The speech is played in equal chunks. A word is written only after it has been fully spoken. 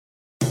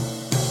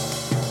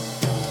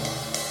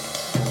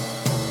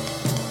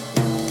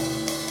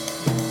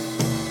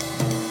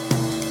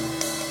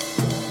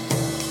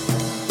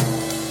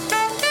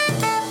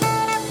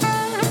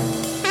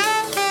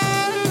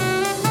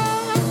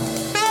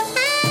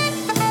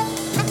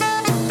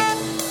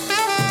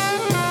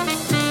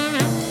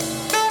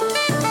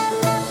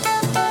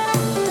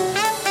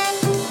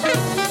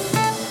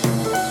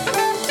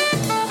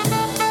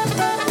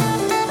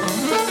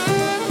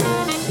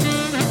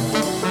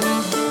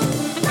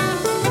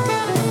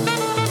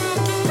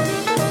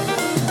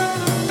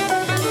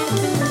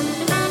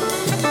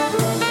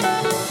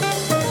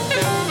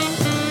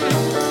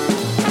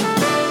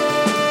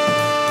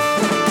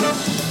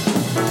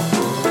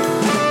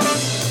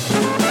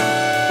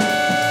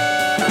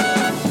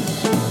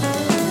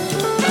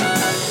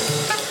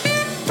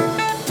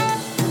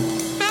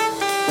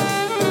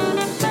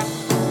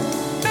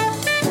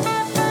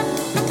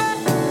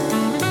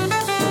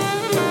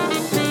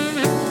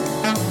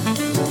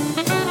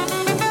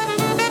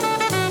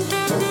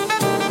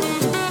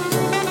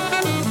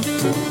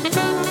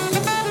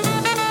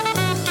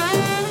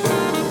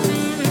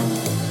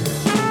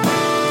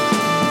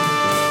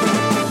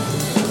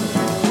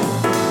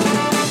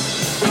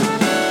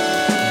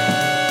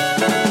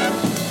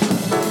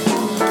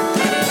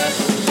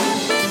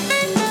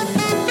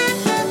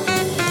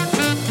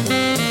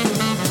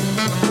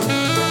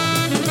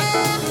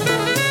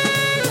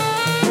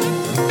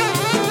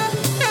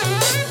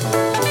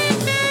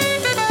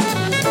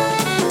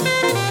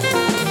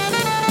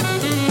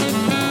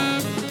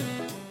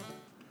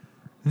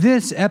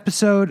This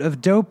episode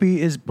of Dopey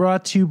is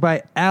brought to you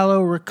by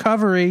Aloe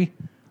Recovery,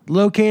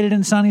 located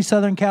in sunny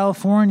Southern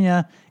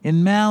California, in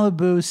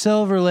Malibu,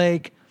 Silver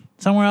Lake,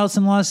 somewhere else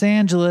in Los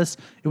Angeles.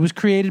 It was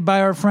created by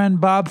our friend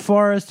Bob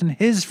Forrest and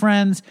his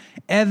friends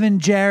Evan,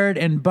 Jared,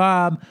 and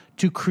Bob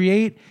to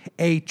create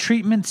a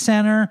treatment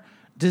center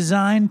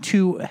designed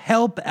to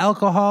help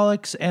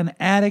alcoholics and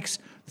addicts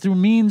through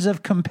means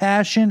of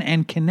compassion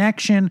and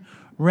connection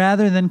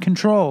rather than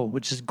control,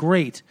 which is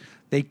great.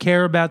 They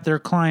care about their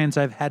clients.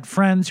 I've had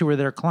friends who are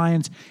their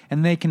clients,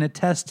 and they can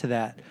attest to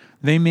that.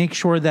 They make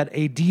sure that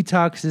a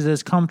detox is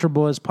as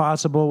comfortable as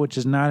possible, which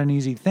is not an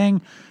easy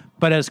thing,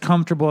 but as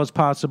comfortable as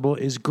possible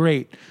is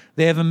great.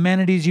 They have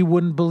amenities you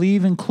wouldn't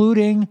believe,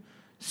 including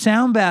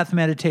sound bath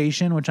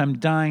meditation, which I'm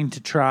dying to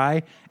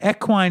try,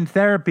 equine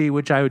therapy,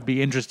 which I would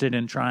be interested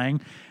in trying,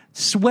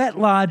 sweat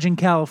lodge in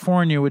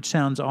California, which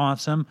sounds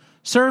awesome,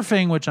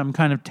 surfing, which I'm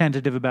kind of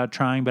tentative about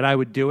trying, but I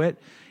would do it,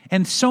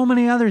 and so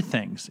many other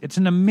things. It's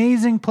an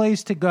amazing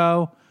place to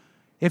go.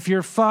 If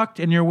you're fucked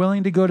and you're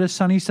willing to go to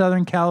sunny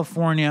Southern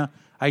California,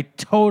 I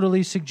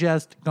totally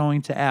suggest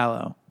going to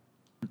Aloe.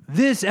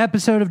 This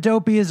episode of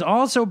Dopey is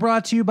also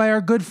brought to you by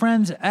our good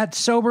friends at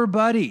Sober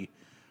Buddy.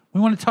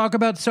 We want to talk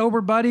about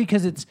Sober Buddy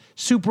because it's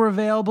super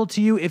available to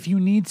you if you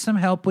need some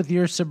help with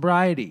your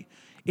sobriety.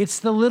 It's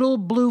the little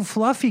blue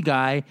fluffy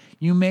guy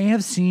you may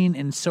have seen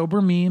in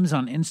sober memes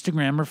on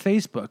Instagram or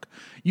Facebook.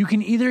 You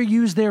can either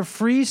use their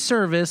free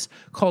service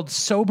called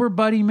Sober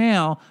Buddy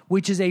Mail,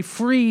 which is a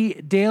free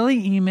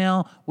daily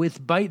email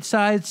with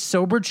bite-sized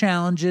sober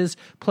challenges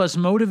plus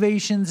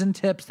motivations and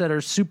tips that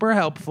are super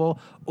helpful,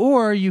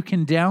 or you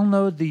can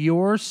download the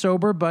Your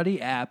Sober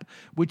Buddy app,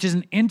 which is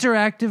an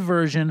interactive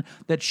version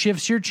that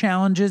shifts your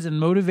challenges and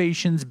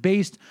motivations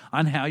based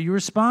on how you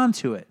respond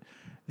to it.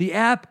 The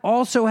app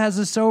also has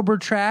a sober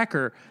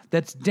tracker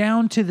that's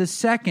down to the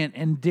second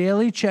and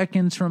daily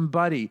check-ins from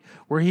Buddy,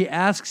 where he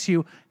asks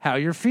you how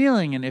you're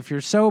feeling and if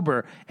you're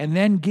sober, and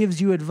then gives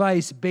you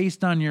advice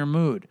based on your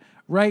mood.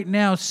 Right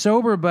now,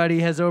 Sober Buddy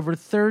has over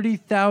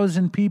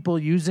 30,000 people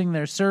using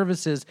their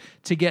services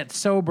to get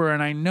sober,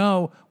 and I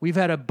know we've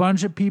had a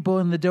bunch of people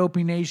in the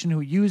Dopey Nation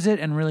who use it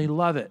and really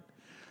love it.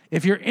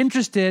 If you're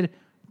interested,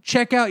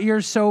 check out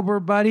Your Sober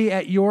Buddy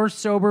at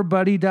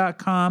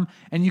yoursoberbuddy.com,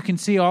 and you can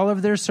see all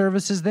of their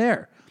services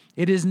there.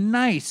 It is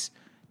nice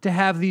to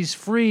have these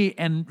free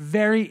and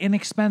very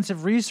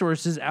inexpensive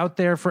resources out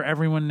there for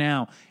everyone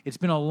now. It's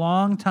been a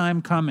long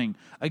time coming.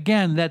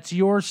 Again, that's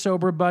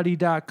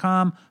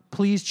yoursoberbuddy.com.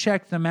 Please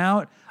check them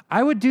out.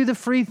 I would do the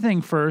free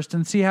thing first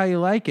and see how you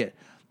like it.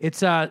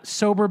 It's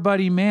Sober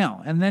Buddy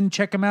Mail, and then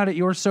check them out at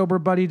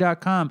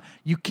yoursoberbuddy.com.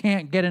 You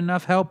can't get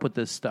enough help with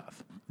this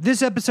stuff.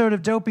 This episode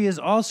of Dopey is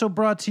also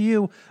brought to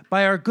you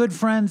by our good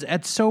friends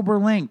at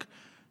SoberLink.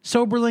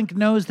 SoberLink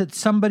knows that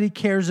somebody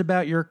cares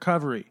about your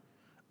recovery.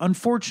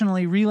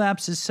 Unfortunately,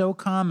 relapse is so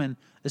common,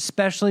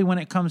 especially when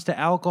it comes to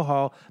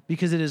alcohol,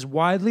 because it is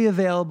widely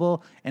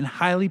available and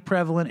highly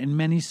prevalent in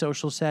many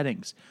social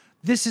settings.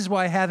 This is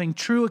why having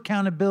true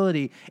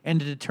accountability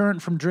and a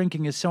deterrent from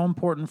drinking is so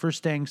important for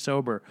staying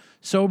sober.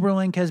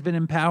 SoberLink has been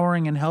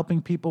empowering and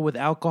helping people with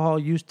alcohol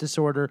use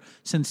disorder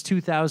since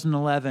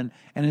 2011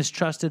 and is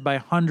trusted by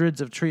hundreds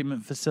of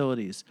treatment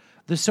facilities.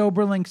 The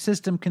SoberLink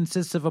system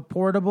consists of a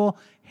portable,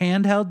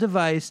 handheld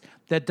device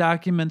that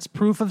documents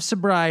proof of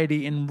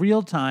sobriety in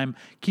real time,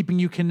 keeping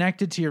you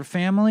connected to your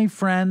family,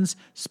 friends,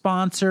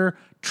 sponsor,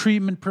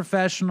 treatment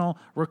professional,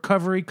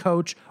 recovery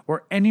coach,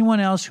 or anyone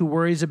else who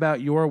worries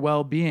about your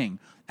well-being.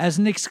 As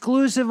an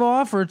exclusive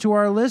offer to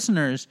our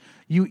listeners,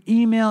 you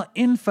email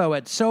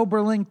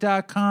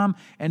info@soberlink.com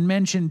and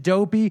mention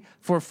Dopey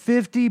for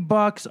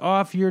 $50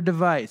 off your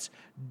device.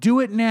 Do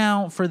it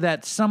now for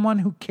that someone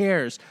who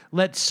cares.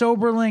 Let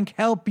SoberLink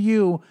help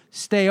you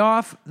stay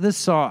off the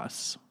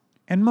sauce.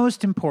 And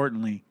most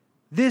importantly,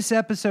 this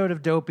episode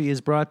of Dopey is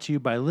brought to you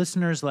by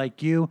listeners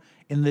like you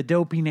in the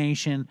Dopey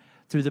Nation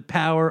through the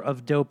power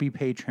of Dopey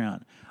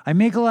Patreon. I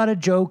make a lot of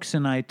jokes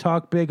and I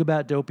talk big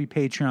about Dopey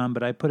Patreon,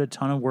 but I put a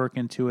ton of work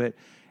into it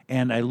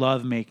and I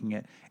love making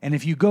it. And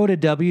if you go to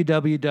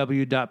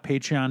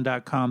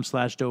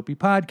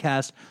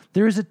www.patreon.com/dopeypodcast,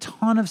 there is a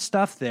ton of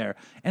stuff there.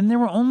 And there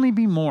will only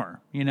be more,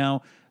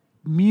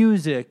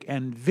 music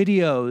and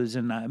videos.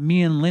 And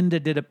me and Linda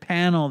did a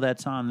panel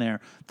that's on there.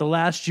 The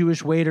Last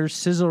Jewish Waiter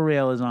sizzle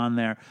reel is on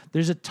there.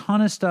 There's a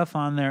ton of stuff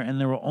on there and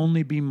there will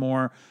only be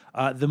more.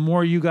 The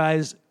more you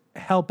guys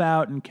help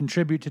out and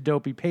contribute to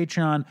Dopey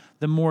Patreon,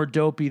 the more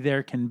Dopey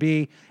there can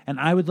be. And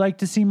I would like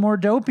to see more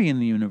Dopey in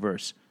the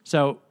universe.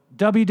 So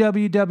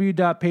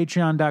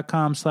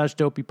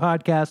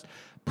www.patreon.com/dopeypodcast.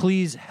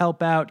 Please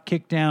help out,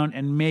 kick down,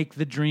 and make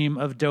the dream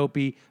of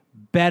Dopey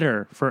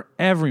better for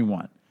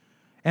everyone.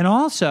 And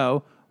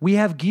also, we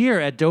have gear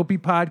at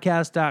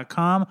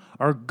dopeypodcast.com.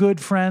 Our good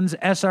friends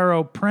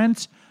SRO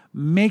Prints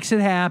makes it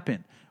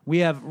happen. We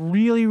have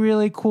really,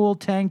 really cool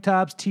tank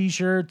tops,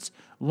 t-shirts,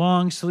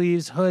 long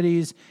sleeves,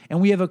 hoodies, and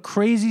we have a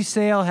crazy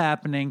sale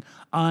happening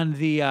on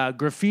the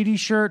graffiti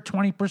shirt,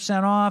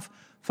 20% off,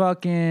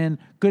 fucking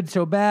Good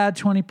So Bad,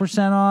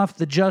 20% off,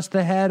 the Just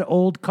Ahead,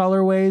 old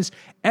colorways.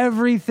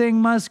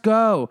 Everything must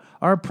go.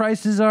 Our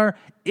prices are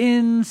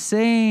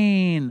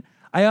insane.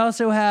 I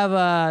also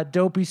have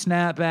Dopey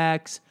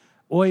snapbacks,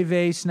 Oy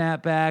Vey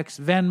snapbacks,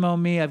 Venmo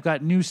me. I've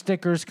got new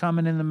stickers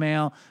coming in the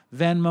mail.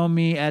 Venmo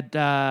me at,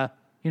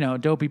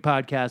 Dopey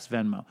Podcast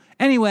Venmo.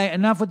 Anyway,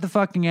 enough with the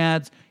fucking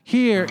ads.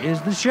 Here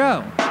is the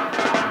show.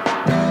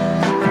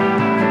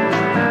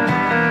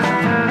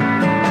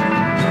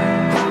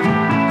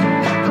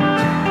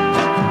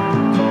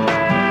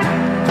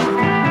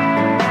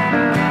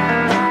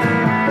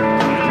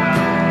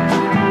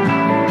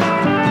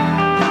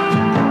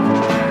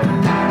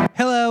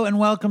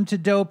 Welcome to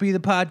Dopey, the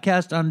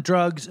podcast on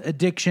drugs,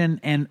 addiction,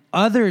 and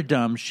other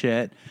dumb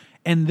shit.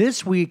 And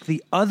this week,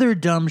 the other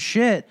dumb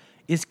shit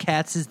is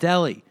Katz's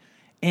Deli.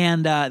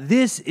 And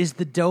this is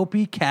the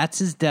Dopey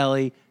Katz's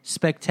Deli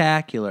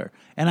Spectacular.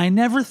 And I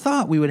never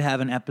thought we would have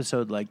an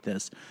episode like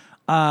this.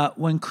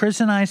 When Chris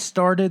and I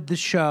started the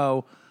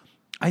show,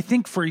 I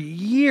think for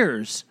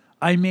years,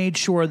 I made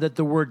sure that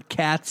the word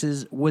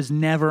Katz's was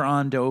never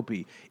on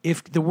Dopey.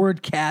 If the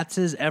word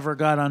Katz's ever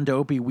got on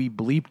Dopey, we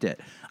bleeped it.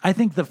 I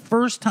think the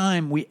first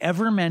time we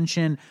ever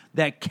mentioned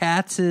that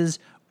Katz's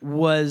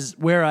was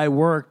where I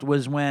worked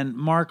was when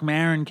Mark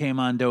Maron came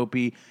on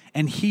Dopey,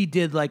 and he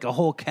did like a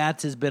whole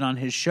Katz's bit on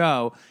his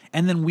show,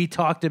 and then we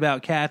talked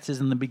about Katz's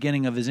in the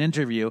beginning of his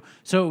interview,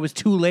 so it was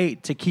too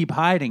late to keep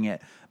hiding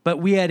it. But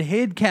we had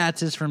hid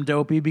Katz's from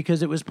Dopey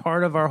because it was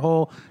part of our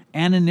whole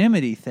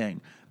anonymity thing.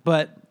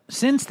 But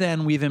since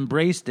then, we've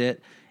embraced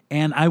it,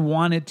 and I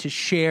wanted to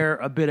share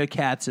a bit of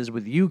Katz's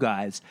with you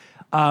guys.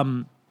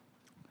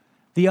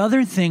 The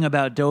other thing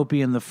about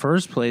Dopey in the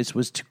first place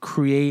was to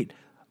create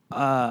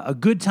a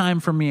good time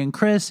for me and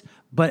Chris,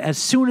 but as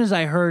soon as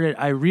I heard it,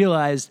 I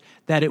realized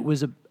that it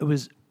was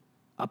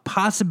a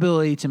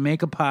possibility to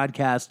make a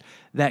podcast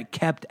that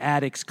kept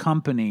addicts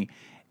company,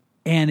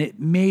 and it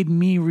made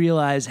me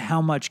realize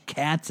how much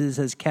Katz's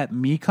has kept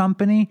me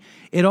company.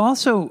 It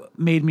also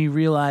made me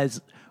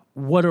realize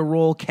what a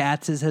role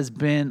Katz's has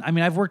been. I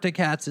mean, I've worked at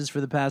Katz's for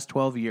the past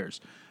 12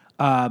 years,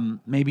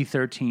 maybe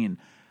 13.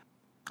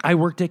 I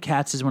worked at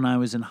Katz's when I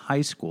was in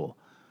high school.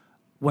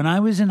 When I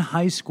was in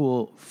high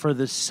school, for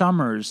the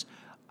summers,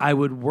 I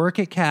would work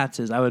at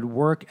Katz's. I would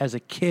work as a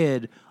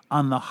kid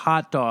on the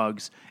hot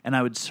dogs, and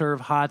I would serve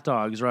hot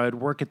dogs, or I would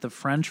work at the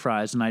French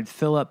fries, and I'd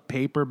fill up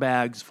paper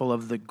bags full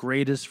of the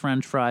greatest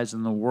French fries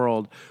in the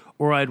world,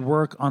 or I'd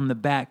work on the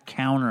back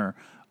counter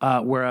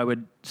where I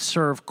would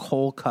serve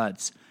cold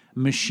cuts,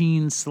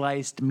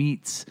 machine-sliced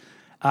meats.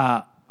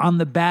 On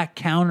the back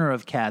counter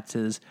of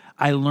Katz's,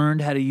 I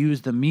learned how to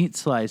use the meat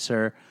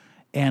slicer,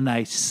 and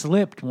I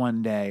slipped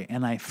one day,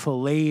 and I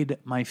filleted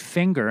my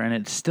finger, and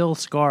it's still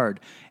scarred.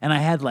 And I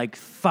had like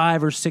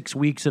 5 or 6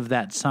 weeks of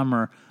that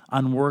summer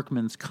on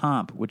workman's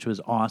comp, which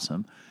was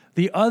awesome.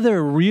 The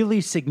other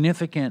really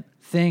significant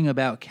thing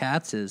about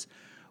Katz's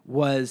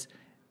was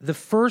the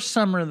first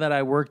summer that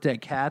I worked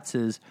at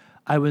Katz's,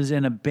 I was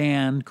in a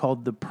band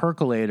called the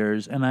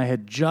Percolators, and I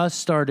had just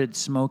started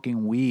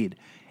smoking weed.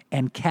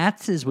 And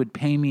Katz's would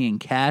pay me in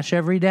cash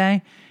every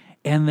day,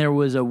 and there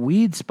was a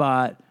weed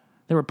spot.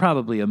 There were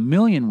probably a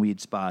million weed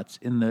spots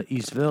in the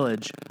East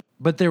Village,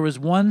 but there was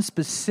one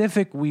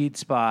specific weed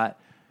spot.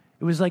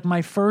 It was like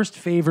my first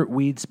favorite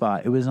weed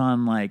spot. It was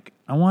on like,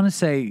 I want to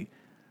say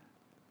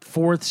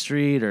 4th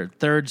Street or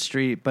 3rd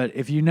Street, but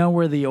if you know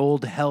where the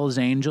old Hells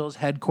Angels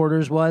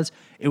headquarters was,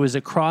 it was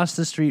across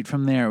the street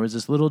from there. It was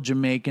this little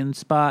Jamaican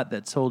spot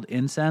that sold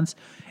incense,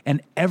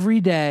 and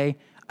every day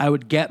I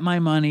would get my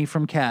money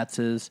from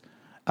Katz's,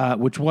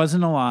 which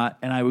wasn't a lot,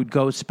 and I would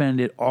go spend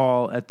it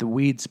all at the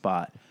weed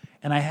spot.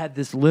 And I had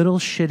this little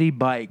shitty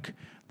bike,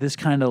 this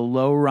kind of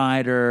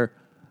lowrider,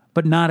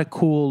 but not a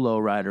cool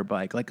lowrider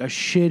bike, like a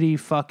shitty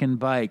fucking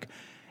bike.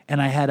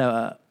 And I had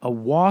a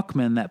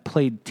Walkman that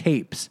played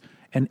tapes.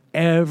 And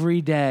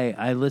every day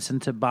I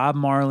listened to Bob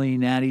Marley,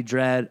 Natty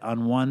Dread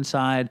on one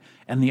side,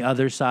 and the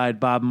other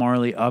side, Bob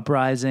Marley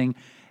Uprising.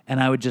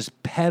 And I would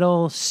just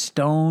pedal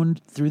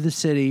stoned through the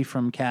city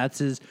from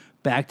Katz's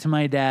back to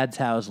my dad's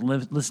house,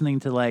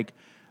 listening to like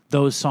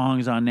those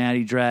songs on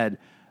Natty Dread.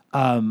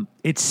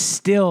 It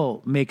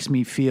still makes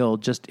me feel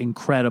just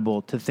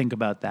incredible to think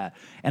about that.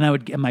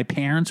 And my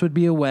parents would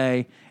be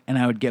away, and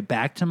I would get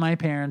back to my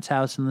parents'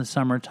 house in the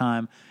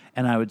summertime,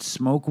 and I would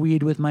smoke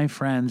weed with my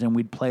friends, and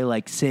we'd play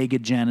like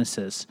Sega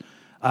Genesis.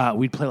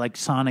 We'd play like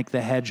Sonic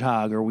the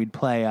Hedgehog, or we'd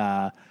play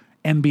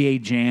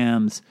NBA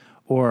Jams,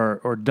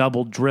 or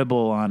Double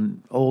Dribble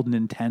on old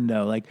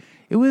Nintendo. Like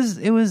it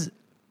was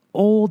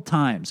old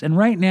times. And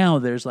right now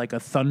there's like a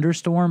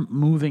thunderstorm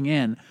moving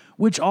in,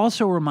 which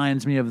also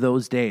reminds me of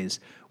those days.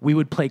 We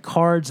would play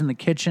cards in the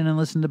kitchen and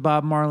listen to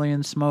Bob Marley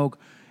and smoke.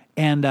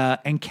 And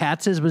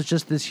Katz's was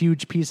just this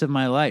huge piece of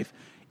my life.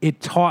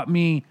 It taught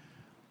me,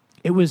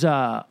 it was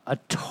a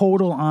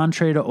total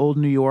entree to old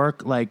New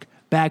York. Like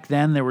back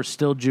then there were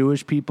still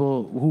Jewish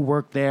people who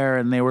worked there,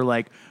 and they were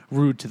like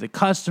rude to the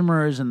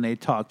customers, and they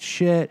talked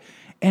shit.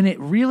 And it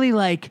really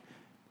like,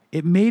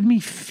 it made me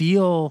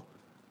feel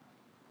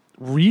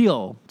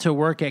real to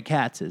work at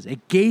Katz's.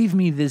 It gave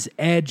me this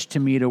edge to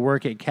me to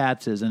work at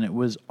Katz's, and it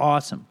was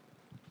awesome.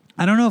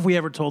 I don't know if we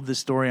ever told this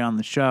story on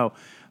the show,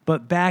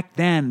 but back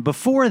then,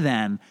 before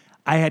then,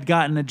 I had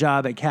gotten a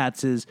job at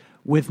Katz's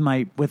with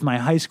my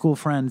high school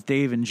friends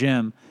Dave and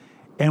Jim,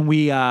 and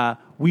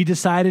we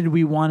decided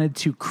we wanted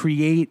to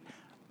create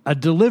a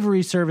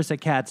delivery service at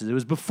Katz's. It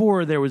was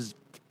before there was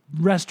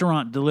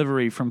restaurant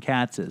delivery from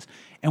Katz's,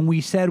 and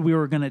we said we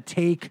were going to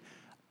take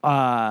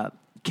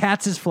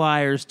Katz's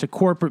flyers to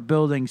corporate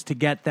buildings to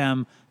get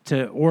them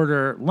to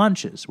order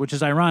lunches, which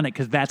is ironic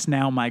because that's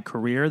now my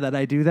career that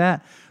I do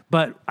that.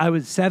 But I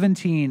was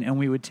 17 and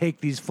we would take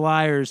these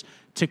flyers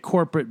to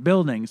corporate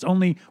buildings,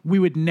 only we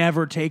would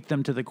never take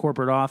them to the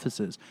corporate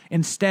offices.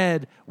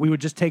 Instead, we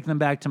would just take them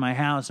back to my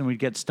house and we'd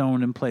get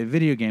stoned and play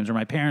video games, or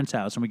my parents'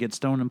 house and we'd get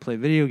stoned and play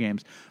video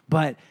games.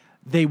 But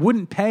they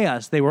wouldn't pay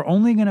us. They were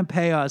only going to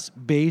pay us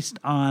based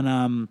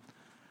on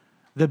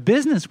the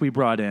business we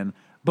brought in,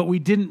 but we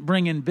didn't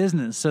bring in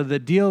business. So the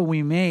deal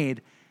we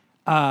made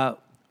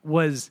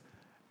was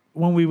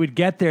when we would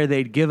get there,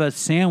 they'd give us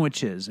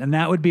sandwiches, and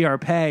that would be our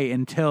pay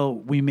until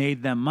we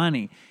made them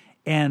money.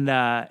 And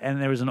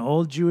there was an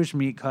old Jewish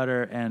meat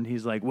cutter, and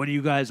he's like, "What do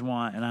you guys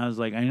want?" And I was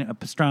like, "I need a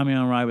pastrami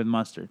on rye with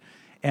mustard."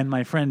 And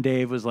my friend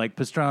Dave was like,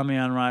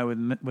 "Pastrami on rye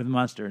with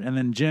mustard." And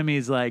then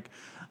Jimmy's like,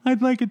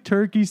 "I'd like a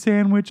turkey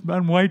sandwich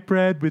on white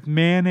bread with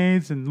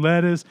mayonnaise and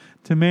lettuce,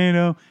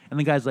 tomato." And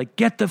the guy's like,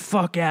 "Get the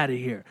fuck out of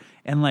here."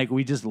 And like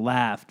we just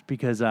laughed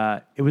because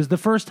it was the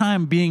first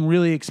time being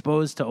really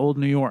exposed to old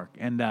New York,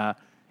 and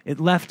it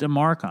left a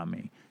mark on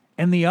me.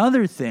 And the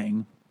other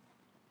thing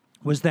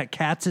was that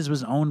Katz's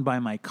was owned by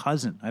my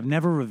cousin. I've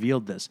never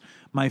revealed this.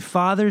 My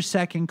father's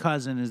second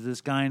cousin is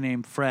this guy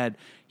named Fred.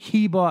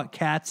 He bought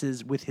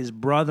Katz's with his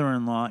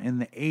brother-in-law in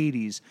the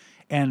 80s,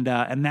 and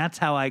that's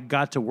how I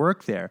got to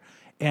work there.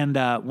 And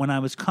when I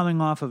was coming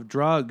off of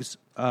drugs,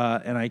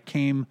 and I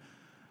came,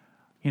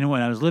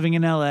 when I was living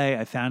in L.A.,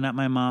 I found out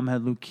my mom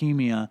had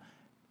leukemia,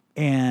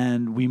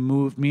 and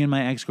me and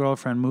my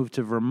ex-girlfriend moved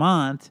to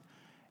Vermont,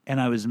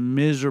 and I was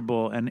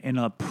miserable and in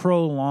a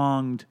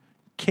prolonged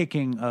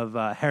kicking of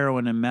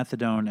heroin and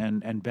methadone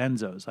and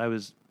benzos. I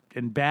was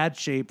in bad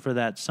shape for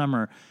that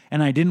summer,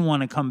 and I didn't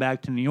want to come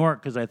back to New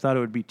York because I thought it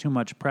would be too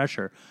much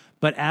pressure.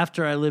 But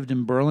after I lived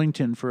in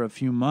Burlington for a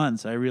few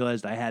months, I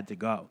realized I had to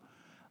go.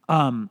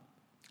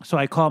 So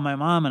I called my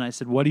mom and I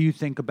said, "What do you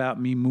think about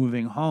me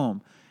moving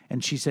home?"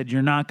 And she said,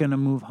 "You're not going to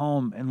move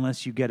home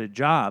unless you get a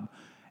job."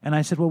 And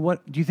I said, "Well,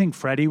 what do you think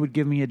Freddie would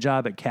give me a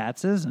job at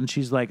Katz's?" And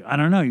she's like, "I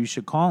don't know. You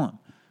should call him."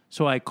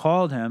 So I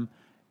called him,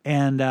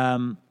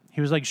 and he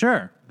was like,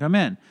 "Sure, come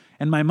in."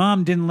 And my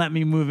mom didn't let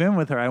me move in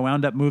with her. I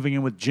wound up moving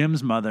in with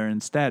Jim's mother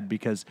instead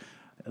because,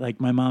 like,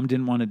 my mom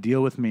didn't want to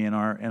deal with me in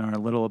our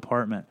little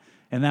apartment,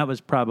 and that was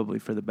probably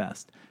for the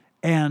best.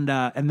 And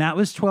that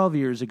was 12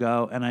 years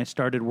ago, and I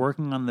started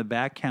working on the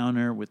back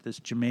counter with this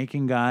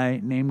Jamaican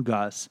guy named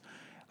Gus.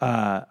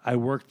 I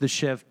worked the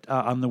shift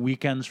on the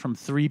weekends from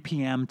 3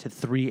 p.m. to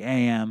 3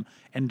 a.m.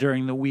 and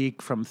during the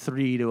week from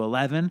 3 to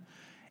 11.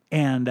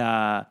 And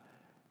I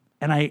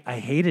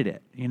hated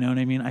it. You know what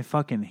I mean? I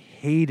fucking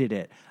hated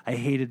it. I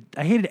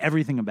hated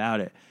everything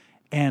about it.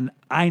 And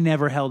I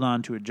never held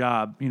on to a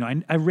job.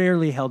 I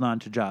rarely held on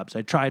to jobs.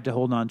 I tried to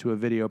hold on to a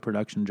video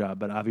production job,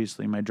 but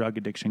obviously my drug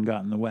addiction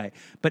got in the way.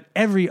 But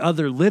every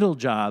other little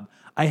job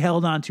I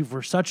held on to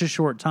for such a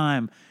short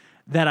time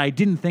that I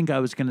didn't think I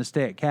was going to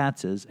stay at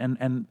Katz's.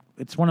 And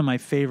it's one of my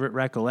favorite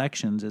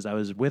recollections is I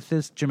was with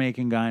this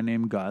Jamaican guy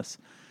named Gus,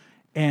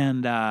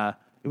 and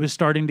it was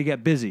starting to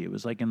get busy. It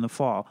was like in the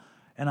fall.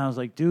 And I was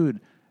like, "Dude,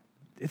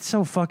 it's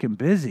so fucking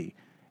busy."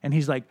 And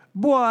he's like,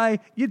 "Boy,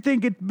 you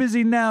think it's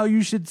busy now,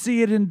 you should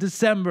see it in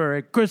December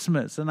at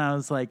Christmas." And I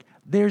was like,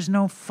 there's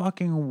no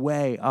fucking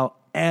way I'll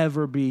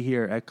ever be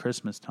here at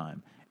Christmas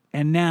time.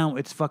 And now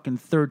it's fucking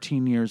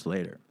 13 years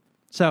later.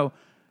 So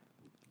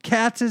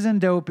Katz's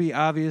and Dopey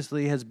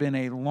obviously has been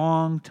a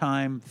long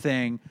time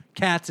thing.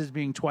 Katz's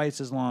being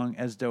twice as long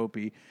as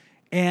Dopey.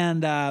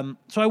 And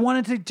so I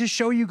wanted to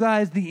show you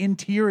guys the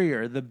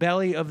interior, the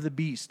belly of the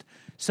beast.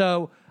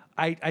 So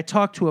I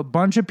talked to a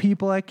bunch of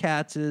people at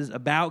Katz's,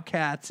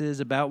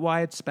 about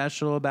why it's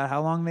special, about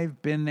how long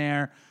they've been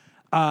there,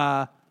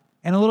 and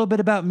a little bit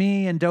about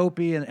me and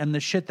Dopey and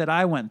the shit that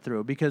I went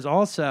through. Because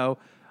also,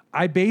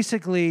 I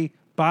basically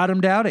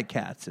bottomed out at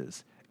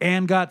Katz's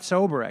and got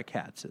sober at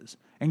Katz's.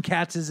 And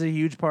Katz's is a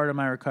huge part of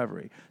my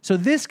recovery. So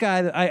this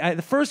guy,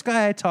 the first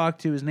guy I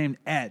talked to is named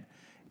Ed.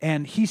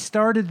 And he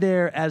started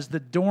there as the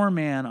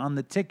doorman on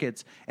the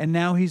tickets, and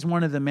now he's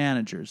one of the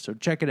managers. So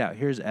check it out.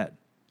 Here's Ed.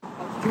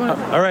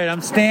 All right,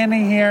 I'm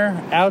standing here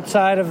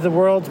outside of the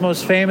world's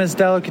most famous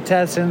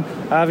delicatessen,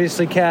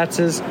 obviously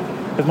Katz's,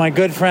 with my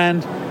good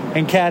friend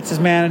and Katz's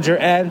manager,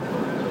 Ed.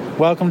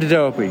 Welcome to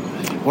Dopey.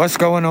 What's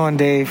going on,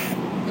 Dave?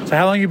 So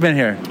how long you been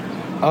here?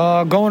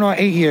 Going on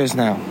 8 years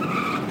now.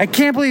 I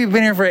can't believe you've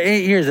been here for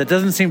 8 years. That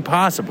doesn't seem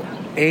possible.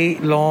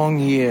 8 long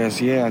years,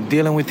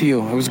 dealing with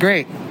you. It was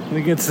great. I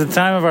think it's the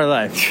time of our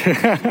life.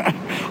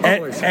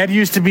 Ed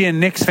used to be a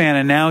Knicks fan,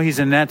 and now he's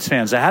a Nets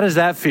fan. So how does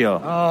that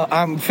feel?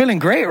 I'm feeling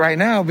great right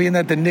now, being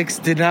that the Knicks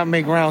did not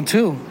make round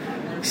 2.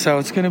 So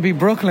it's going to be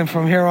Brooklyn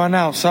from here on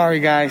out.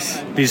 Sorry,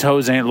 guys. These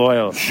hoes ain't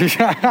loyal. So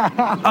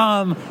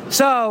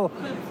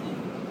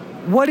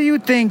what do you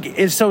think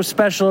is so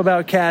special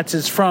about Katz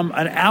is from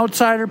an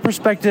outsider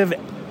perspective,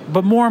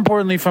 but more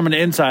importantly, from an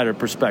insider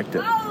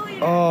perspective?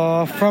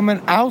 From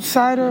an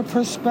outsider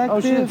perspective... Oh,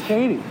 shit, it's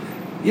Katie.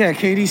 Yeah,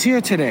 Katie's here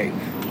today.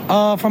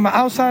 From an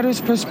outsider's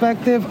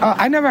perspective,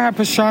 I never had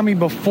pastrami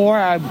before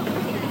I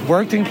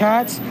worked in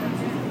Katz.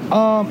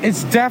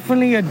 It's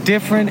definitely a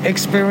different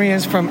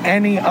experience from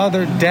any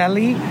other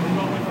deli.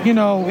 You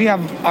know,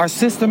 our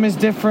system is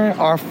different.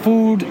 Our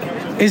food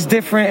is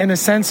different in the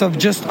sense of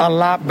just a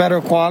lot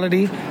better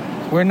quality.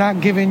 We're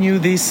not giving you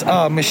these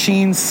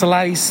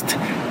machine-sliced,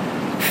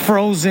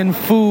 frozen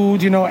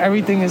food. You know,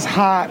 everything is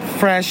hot,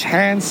 fresh,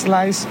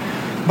 hand-sliced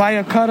by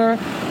a cutter.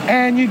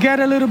 And you get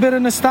a little bit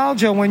of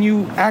nostalgia when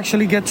you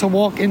actually get to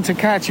walk into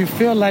Katz. You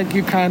feel like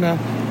you kind of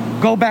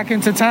go back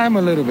into time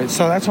a little bit.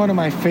 So that's one of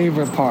my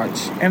favorite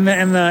parts. And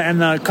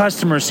the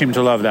customers seem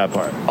to love that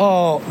part.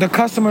 Oh, the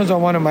customers are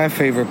one of my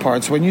favorite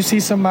parts. When you see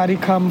somebody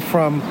come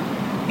from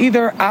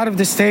either out of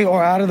the state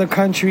or out of the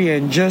country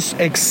and just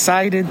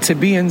excited to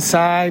be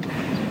inside,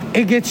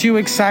 it gets you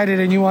excited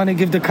and you want to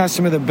give the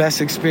customer the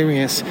best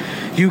experience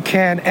you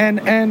can. And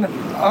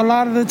a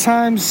lot of the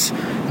times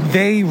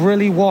they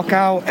really walk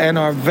out and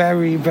are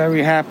very,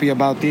 very happy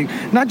about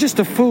not just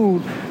the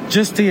food,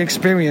 just the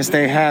experience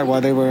they had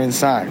while they were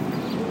inside.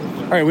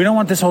 All right, we don't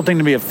want this whole thing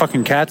to be a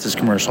fucking Katz's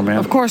commercial, man.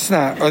 Of course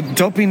not. A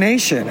Dopey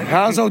Nation.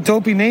 How's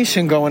Dopey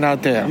Nation going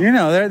out there? You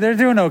know, they're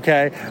doing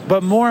okay.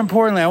 But more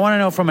importantly, I want to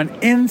know from an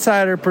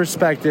insider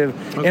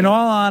perspective, in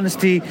all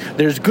honesty,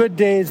 there's good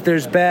days,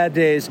 there's bad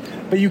days,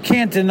 but you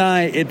can't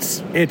deny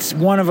it's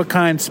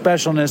one-of-a-kind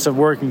specialness of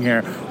working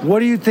here. What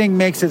do you think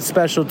makes it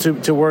special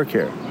to work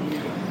here?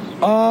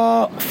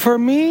 For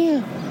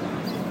me,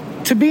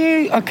 to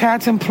be a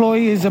Katz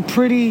employee is a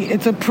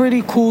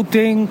pretty cool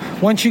thing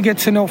once you get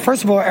to know.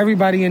 First of all,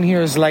 everybody in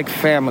here is like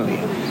family.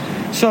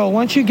 So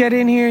once you get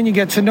in here and you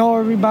get to know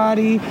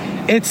everybody,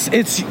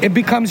 it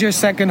becomes your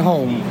second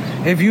home.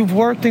 If you've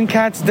worked in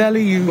Katz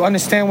Deli, you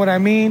understand what I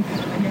mean.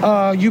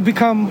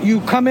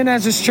 You come in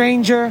as a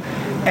stranger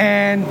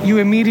and you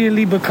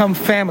immediately become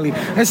family.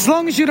 As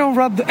long as you don't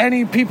rub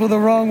any people the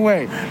wrong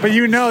way. But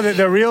you know that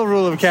the real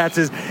rule of Katz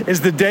is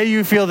the day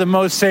you feel the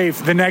most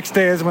safe, the next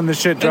day is when the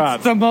shit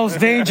drops. It's the most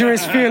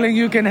dangerous feeling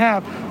you can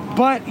have.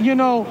 But, you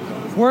know,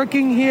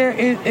 working here,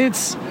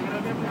 it's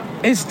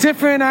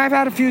different. I've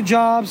had a few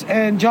jobs,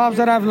 and jobs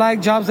that I've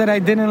liked, jobs that I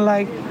didn't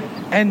like.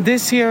 And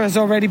this here has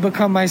already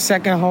become my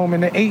second home. In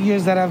the 8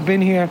 years that I've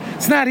been here,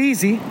 it's not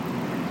easy.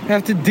 You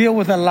have to deal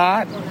with a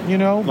lot, you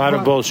know. A lot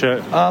of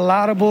bullshit. A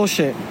lot of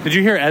bullshit. Did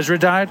you hear Ezra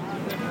died?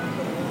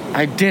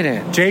 I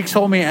didn't. Jake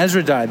told me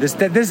Ezra died.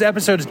 This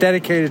episode is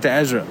dedicated to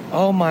Ezra.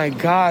 Oh, my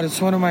God.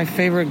 It's one of my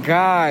favorite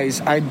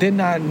guys. I did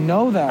not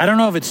know that. I don't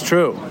know if it's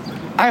true.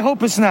 I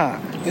hope it's not.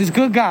 He's a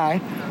good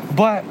guy.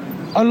 But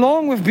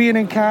along with being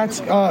in Katz,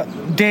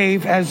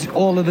 Dave, as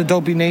all of the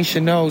Dopey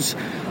Nation knows,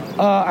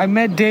 I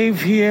met Dave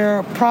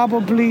here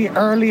probably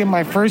early in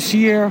my first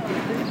year.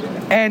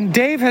 And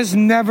Dave has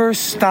never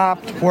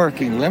stopped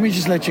working. Let me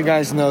just let you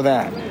guys know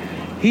that.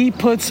 He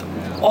puts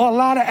a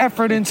lot of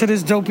effort into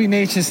this Dopey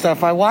Nation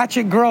stuff. I watch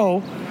it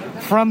grow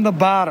from the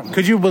bottom.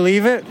 Could you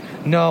believe it?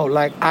 No,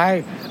 like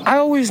I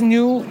always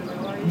knew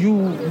you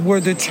were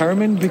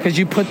determined because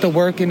you put the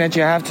work in that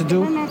you have to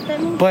do.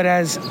 But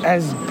as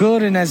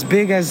good and as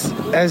big as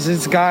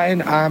it's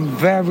gotten, I'm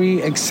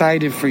very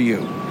excited for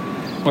you.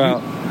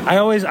 Well, I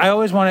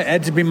always wanted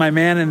Ed to be my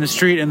man in the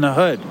street in the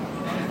hood.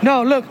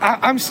 No, look,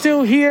 I'm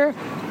still here.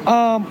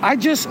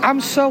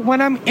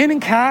 When I'm in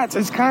Katz,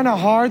 it's kind of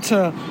hard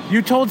to...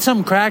 You told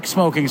some crack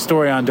smoking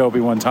story on Dopey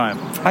one time.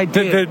 I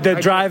did. The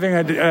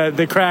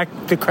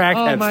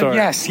crackhead story.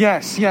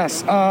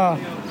 Yes.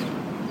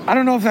 I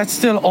don't know if that's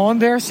still on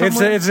there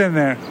somewhere. It's in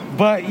there.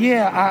 But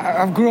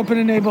yeah, I grew up in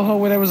a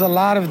neighborhood where there was a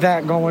lot of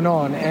that going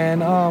on.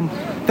 And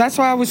that's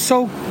why I was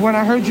when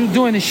I heard you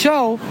doing the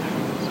show...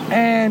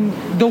 And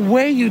the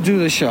way you do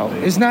the show,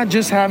 it's not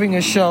just having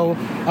a show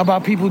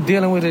about people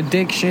dealing with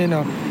addiction.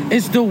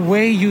 It's the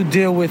way you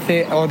deal with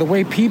it, or the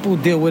way people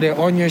deal with it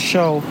on your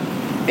show.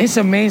 It's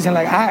amazing.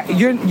 Like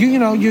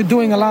you're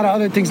doing a lot of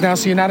other things now,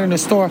 so you're not in the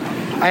store.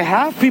 I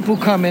have people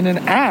come in and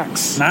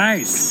ask.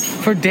 Nice.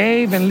 For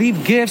Dave and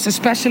leave gifts,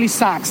 especially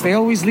socks. They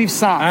always leave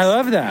socks. I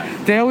love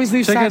that. They always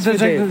leave socks for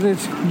Dave.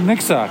 It's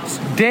Nick socks.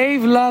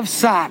 Dave loves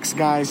socks,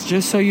 guys.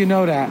 Just so you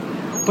know that.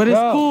 But it's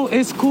cool.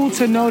 It's cool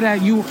to know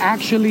that you've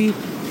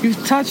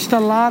touched a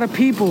lot of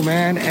people,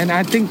 man. And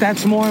I think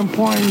that's more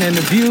important than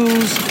the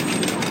views,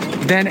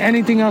 than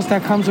anything else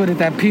that comes with it,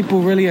 that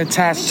people really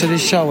attach to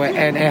this show.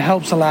 And it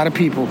helps a lot of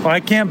people. Well, I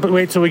can't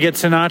wait till we get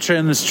Sinatra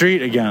in the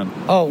street again.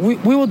 Oh, we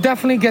will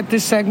definitely get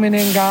this segment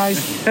in,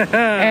 guys.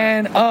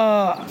 And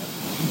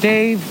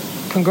Dave,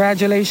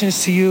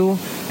 congratulations to you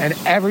and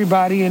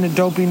everybody in the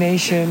Dopey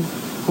Nation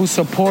who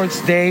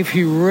supports Dave.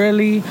 He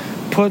really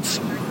puts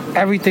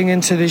everything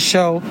into this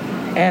show,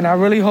 and I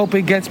really hope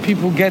it gets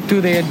people get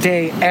through their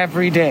day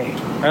every day.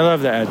 I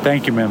love that, Ed.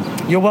 Thank you,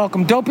 man. You're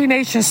welcome. Dopey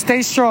Nation,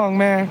 stay strong,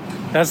 man.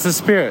 That's the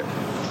spirit.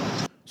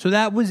 So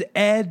that was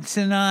Ed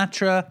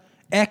Sinatra,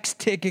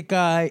 ex-ticket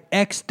guy,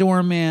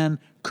 ex-doorman,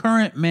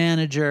 current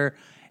manager.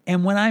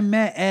 And when I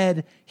met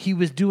Ed, he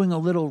was doing a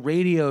little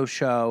radio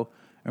show,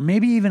 or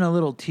maybe even a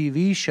little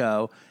TV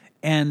show,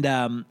 and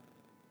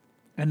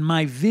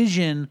my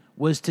vision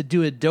was to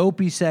do a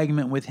Dopey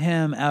segment with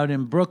him out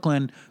in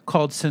Brooklyn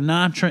called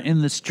Sinatra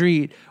in the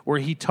Street, where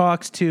he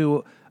talks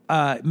to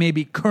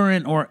maybe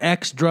current or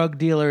ex-drug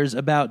dealers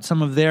about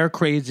some of their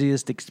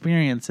craziest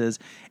experiences.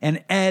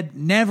 And Ed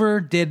never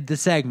did the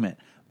segment,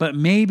 but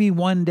maybe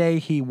one day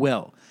he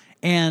will.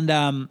 And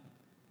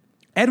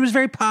Ed was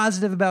very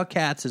positive about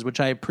Katz's, which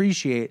I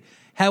appreciate.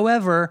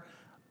 However,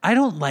 I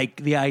don't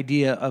like the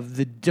idea of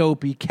the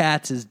Dopey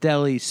Katz's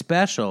Deli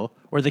special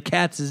or the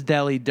Katz's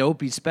Deli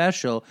Dopey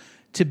special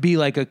to be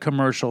like a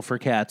commercial for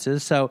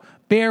Katz's. So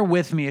bear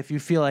with me if you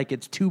feel like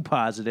it's too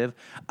positive.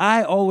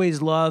 I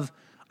love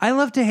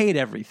to hate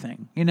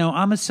everything. You know,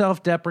 I'm a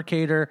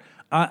self-deprecator.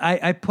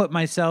 I put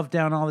myself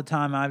down all the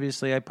time,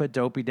 obviously. I put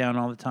Dopey down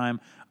all the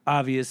time,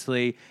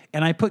 obviously.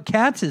 And I put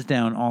Katz's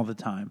down all the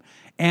time.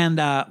 And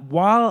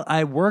while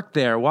I worked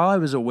there, while I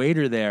was a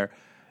waiter there,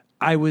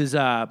 I was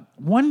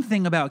one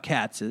thing about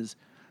Katz's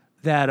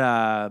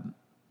that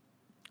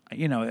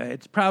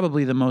it's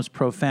probably the most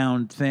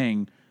profound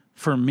thing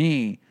for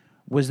me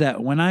was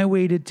that when I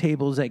waited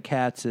tables at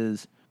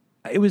Katz's,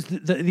 it was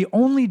the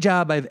only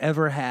job I've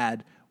ever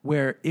had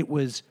where it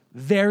was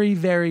very,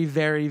 very,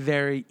 very,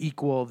 very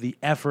equal, the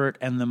effort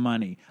and the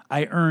money.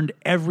 I earned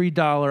every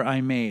dollar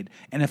I made,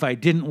 and if I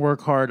didn't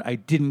work hard, I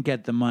didn't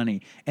get the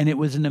money. And it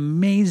was an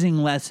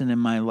amazing lesson in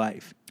my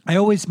life. I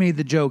always made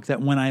the joke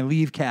that when I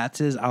leave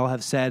Katz's, I'll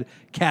have said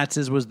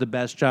Katz's was the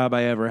best job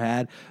I ever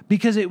had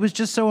because it was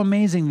just so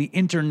amazing, the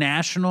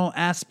international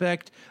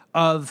aspect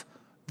of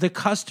the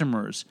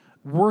customers,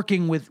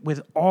 working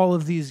with all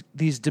of these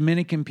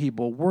Dominican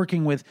people,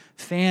 working with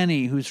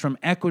Fanny, who's from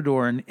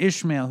Ecuador, and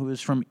Ishmael, who is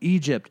from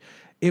Egypt.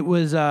 It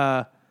was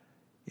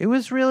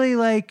really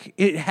like,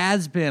 it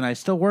has been, I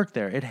still work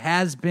there, it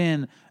has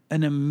been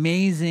an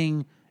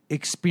amazing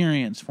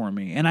experience for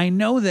me. And I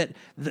know that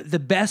the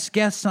best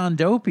guests on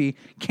Dopey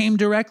came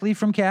directly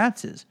from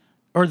Katz's.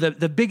 Or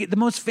the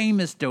most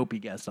famous Dopey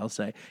guest, I'll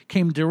say,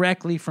 came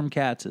directly from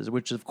Katz's,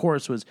 which of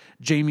course was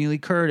Jamie Lee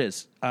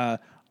Curtis. I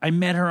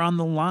met her on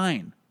the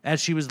line as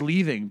she was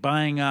leaving,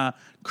 buying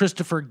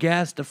Christopher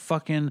Guest a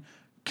fucking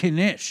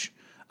Knish.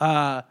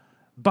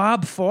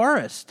 Bob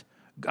Forrest,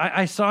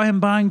 I saw him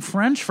buying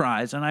French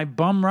fries, and I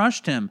bum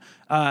rushed him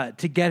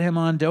to get him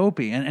on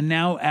Dopey. And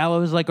now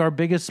Aloe is like our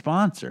biggest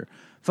sponsor.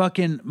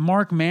 Fucking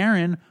Mark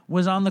Maron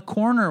was on the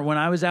corner when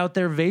I was out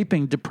there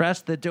vaping,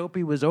 depressed that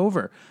Dopey was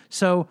over.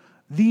 So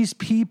these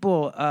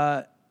people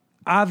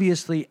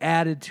obviously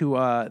added to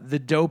the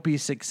Dopey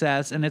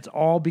success, and it's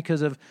all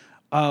because of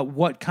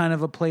what kind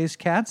of a place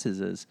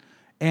Katz's is.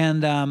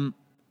 And I'm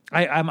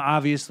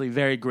obviously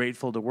very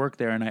grateful to work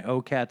there, and I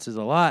owe Katz's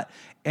a lot.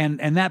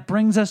 And that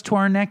brings us to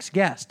our next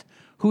guest,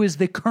 who is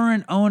the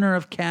current owner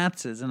of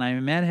Katz's. And I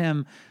met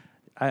him,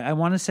 I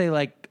want to say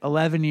like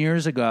 11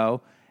 years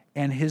ago,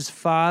 and his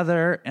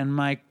father and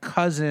my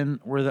cousin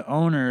were the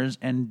owners,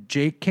 and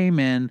Jake came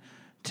in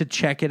to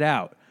check it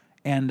out.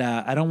 And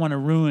I don't want to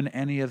ruin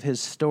any of his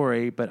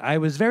story, but I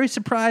was very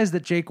surprised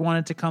that Jake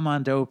wanted to come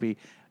on Dopey.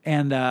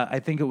 And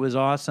I think it was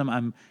awesome.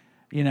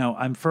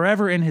 I'm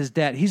forever in his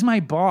debt. He's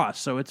my boss,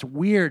 so it's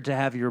weird to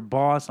have your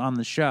boss on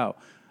the show.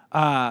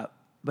 But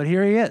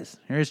here he is.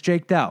 Here's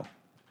Jake Dell.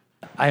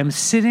 I am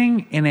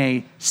sitting in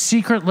a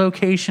secret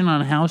location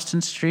on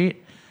Houston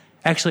Street.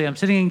 Actually, I'm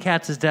sitting in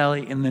Katz's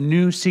Deli in the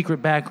new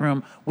secret back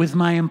room with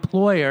my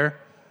employer,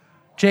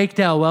 Jake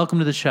Dell. Welcome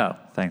to the show.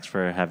 Thanks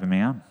for having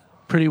me on.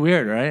 Pretty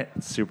weird, right?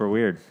 It's super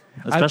weird.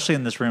 Especially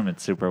in this room,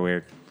 it's super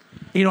weird.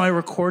 You know, I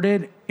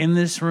recorded in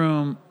this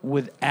room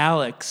with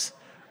Alex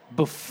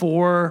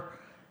before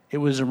it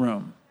was a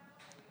room,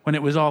 when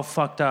it was all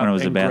fucked up. When it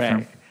was and a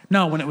bathroom? Gray.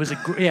 No, when it was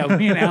me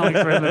and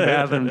Alex were in the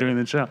bathroom doing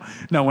the show.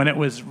 No, when it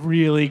was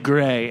really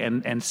gray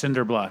and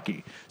cinder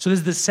blocky. So this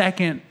is the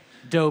second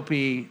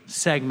Dopey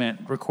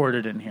segment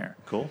recorded in here.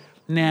 Cool.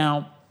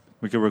 Now,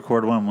 we could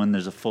record one when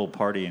there's a full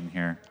party in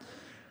here,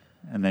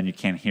 and then you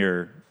can't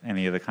hear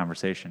any of the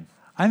conversation.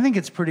 I think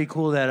it's pretty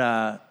cool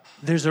that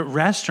there's a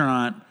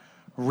restaurant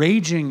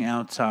raging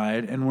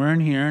outside, and we're in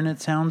here, and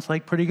it sounds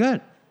like pretty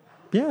good.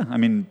 Yeah, I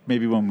mean,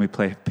 maybe when we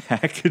play it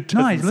back, it doesn't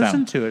No, I sound...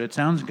 listened to it. It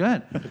sounds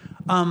good.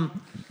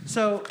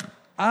 So,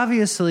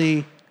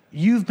 obviously,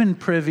 you've been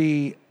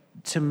privy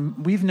to...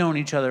 We've known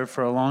each other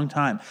for a long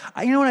time.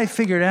 You know what I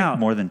figured out?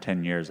 More than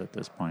 10 years at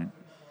this point.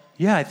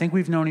 Yeah, I think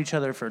we've known each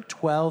other for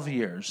 12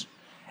 years.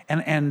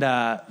 And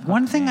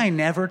one thing I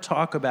never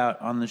talk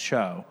about on the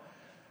show,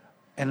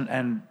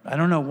 and I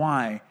don't know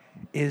why,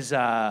 is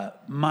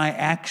my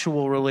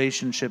actual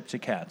relationship to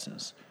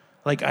Katz's.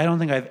 Like, I don't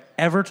think I've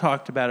ever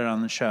talked about it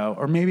on the show,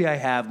 or maybe I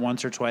have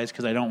once or twice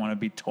because I don't want to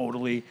be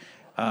totally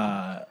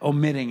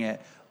omitting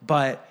it.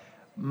 But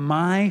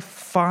my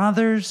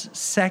father's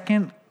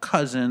second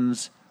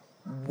cousin's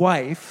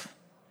wife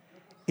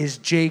is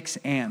Jake's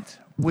aunt,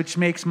 which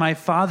makes my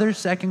father's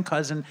second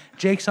cousin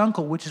Jake's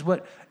uncle, which is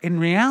what, in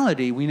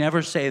reality, we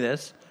never say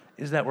this,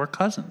 is that we're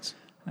cousins.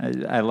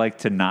 I like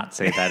to not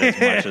say that as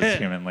much as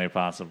humanly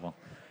possible.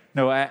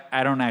 No,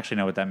 I don't actually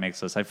know what that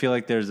makes us. I feel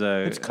like there's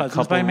It's a cousins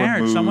couple by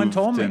marriage. Someone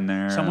told me. in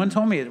there. Someone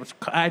told me it was.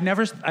 I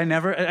never.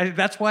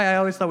 That's why I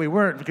always thought we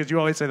weren't, because you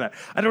always say that.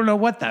 I don't know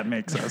what that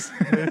makes us.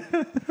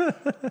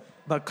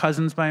 But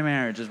cousins by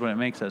marriage is what it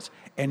makes us.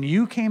 And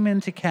you came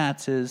into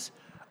Katz's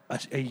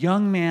a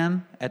young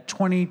man at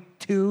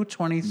 22,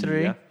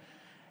 23, Yeah.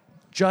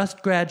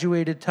 just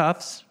graduated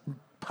Tufts,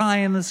 pie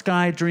in the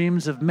sky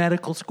dreams of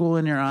medical school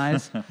in your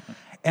eyes.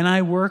 And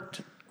I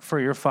worked for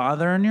your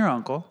father and your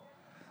uncle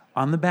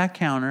on the back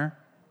counter,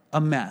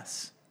 a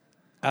mess.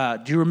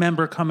 Do you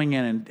remember coming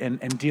in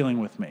and dealing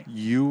with me?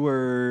 You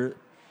were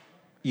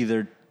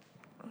either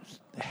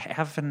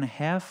half and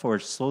half or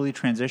slowly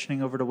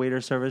transitioning over to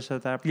waiter service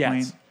at that point.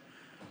 Yes.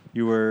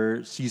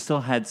 You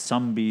still had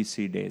some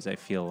BC days, I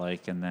feel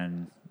like, and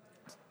then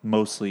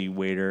mostly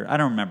waiter. I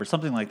don't remember,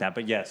 something like that.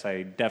 But yes,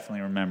 I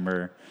definitely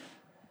remember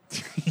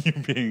you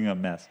being a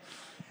mess.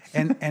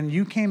 And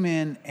you came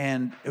in,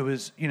 and it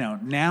was,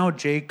 now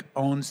Jake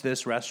owns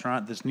this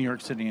restaurant, this New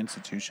York City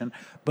institution,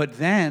 but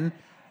then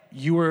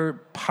you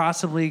were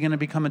possibly going to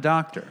become a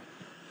doctor.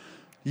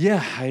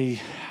 Yeah,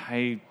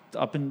 I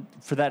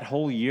for that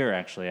whole year,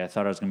 actually, I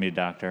thought I was going to be a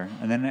doctor.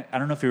 And then I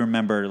don't know if you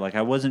remember, like,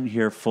 I wasn't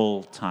here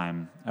full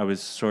time. I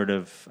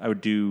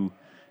would do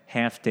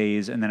half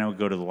days, and then I would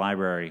go to the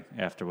library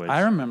afterwards.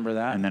 I remember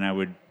that. And then I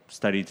would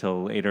study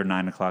till 8 or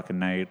 9 o'clock at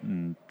night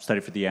and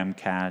study for the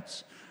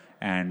MCATs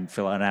and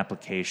fill out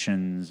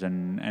applications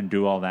and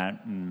do all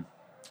that. And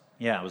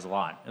yeah, it was a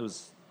lot. It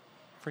was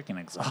freaking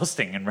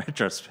exhausting in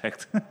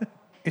retrospect.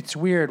 It's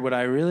weird. What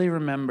I really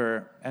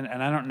remember, and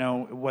I don't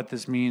know what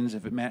this means,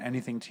 if it meant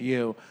anything to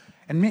you,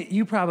 and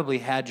you probably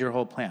had your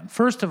whole plan.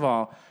 First of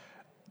all,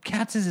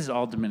 Katz's is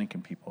all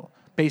Dominican people,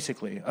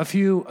 basically. A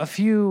few.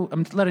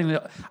 I'm letting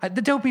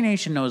the Dopey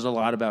Nation knows a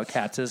lot about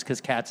Katz's, because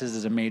Katz's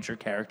is a major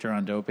character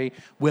on Dopey.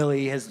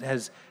 Willie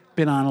has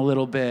been on a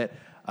little bit.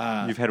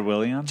 You've had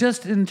Willie on?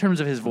 Just in terms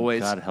of his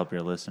voice. God help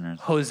your listeners.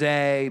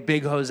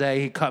 Big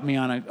Jose, he cut me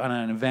on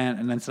an event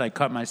and then said I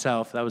cut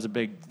myself. That was a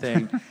big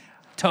thing.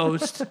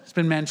 Toast, it's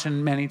been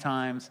mentioned many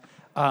times.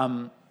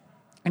 And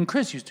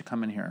Chris used to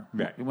come in here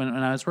when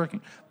I was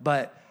working.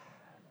 But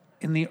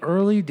in the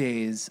early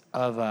days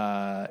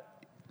of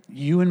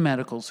you in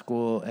medical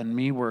school and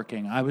me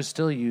working, I was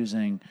still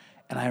using,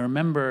 and I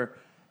remember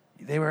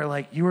they were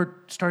like, you were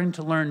starting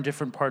to learn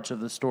different parts of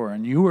the store,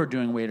 and you were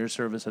doing waiter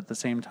service at the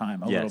same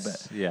time a little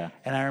bit. Yeah.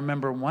 And I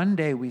remember one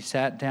day we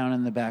sat down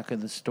in the back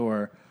of the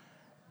store,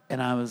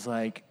 and I was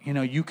like,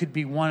 you could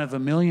be one of a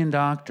million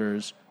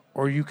doctors,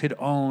 or you could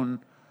own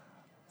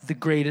the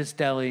greatest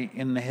deli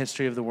in the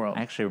history of the world.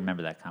 I actually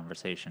remember that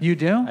conversation. You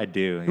do? I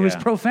do. It was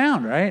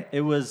profound, right?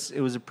 It was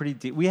a pretty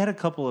deep. We had a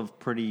couple of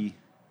pretty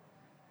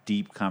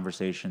deep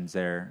conversations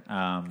there.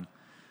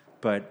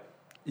 But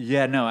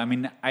yeah, no, I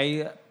mean,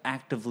 I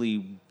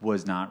actively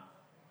was not.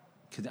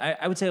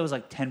 I would say it was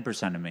like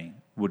 10% of me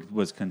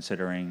was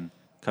considering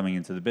coming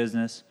into the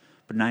business,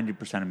 but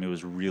 90% of me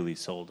was really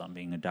sold on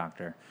being a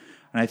doctor.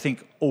 And I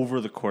think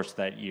over the course of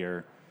that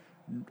year,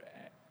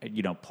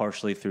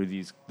 partially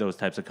through those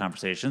types of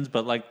conversations,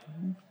 but like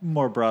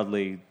more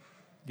broadly,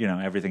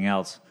 everything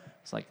else.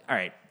 It's like, all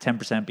right,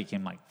 10%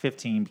 became like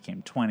 15,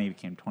 became 20,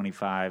 became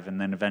 25. And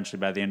then eventually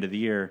by the end of the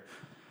year,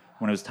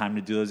 when it was time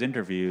to do those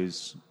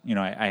interviews,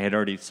 I had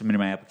already submitted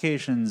my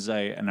applications,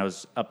 and I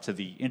was up to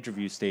the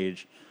interview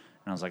stage,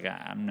 and I was like,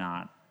 I'm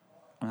not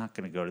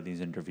going to go to these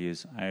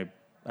interviews. I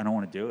don't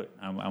want to do it.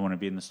 I want to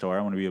be in the store.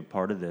 I want to be a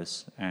part of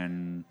this.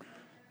 And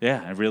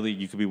yeah,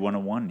 you could be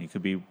one-on-one. You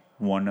could be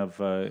one of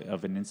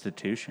an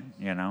institution,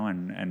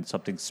 and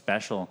something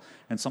special,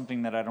 and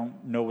something that I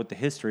don't know what the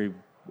history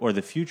or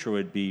the future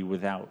would be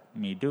without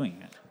me doing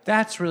it.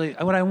 That's really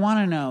what I want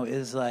to know,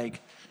 is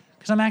like,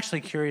 because I'm actually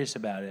curious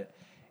about it.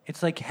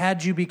 It's like,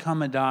 had you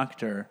become a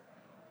doctor,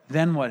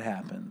 then what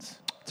happens?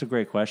 It's a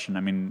great question.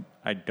 I mean,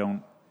 I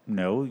don't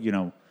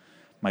know.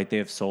 Might they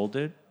have sold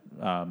it?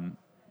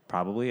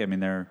 Probably. I mean,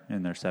 they're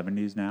in their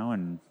 70s now,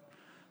 and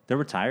they're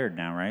retired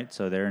now, right?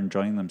 So they're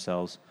enjoying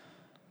themselves.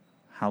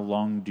 How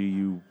long do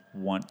you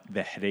want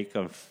the headache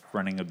of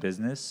running a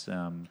business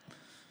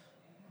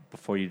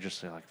before you just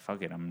say, like,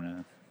 fuck it, I'm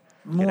going to...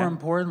 More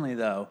importantly,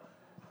 though,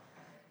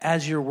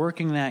 as you're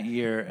working that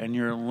year and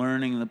you're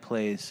learning the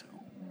place,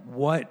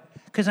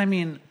 because, I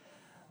mean,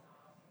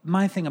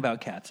 my thing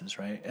about Katz is,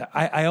 right,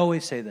 I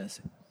always say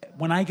this.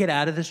 When I get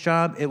out of this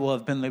job, it will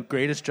have been the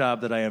greatest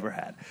job that I ever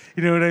had.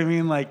 You know what I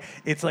mean? Like,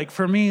 it's like,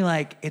 for me,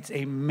 like, it's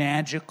a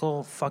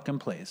magical fucking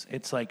place.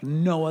 It's like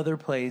no other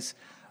place.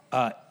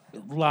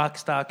 Lock,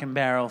 stock, and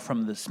barrel,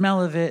 from the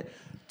smell of it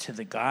to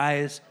the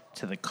guys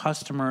to the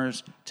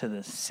customers, to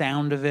the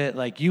sound of it.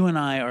 Like, you and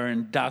I are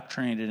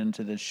indoctrinated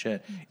into this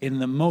shit in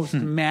the most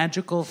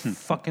magical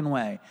fucking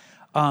way.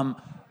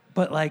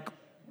 But, like,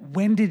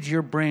 when did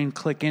your brain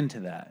click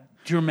into that?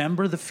 Do you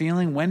remember the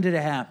feeling? When did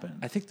it happen?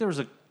 I think there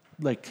was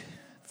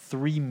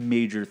three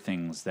major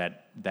things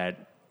that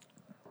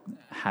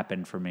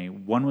happened for me.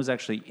 One was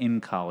actually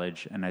in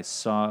college, and I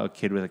saw a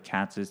kid with a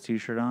Katz's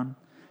t-shirt on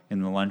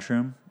in the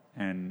lunchroom.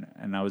 And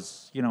I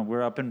was,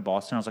 we're up in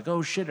Boston. I was like,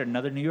 oh shit,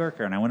 another New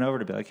Yorker. And I went over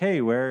to be like, hey,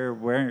 where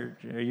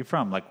are you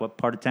from? Like, what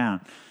part of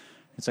town?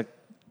 It's like,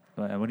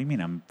 what do you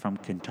mean? I'm from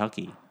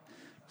Kentucky.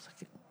 I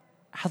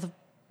was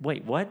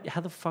like, what?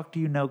 How the fuck do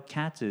you know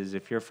Katz's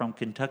if you're from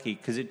Kentucky?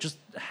 Because it just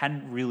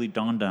hadn't really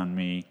dawned on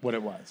me What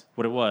it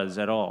was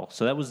at all.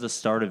 So that was the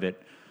start of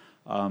it.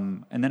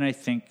 And then I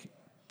think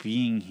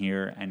being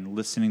here and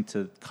listening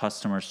to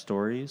customer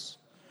stories.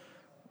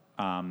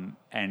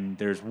 And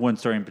there's one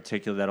story in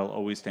particular that'll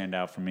always stand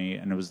out for me,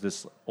 and it was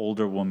this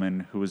older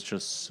woman who was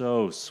just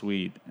so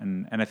sweet.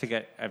 And I think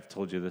I've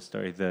told you this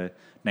story, the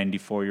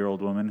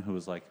 94-year-old woman who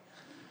was like,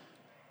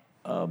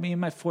 oh, me and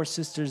my 4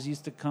 sisters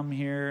used to come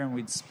here, and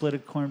we'd split a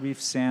corned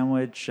beef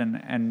sandwich,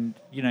 and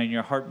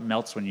your heart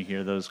melts when you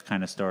hear those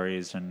kind of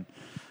stories. And,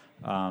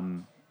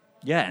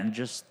 and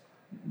just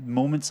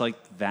moments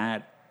like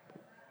that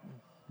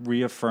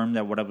reaffirmed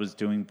that what I was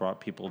doing brought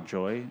people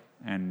joy.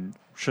 And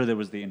sure, there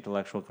was the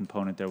intellectual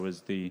component, there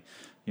was the,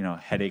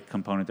 headache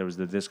component, there was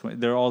the this.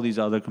 There are all these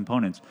other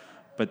components,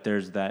 but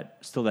there's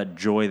still that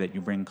joy that you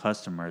bring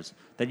customers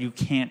that you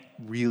can't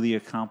really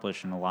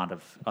accomplish in a lot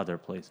of other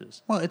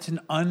places. Well, it's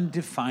an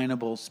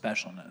undefinable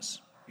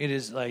specialness. It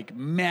is like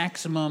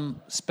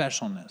maximum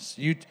specialness.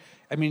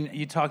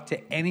 You talk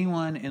to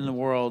anyone in the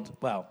world.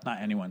 Well,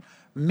 not anyone.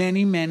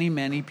 Many, many,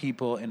 many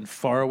people in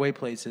faraway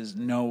places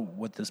know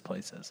what this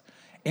place is.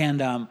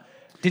 And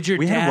did your dad...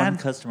 We had one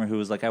customer who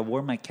was like, I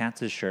wore my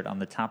Katz's shirt on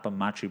the top of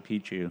Machu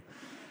Picchu,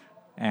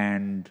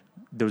 and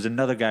there was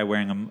another guy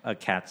wearing a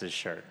Katz's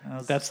shirt.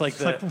 That's like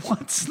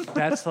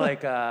that's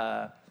like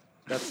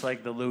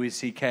the Louis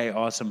C.K.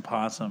 Awesome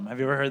Possum. Have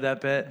you ever heard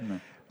that bit? No.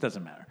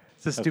 Doesn't matter.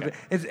 It's a stupid...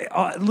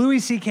 Okay. Louis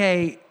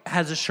C.K.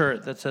 has a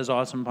shirt that says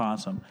Awesome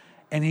Possum,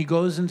 and he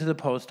goes into the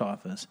post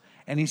office,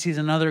 and he sees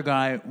another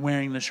guy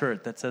wearing the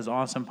shirt that says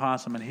Awesome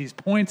Possum, and he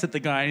points at the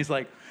guy, and he's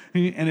like...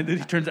 And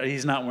it turns out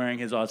he's not wearing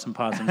his Awesome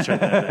Possum shirt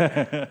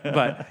that day.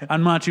 But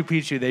on Machu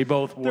Picchu, they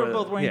both wore... They're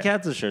both wearing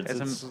Katz's shirts.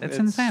 It's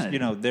insanity.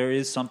 There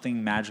is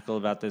something magical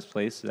about this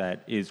place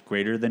that is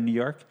greater than New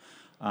York,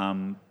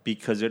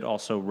 because it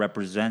also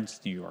represents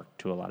New York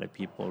to a lot of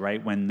people,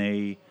 right?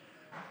 When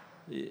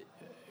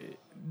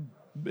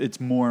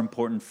it's more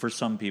important for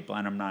some people,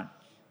 and I'm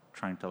not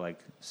trying to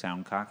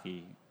sound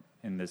cocky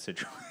in this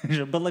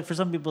situation, but for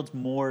some people, it's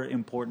more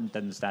important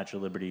than the Statue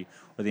of Liberty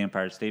or the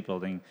Empire State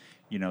Building.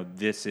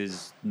 This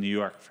is New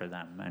York for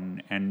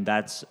them, and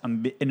that's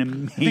an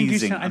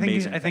amazing. I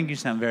think you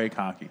sound very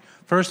cocky.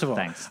 First of all,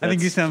 thanks. I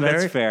think you sound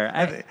very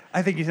fair.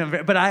 I think you sound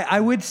very. But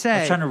I would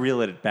say I'm trying to reel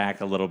it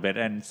back a little bit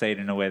and say it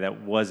in a way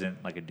that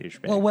wasn't like a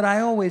douchebag. Well, what I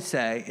always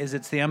say is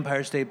it's the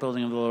Empire State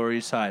Building of the Lower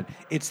East Side.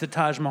 It's the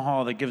Taj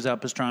Mahal that gives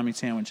out pastrami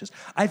sandwiches.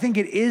 I think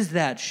it is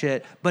that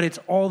shit, but it's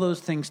all those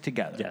things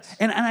together. Yes,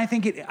 and I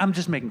think I'm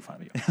just making fun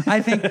of you.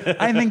 I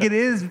think it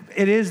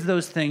is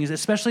those things,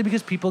 especially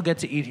because people get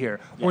to eat here,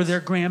 or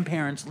their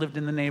grandparents lived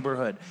in the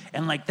neighborhood,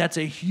 and that's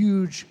a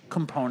huge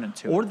component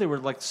to it. Or they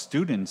were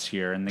students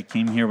here, and they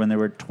came here when they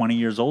were 20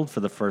 years old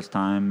for the first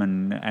time,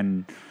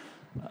 and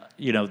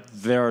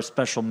there are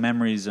special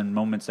memories and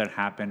moments that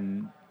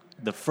happen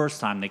the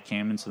first time they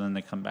came, and so then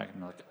they come back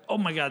and they're like, oh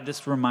my God,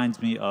 this reminds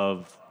me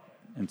of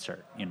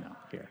insert,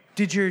 here.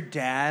 Did your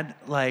dad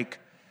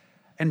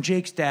and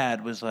Jake's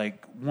dad was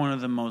one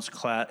of the most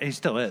he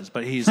still is,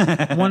 but he's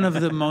one of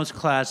the most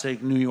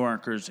classic New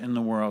Yorkers in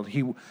the world.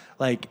 He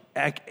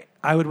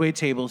I would wait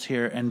tables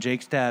here, and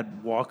Jake's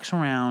dad walks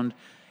around.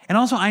 And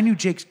also, I knew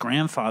Jake's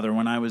grandfather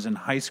when I was in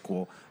high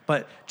school.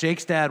 But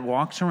Jake's dad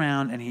walks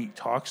around, and he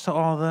talks to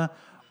all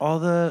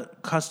the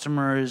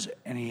customers,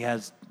 and he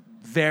has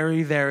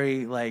very,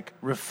 very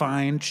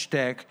refined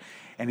shtick.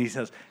 And he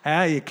says,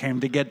 "Hey, you came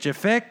to get your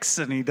fix,"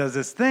 and he does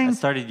this thing. I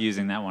started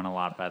using that one a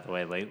lot, by the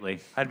way, lately.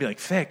 I'd be like,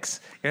 "Fix."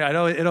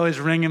 It always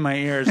ring in my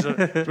ears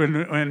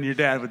when your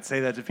dad would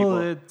say that to people.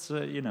 Well, it's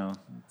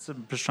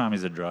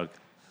pastrami's a drug.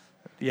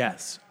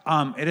 Yes,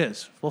 it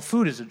is. Well,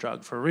 food is a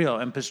drug for real,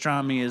 and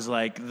pastrami is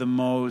the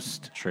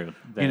most true.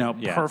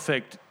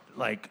 Perfect,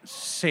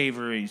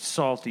 savory,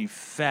 salty,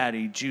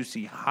 fatty,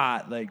 juicy,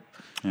 hot.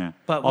 Yeah.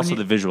 But also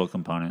the visual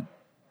component.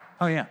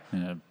 Oh yeah.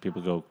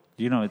 People go.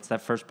 It's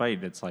that first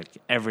bite. It's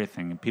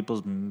everything, and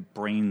people's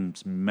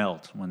brains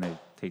melt when they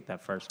take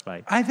that first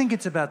bite. I think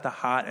it's about the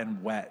hot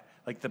and wet,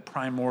 the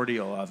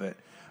primordial of it.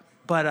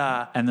 But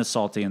and the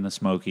salty and the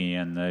smoky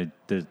and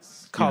the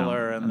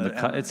color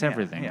it's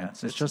everything. Yeah.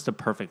 It's just a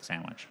perfect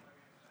sandwich.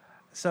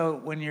 So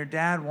when your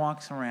dad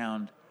walks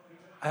around,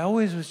 I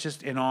always was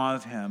just in awe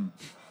of him.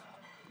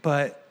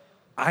 But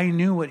I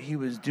knew what he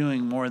was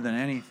doing more than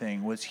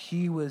anything was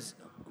he was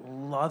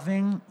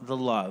loving the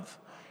love.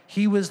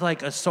 He was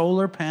like a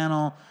solar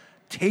panel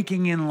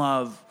taking in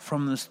love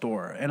from the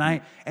store.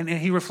 And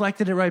he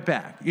reflected it right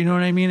back. You know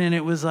what I mean? And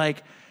it was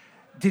like,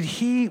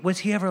 was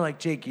he ever like,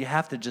 Jake, you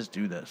have to just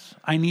do this.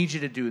 I need you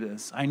to do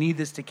this. I need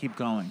this to keep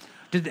going.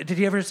 Did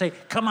he ever say,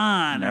 come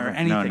on, or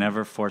anything? No,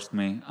 never forced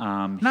me.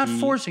 Not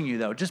forcing you,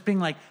 though. Just being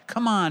like,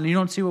 come on, you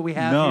don't see what we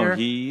have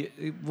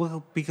here?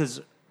 No,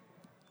 because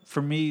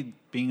for me,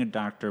 being a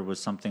doctor was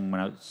something when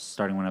I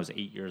was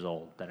 8 years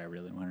old that I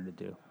really wanted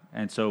to do.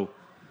 And so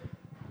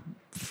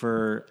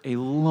for a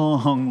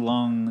long,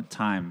 long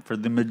time, for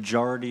the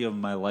majority of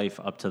my life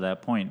up to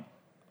that point,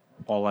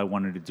 all I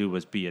wanted to do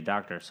was be a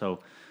doctor. So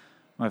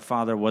my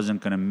father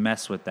wasn't going to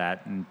mess with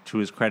that. And to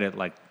his credit,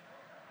 like,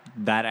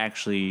 that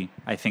actually,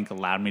 I think,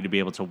 allowed me to be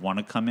able to want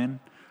to come in.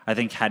 I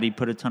think had he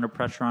put a ton of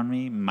pressure on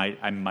me,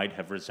 I might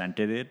have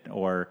resented it,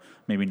 or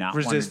maybe not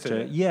resisted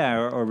wanted to. Yeah,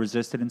 or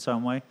resisted in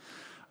some way.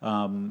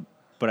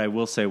 But I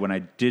will say, when I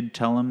did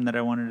tell him that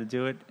I wanted to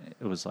do it,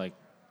 it was like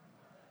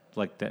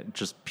that,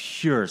 just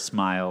pure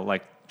smile,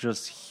 like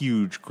just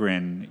huge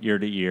grin, ear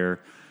to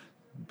ear.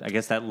 I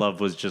guess that love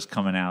was just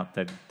coming out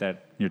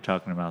that you're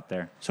talking about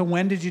there. So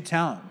when did you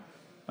tell him?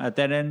 At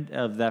that end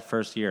of that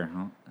first year,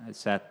 I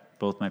sat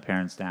both my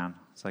parents down.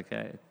 It's like,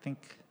 I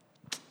think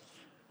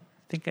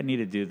I need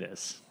to do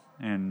this.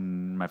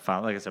 And my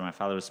father, like I said, my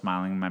father was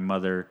smiling. My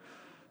mother,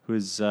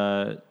 who's, she's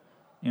a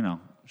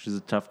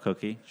tough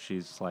cookie.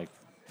 She's like,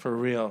 for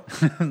real.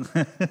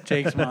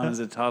 Jake's mom is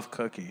a tough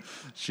cookie.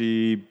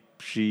 She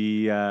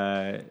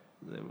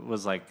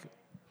was like,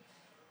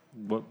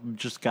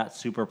 just got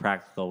super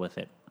practical with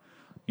it.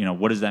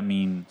 What does that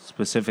mean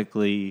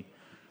specifically,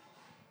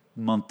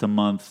 month to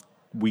month,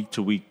 week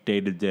to week, day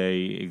to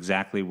day?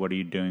 Exactly what are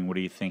you doing? What are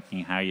you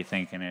thinking? How are you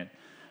thinking it?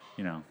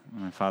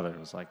 My father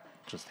was like,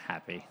 just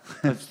happy.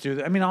 Let's do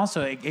that. I mean,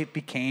 also, it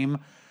became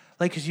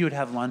like, because you would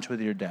have lunch with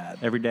your dad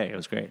every day. It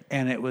was great,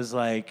 and it was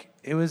like,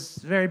 it was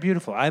very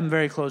beautiful. I'm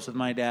very close with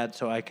my dad,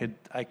 so I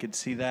could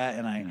see that,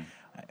 and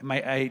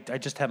I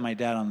just had my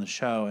dad on the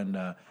show, and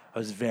I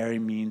was very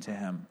mean to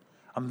him.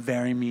 I'm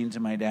very mean to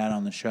my dad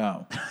on the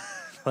show.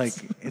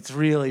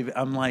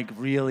 I'm like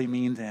really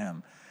mean to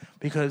him,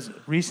 because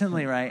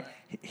recently, right,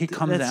 he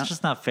comes out. That's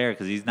just not fair,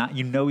 because he's not.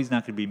 He's not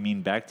going to be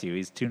mean back to you.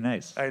 He's too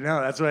nice. I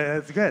know. That's why.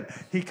 That's good.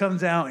 He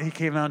comes out. He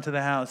came out to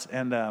the house,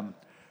 and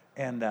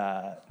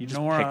you just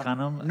Nora, pick on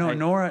him. No,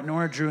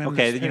 Nora drew him.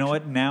 Okay, this you know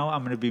what? Now I'm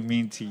going to be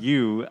mean to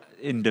you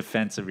in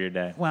defense of your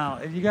dad. Well,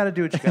 you got to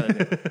do what you got to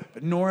do.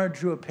 But Nora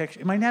drew a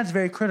picture. My dad's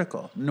very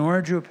critical.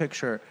 Nora drew a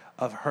picture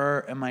of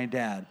her and my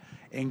dad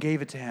and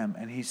gave it to him,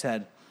 and he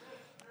said,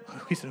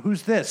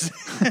 "Who's this?"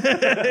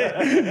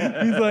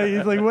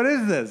 he's like, "What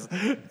is this?"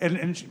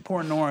 And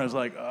poor Nora's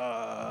like,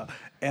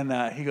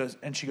 And he goes,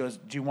 and she goes,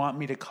 "Do you want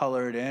me to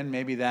color it in?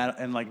 Maybe that."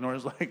 And like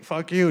Nora's like,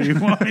 "Fuck you! Do you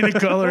want me to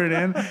color it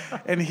in?"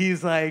 And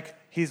he's like,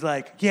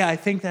 "Yeah, I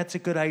think that's a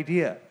good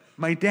idea."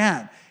 My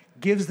dad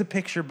gives the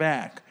picture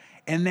back,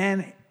 and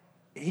then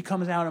he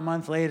comes out a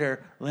month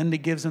later. Linda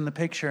gives him the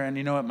picture, and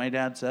you know what my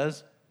dad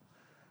says?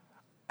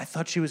 "I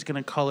thought she was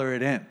going to color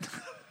it in."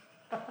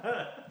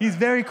 He's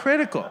very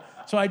critical.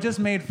 So I just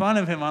made fun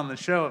of him on the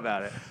show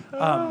about it.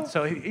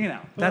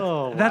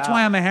 That's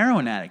why I'm a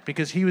heroin addict,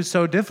 because he was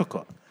so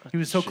difficult. He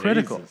was so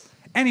critical.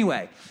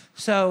 Anyway,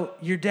 so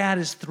your dad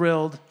is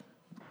thrilled,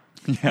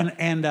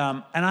 and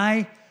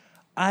I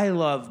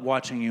love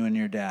watching you and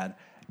your dad.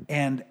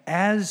 And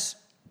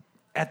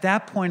at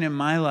that point in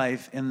my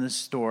life in the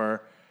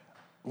store,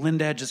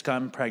 Linda had just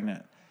gotten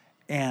pregnant,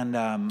 and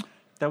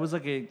that was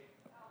like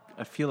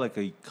I feel like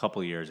a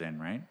couple years in,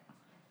 right?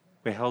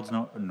 Wait, how old's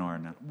Nora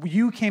now?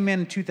 You came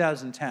in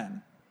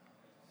 2010.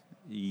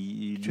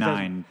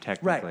 9,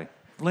 technically. Right.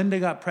 Linda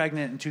got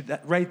pregnant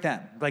right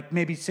then, like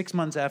maybe 6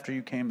 months after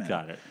you came in.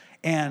 Got it.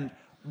 And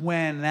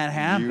when that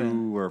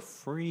happened... You were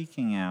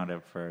freaking out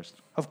at first.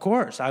 Of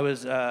course. I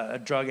was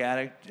a drug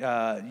addict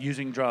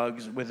using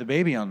drugs with a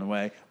baby on the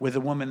way with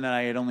a woman that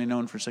I had only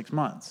known for 6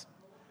 months.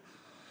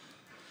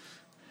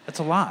 That's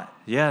a lot.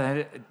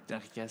 Yeah,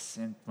 I guess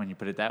when you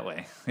put it that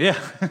way. Yeah,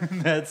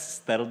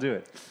 that'll do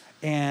it.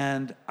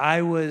 And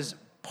I was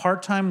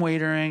part-time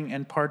waitering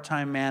and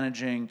part-time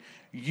managing.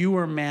 You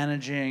were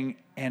managing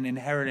and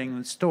inheriting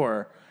the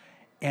store.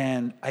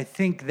 And I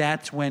think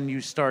that's when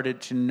you started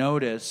to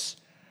notice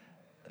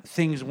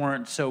things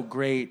weren't so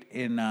great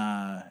in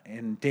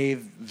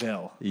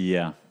Daveville.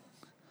 Yeah.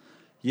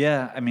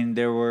 Yeah, I mean,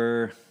 there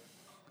were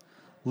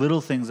little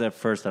things at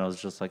first that I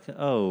was just like,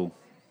 oh,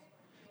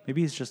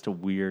 maybe he's just a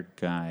weird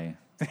guy.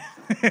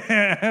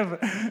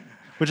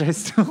 Which I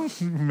still,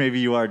 maybe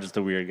you are just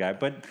a weird guy.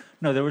 But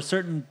no, there were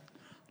certain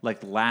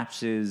like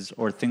lapses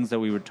or things that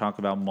we would talk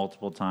about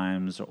multiple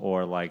times,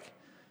 or like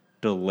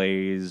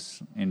delays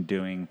in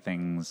doing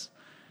things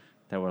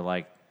that were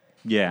like,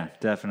 yeah,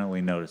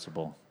 definitely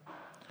noticeable.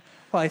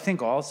 Well, I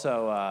think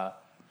also,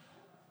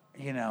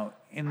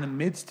 in the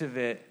midst of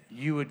it,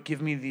 you would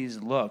give me these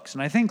looks.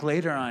 And I think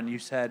later on you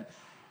said,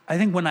 I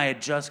think when I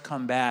had just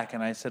come back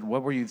and I said,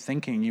 "What were you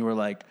thinking?" You were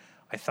like,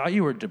 "I thought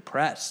you were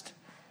depressed."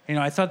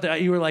 I thought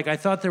that you were like, "I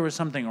thought there was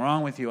something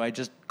wrong with you. I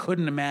just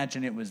couldn't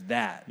imagine it was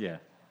that." Yeah.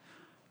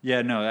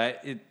 Yeah, no,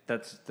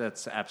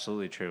 that's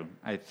absolutely true.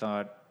 I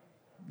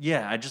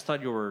just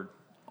thought you were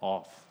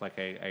off. Like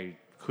I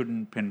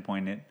couldn't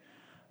pinpoint it.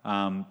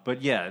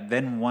 But yeah,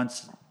 then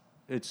once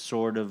it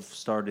sort of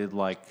started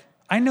like...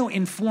 I know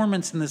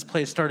informants in this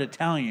place started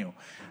telling you,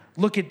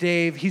 look at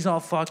Dave, he's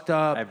all fucked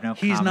up. I have no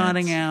he's comments.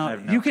 nodding out. I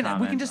have no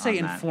We can just say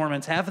comment on that.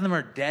 informants. Half of them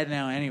are dead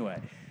now anyway.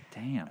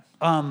 Damn.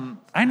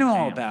 I know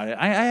all about it.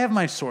 I have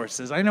my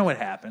sources. I know what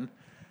happened.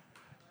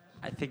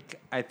 I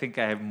think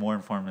I have more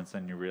informants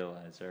than you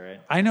realize, all right?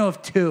 I know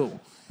of two.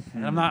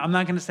 And I'm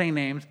not going to say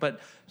names, but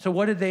so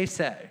what did they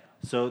say?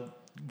 So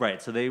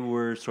they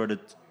were sort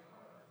of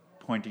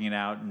pointing it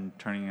out and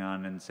turning it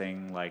on and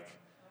saying like,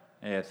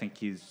 hey, I think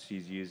he's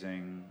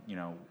using,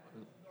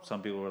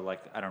 some people were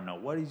like, I don't know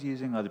what he's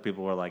using. Other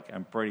people were like,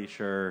 I'm pretty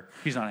sure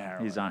He's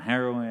on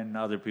heroin.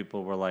 Other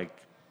people were like,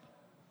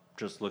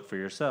 just look for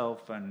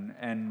yourself.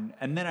 And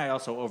then I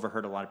also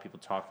overheard a lot of people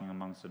talking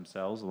amongst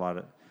themselves.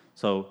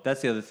 So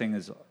that's the other thing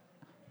is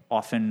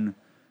often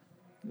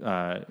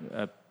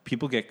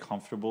people get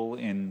comfortable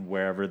in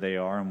wherever they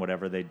are and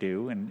whatever they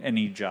do and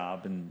any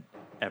job and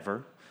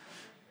ever.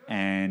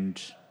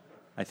 And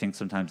I think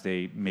sometimes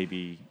they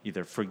maybe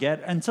either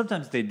forget, and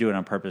sometimes they do it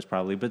on purpose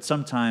probably, but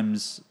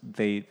sometimes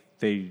they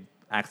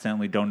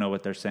accidentally don't know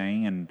what they're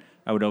saying, and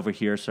I would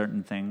overhear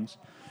certain things,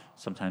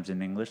 sometimes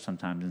in English,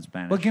 sometimes in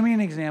Spanish. Well, give me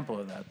an example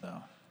of that,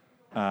 though.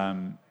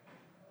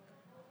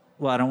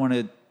 Well, I don't want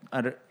to...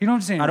 You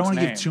don't say I don't want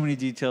to name. give too many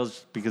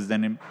details because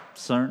then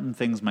certain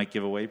things might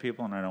give away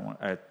people, and I don't want.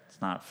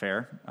 It's not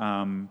fair.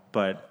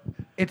 But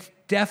It's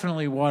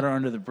definitely water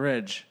under the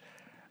bridge.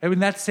 I mean,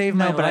 that saved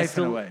my life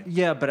in a way.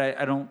 Yeah, but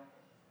I don't.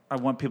 I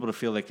want people to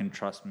feel they can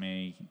trust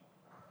me.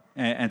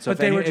 And so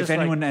But if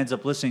anyone ends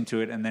up listening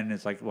to it and then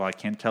it's like, well, I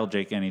can't tell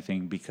Jake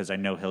anything because I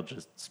know he'll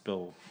just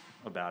spill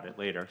about it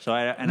later.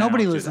 So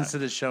Nobody listens to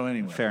this show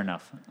anyway. Fair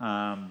enough.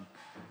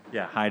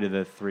 Yeah, hi to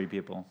the 3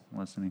 people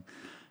listening.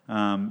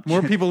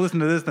 More people listen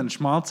to this than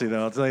Schmaltzy,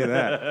 though. I'll tell you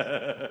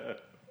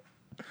that.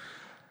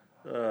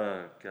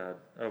 Oh, God.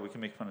 Oh, we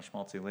can make fun of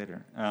Schmaltzy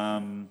later.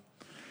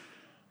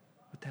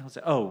 What the hell is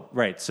that? Oh,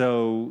 right.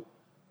 So,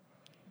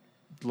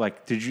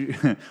 like, did you...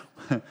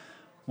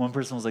 One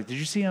person was like, did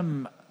you see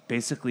him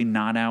basically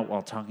nod out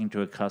while talking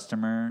to a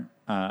customer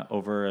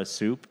over a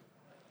soup?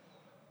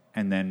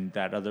 And then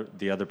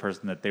the other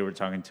person that they were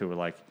talking to were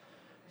like,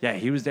 yeah,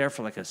 he was there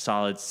for like a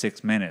solid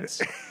 6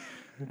 minutes.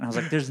 And I was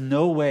like, there's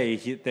no way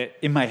that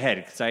in my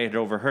head, because I had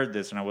overheard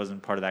this and I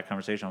wasn't part of that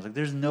conversation. I was like,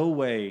 there's no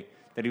way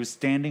that he was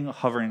standing,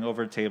 hovering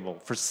over a table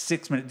for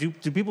 6 minutes.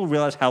 Do people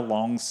realize how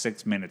long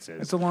 6 minutes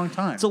is? It's a long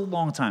time. It's a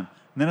long time.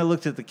 And then I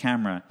looked at the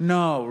camera.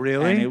 No,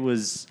 really? And it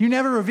was... You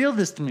never revealed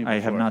this to me before. I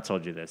have not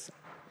told you this.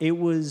 It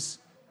was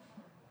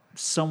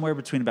somewhere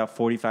between about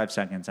 45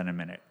 seconds and a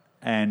minute.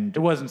 And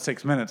It wasn't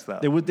 6 minutes, though.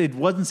 it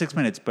wasn't 6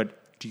 minutes,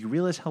 but do you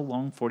realize how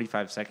long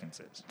 45 seconds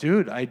is?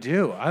 Dude, I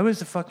do. I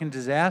was a fucking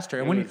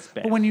disaster.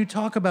 But when you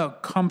talk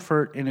about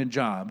comfort in a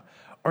job,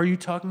 are you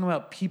talking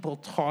about people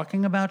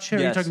talking about shit? Or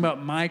are you Yes. talking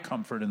about my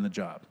comfort in the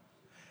job?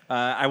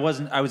 I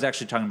wasn't. I was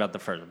actually talking about the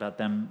first, about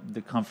them,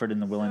 the comfort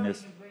and the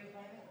willingness.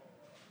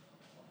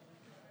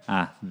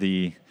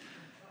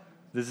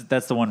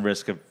 That's the one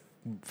risk of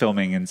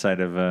filming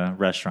inside of a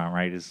restaurant,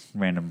 right? Is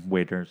random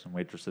waiters and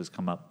waitresses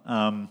come up.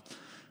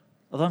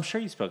 Although I'm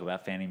sure you spoke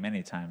about Fanny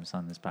many times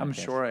on this podcast. I'm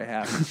sure I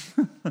have.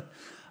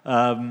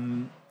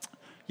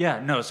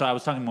 Yeah, no. So I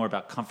was talking more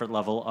about comfort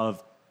level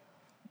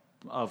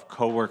of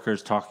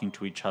coworkers talking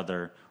to each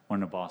other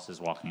when a boss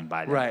is walking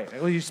by them. Right.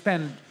 Well, you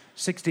spend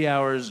 60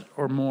 hours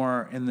or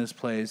more in this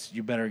place,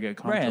 you better get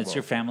comfortable. Right. It's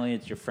your family.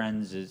 It's your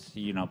friends. It's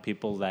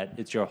people that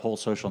it's your whole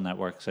social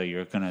network. So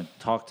you're going to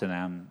talk to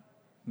them,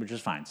 which is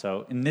fine.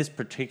 So in that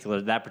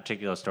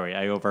particular story,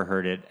 I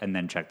overheard it and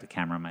then checked the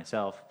camera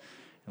myself.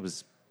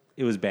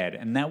 It was bad,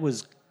 and that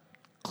was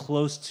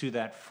close to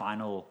that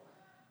final.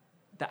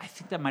 I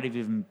think that might have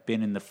even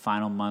been in the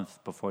final month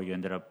before you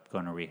ended up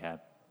going to rehab.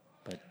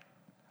 But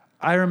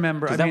I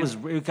remember. It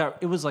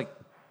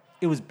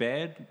was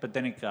bad, but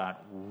then it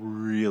got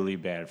really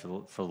bad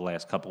for the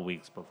last couple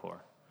weeks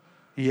before.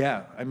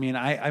 Yeah, I mean,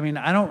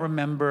 I don't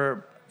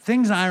remember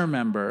things. I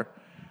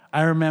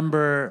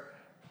remember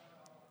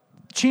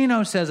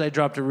Chino says I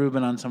dropped a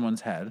Reuben on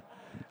someone's head.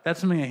 That's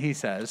something that he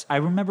says. I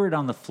remember it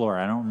on the floor.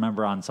 I don't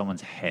remember on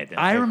someone's head.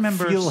 I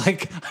feel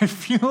like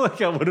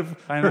I would have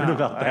heard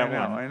about that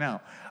one. I know.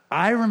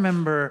 I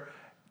remember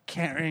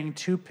carrying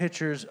 2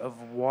 pitchers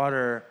of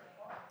water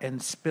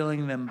and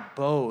spilling them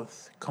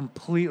both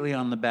completely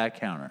on the back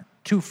counter.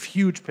 2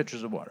 huge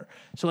pitchers of water.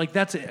 So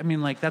that's a.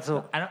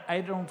 I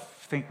don't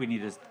think we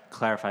need to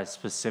clarify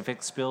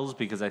specific spills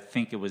because I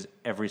think it was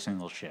every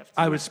single shift.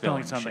 I was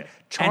spilling something.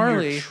 Shit.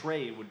 Charlie, and your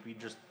tray would be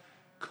just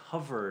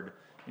covered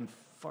in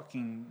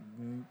fucking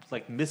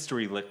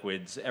mystery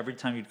liquids every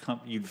time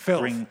you'd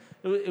Filth. bring.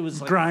 It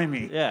was like,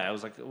 grimy. Yeah, I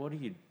was like, what are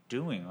you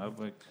doing?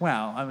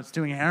 Well, I was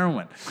doing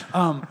heroin.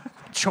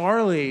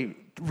 Charlie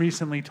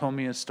recently told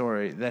me a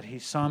story that he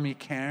saw me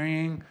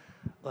carrying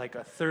like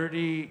a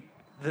 30,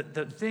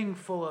 the thing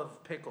full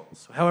of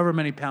pickles, however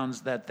many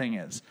pounds that thing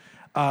is.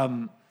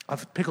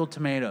 of pickled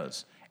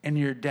tomatoes, and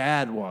your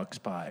dad walks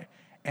by,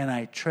 and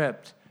I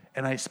tripped,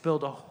 and I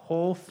spilled a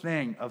whole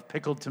thing of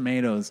pickled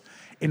tomatoes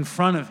in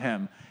front of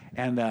him,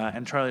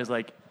 and Charlie's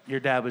like, your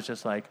dad was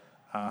just like,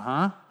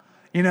 uh-huh.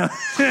 You know,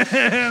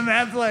 and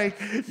that's like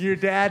your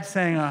dad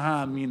saying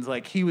 "uh-huh" means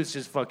like he was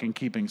just fucking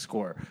keeping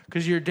score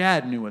because your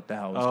dad knew what the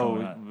hell was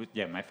going on.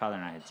 Yeah, my father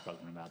and I had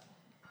spoken about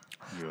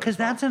you. Because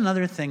that's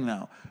another thing,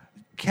 though.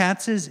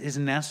 Katz's is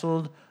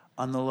nestled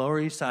on the Lower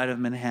East Side of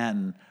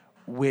Manhattan,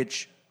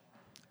 which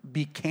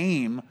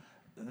became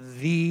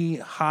the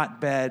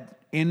hotbed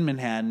in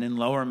Manhattan, in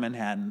Lower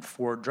Manhattan,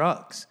 for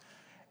drugs.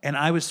 And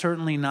I was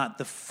certainly not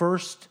the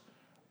first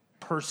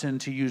person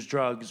to use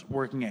drugs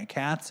working at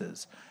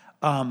Katz's.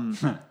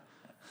 The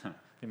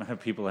amount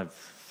of people I've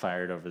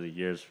fired over the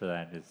years for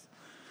that is,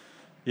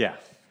 yeah. Do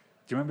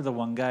you remember the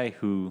one guy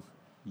who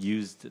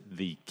used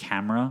the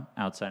camera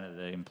outside of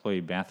the employee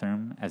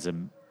bathroom as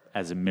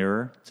a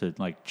mirror to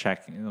like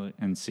check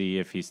and see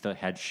if he still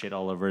had shit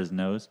all over his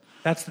nose?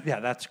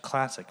 That's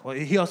classic. Well,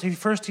 he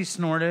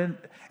snorted, and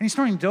he's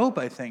snorting dope,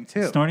 I think,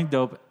 too. Snorting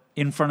dope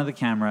in front of the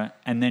camera,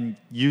 and then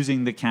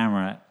using the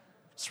camera's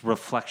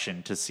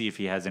reflection to see if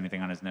he has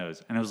anything on his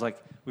nose. And it was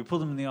like, we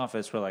pulled him in the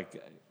office. We're like,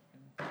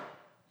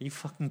 are you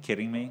fucking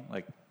kidding me?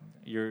 Like,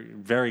 you're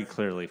very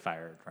clearly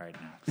fired right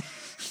now.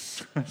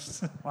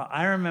 Well,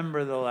 I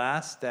remember the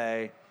last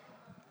day,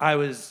 I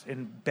was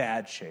in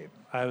bad shape.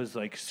 I was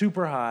like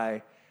super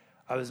high.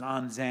 I was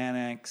on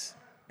Xanax.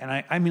 And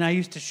I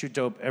used to shoot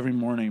dope every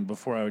morning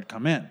before I would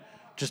come in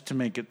just to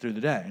make it through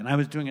the day. And I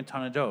was doing a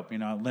ton of dope. You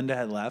know, Linda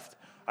had left.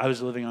 I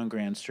was living on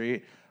Grand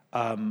Street.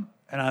 And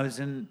I was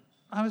in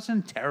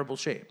terrible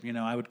shape. You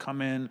know, I would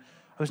come in.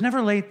 I was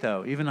never late,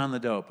 though, even on the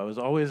dope. I was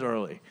always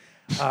early.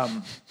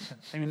 I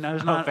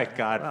was not. Oh, thank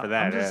God for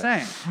that. I'm just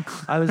saying.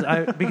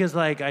 Because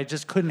like I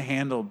just couldn't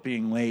handle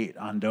being late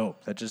on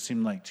dope. That just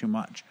seemed like too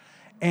much.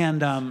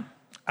 And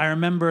I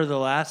remember the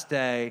last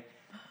day.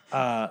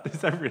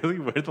 Is that really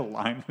where the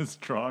line was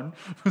drawn?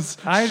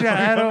 I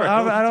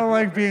don't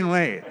like being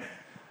late.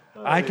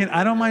 I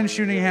don't mind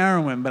shooting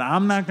heroin, but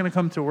I'm not going to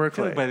come to work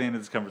late. By the end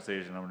of this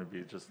conversation, I'm going to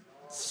be just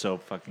so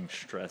fucking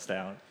stressed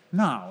out.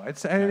 No,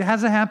 it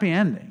has a happy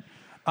ending,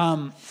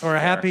 or a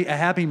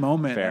happy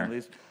moment at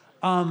least.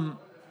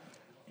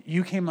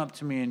 You came up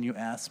to me and you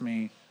asked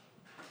me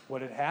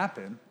what had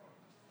happened,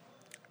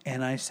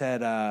 and I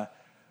said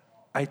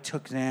I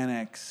took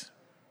Xanax.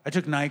 I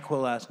took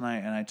NyQuil last night,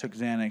 and I took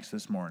Xanax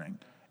this morning,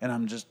 and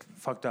I'm just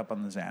fucked up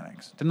on the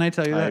Xanax. Didn't I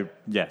tell you that?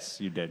 Yes,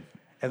 you did.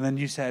 And then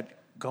you said,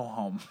 "Go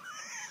home."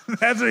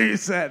 That's what you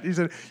said.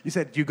 You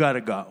said you got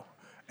to go,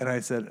 and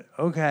I said,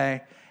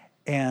 "Okay."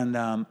 And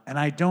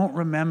I don't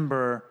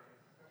remember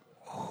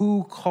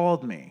who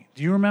called me.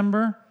 Do you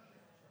remember?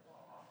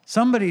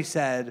 Somebody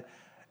said,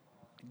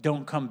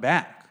 "Don't come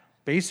back."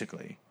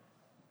 Basically.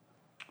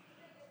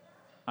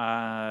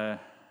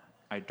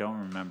 I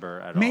don't remember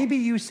at all. Maybe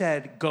you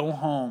said, "Go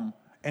home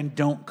and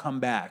don't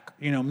come back."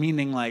 You know,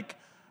 meaning like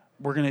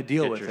we're going to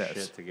deal with this. Get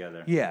your shit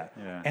together. Yeah.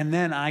 And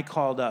then I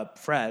called up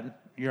Fred,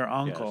 your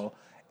uncle,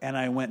 and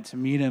I went to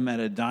meet him at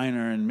a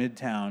diner in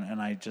Midtown,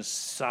 and I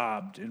just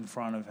sobbed in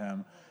front of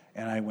him,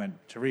 and I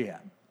went to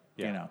rehab.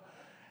 Yeah. You know,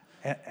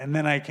 and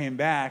then I came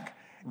back.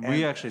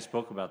 We actually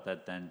spoke about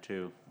that then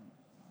too.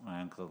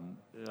 My uncle,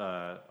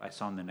 I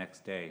saw him the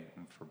next day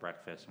for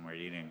breakfast, and we were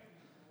eating,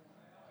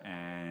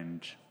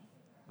 and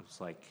it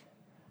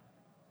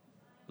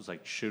was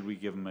like, should we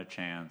give him a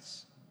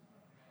chance?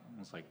 It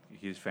was like,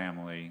 he's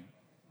family.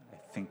 I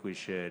think we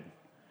should.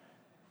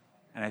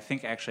 And I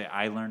think actually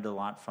I learned a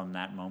lot from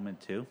that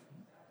moment too,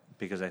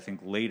 because I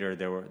think later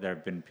there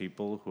have been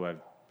people who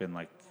have been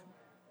like,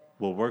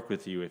 we'll work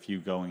with you if you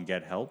go and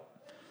get help.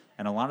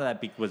 And a lot of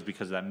that was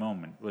because of that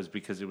moment, was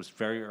because it was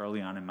very early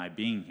on in my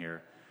being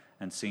here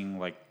and seeing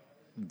like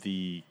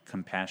the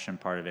compassion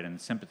part of it and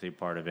the sympathy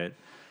part of it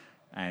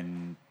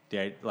and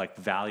the like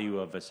value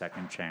of a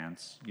second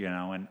chance, you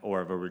know, and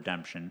or of a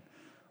redemption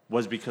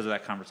was because of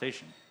that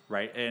conversation,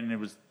 right? And it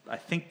was, I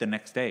think, the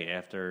next day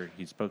after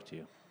he spoke to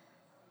you.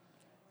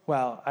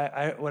 Well,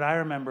 what I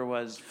remember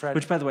was Fred.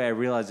 Which, by the way, I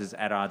realize is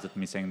at odds with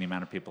me saying the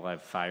amount of people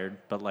I've fired,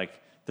 but like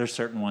there's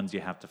certain ones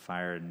you have to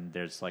fire, and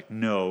there's like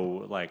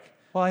no like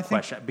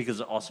question,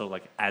 because also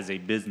like as a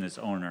business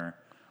owner,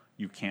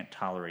 you can't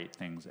tolerate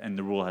things, and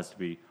the rule has to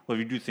be, well,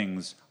 if you do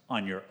things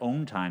on your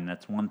own time,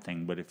 that's one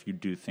thing, but if you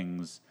do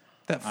things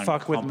that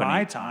fuck with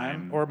my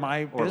time or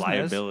my or business,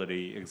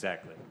 liability,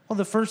 exactly. Well,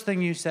 the first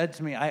thing you said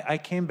to me, I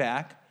came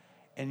back,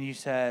 and you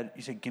said,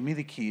 give me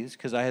the keys,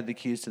 because I had the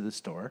keys to the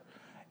store.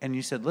 And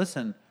you said,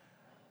 listen,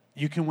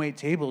 you can wait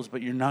tables,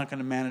 but you're not going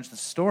to manage the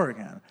store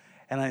again.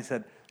 And I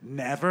said,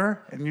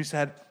 never. And you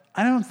said,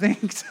 I don't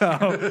think so.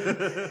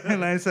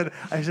 And I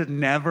said,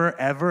 never,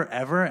 ever,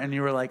 ever. And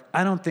you were like,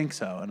 I don't think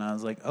so. And I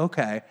was like,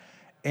 okay.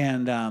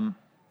 And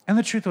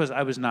the truth was,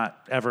 I was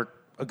not ever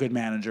a good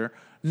manager,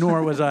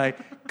 nor was I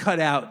cut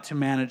out to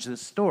manage the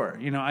store.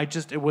 You know,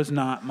 it was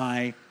not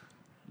my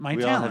we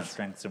talent. All have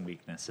strengths and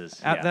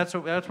weaknesses. Yeah. That's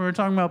what we were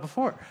talking about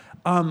before.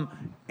 And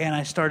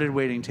I started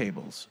waiting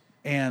tables.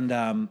 And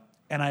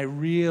I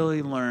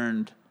really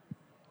learned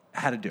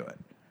how to do it.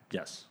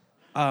 Yes.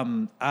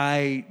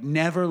 I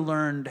never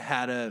learned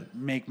how to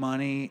make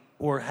money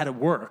or how to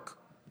work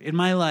in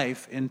my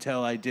life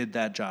until I did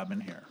that job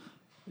in here.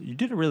 You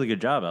did a really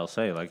good job, I'll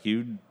say. Like,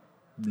 you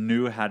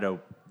knew how to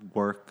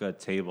work a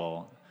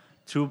table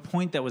to a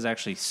point that was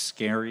actually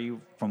scary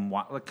from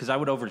what, because I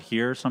would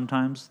overhear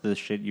sometimes the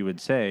shit you would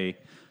say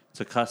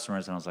to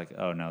customers, and I was like,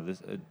 oh no,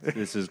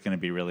 this is going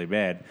to be really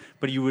bad.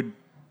 But you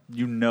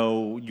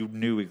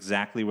knew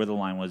exactly where the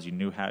line was. You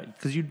knew how,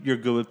 because you're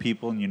good with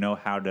people and you know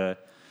how to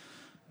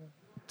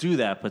do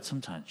that, but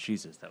sometimes,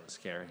 Jesus, that was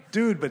scary,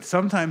 dude. But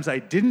sometimes I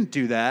didn't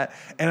do that,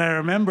 and I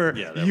remember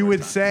you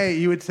would say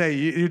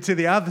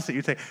the opposite.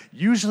 You'd say,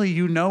 usually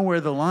you know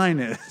where the line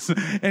is,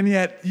 and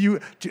yet do you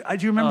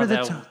remember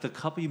the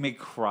couple you made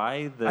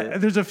cry?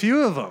 There's a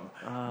few of them.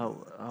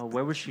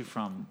 Where was she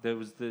from? There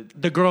was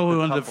the girl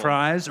who owned the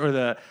fries, or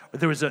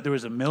there was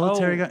a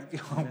military guy.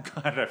 Oh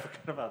God, I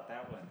forgot about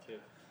that one too.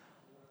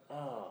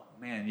 Oh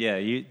man, yeah.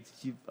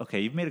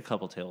 You've made a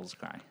couple tables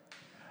cry.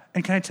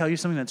 And can I tell you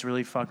something that's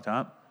really fucked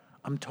up?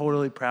 I'm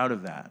totally proud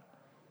of that.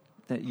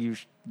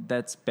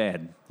 That's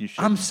bad. You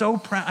should. I'm so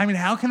proud. I mean,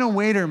 how can a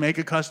waiter make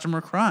a customer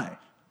cry?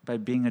 By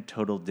being a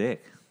total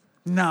dick.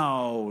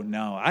 No.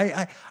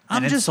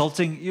 I'm just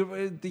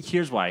insulting.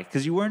 Here's why.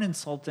 Because you weren't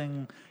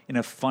insulting in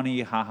a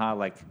funny, haha,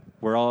 like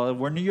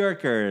we're New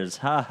Yorkers,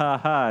 ha ha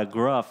ha,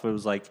 gruff. It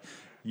was like,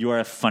 you are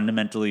a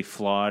fundamentally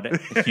flawed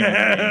human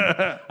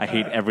being. I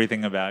hate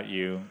everything about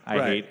you.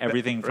 I hate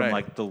everything from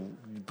like the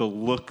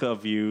look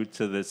of you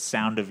to the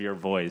sound of your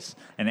voice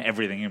and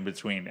everything in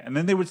between. And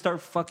then they would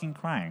start fucking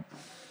crying.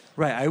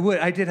 Right.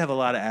 I did have a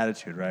lot of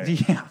attitude, right?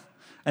 Yeah.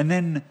 And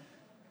then,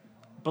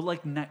 but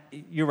like,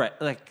 you're right.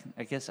 Like,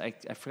 I guess I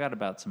forgot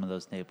about some of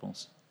those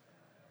Naples.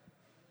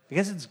 I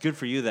guess it's good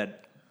for you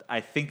that I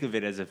think of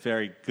it as a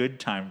very good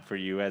time for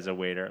you as a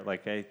waiter.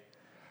 Like, I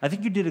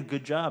think you did a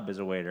good job as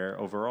a waiter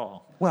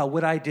overall. Well,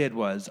 what I did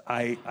was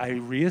I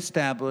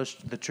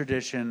reestablished the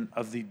tradition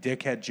of the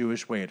dickhead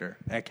Jewish waiter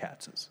at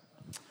Katz's.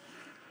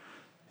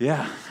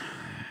 Yeah.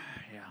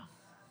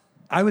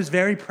 I was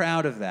very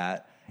proud of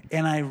that,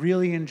 and I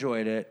really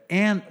enjoyed it.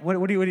 And what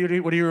are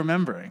you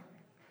remembering?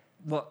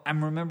 Well,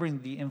 I'm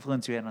remembering the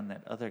influence you had on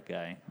that other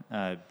guy.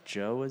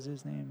 Joe was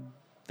his name?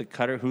 The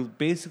cutter, who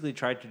basically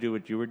tried to do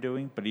what you were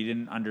doing, but he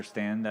didn't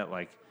understand that,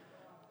 like,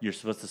 you're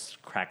supposed to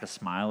crack a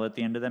smile at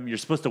the end of them. You're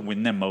supposed to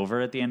win them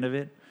over at the end of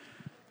it.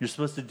 You're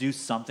supposed to do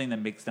something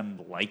that makes them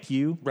like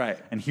you. Right.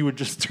 And he would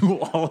just do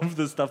all of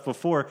the stuff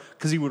before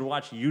because he would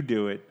watch you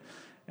do it.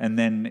 And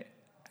then,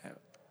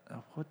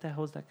 what the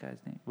hell was that guy's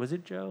name? Was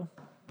it Joe?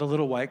 The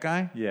little white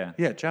guy? Yeah.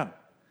 Yeah, Joe.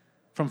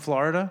 From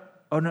Florida?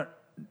 Oh, no.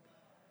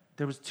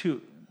 There was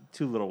two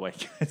little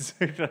white guys.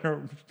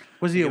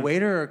 Was he a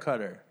waiter or a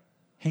cutter?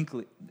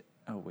 Hinckley.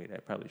 Oh, wait, I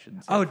probably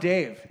shouldn't say Oh, it.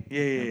 Dave.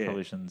 Yeah. I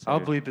probably shouldn't say I'll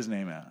it. bleep his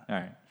name out. All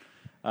right.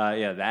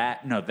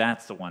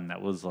 That's the one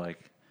that was like,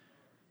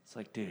 it's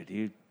like,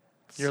 dude,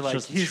 you're like,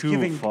 just he's too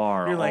giving,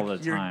 far you're all like, the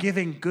time. You're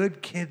giving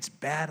good kids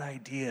bad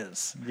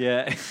ideas.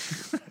 Yeah.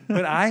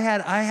 But I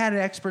had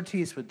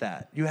expertise with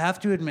that. You have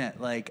to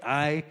admit, like,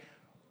 I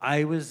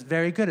was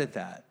very good at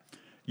that.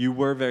 You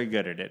were very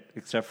good at it,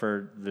 except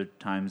for the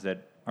times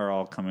that are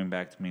all coming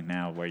back to me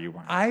now where you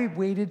weren't. I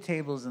waited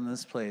tables in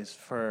this place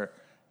for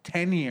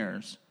 10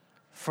 years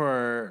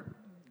for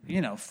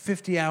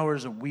 50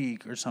 hours a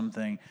week or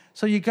something.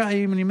 So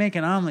when you make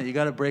an omelet, you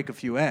got to break a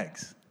few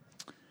eggs.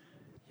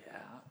 Yeah,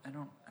 I don't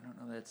know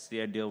that's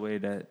the ideal way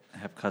to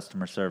have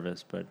customer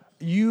service, but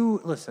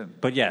Listen.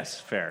 But yes,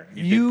 fair.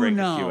 You did break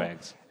a few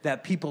eggs.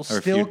 That people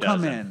still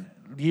come in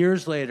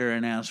years later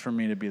and ask for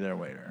me to be their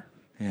waiter.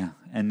 Yeah,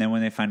 and then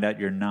when they find out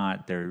you're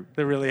not, they're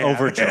really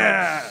overjoyed.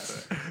 Yeah.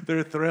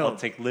 They're thrilled. I'll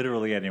take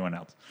literally anyone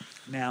else.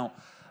 Now,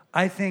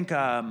 I think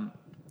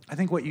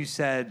what you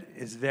said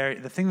is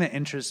the thing that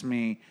interests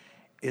me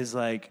is,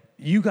 like,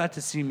 you got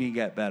to see me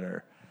get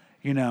better,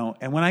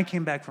 and when I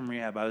came back from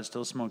rehab, I was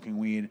still smoking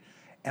weed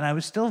and I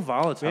was still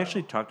volatile. We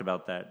actually talked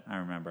about that, I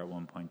remember, at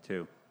one point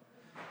too.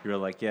 You were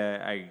like,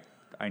 yeah,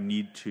 I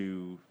need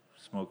to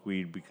smoke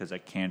weed because I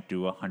can't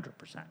do 100%.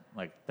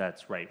 Like,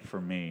 that's right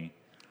for me.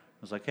 I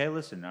was like, hey,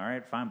 listen, all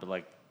right, fine, but,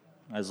 like,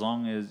 as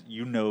long as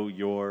you know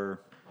your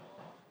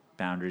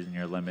boundaries and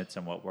your limits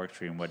and what works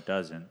for you and what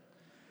doesn't.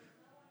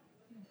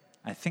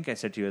 I think I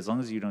said to you, as long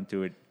as you don't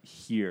do it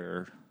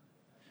here,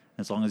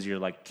 as long as you're,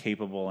 like,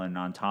 capable and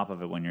on top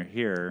of it when you're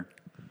here,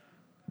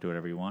 do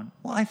whatever you want.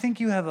 Well, I think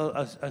you have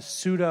a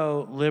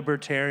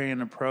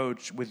pseudo-libertarian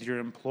approach with your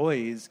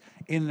employees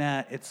in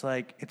that it's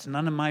like, it's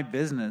none of my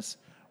business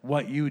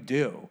what you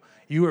do.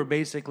 You are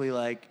basically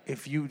like,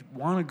 if you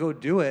want to go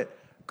do it,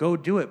 go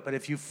do it. But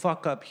if you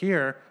fuck up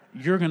here,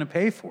 you're going to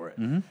pay for it.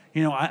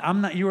 Mm-hmm.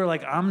 I'm not. You were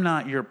like, I'm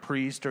not your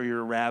priest or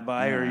your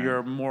rabbi or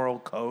your moral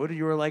code.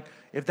 You were like,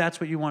 if that's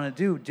what you want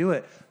to do, do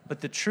it. But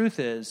the truth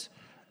is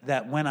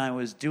that when I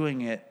was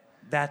doing it,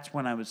 that's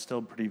when I was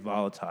still pretty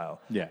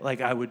volatile. Yeah.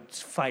 Like, I would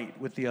fight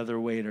with the other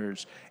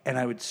waiters, and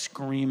I would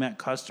scream at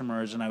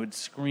customers, and I would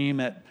scream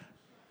at,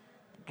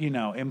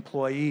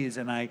 employees,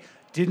 and I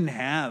didn't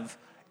have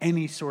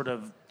any sort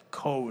of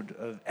code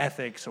of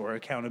ethics or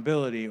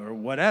accountability or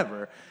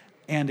whatever.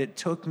 And it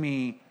took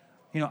me,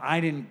 I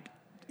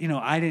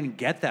didn't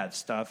get that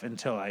stuff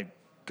until I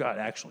got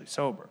actually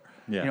sober.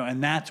 Yeah.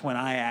 And that's when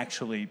I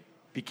actually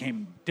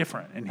became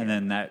different. In here. And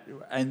then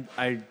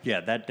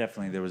that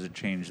definitely, there was a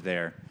change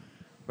there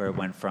where it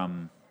went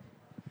from,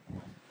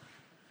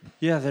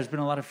 there's been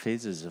a lot of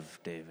phases of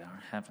Dave,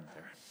 haven't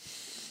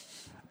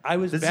there?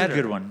 This is better. a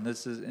good one.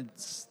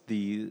 It's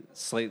the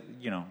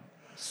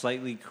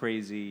slightly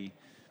crazy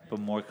but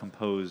more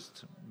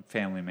composed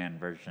family man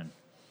version.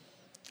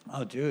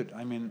 Oh, dude.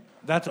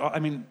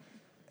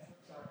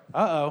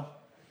 Uh-oh.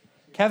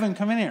 Kevin,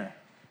 come in here.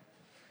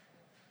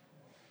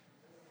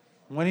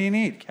 What do you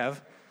need, Kev? I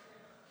was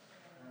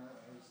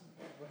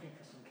looking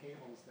for some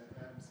cables that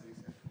Adam said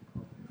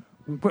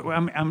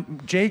he's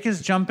had. Jake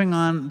is jumping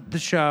on the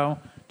show,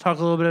 talk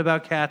a little bit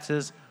about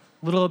Katz's,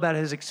 a little about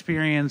his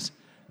experience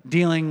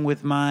dealing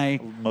with my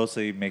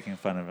Mostly making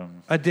fun of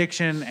him.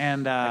 addiction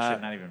and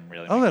Actually, not even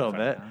really. a little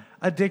bit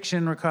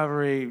addiction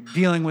recovery,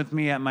 dealing with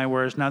me at my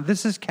worst. Now,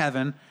 this is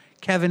Kevin.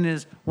 Kevin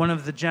is one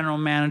of the general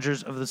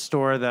managers of the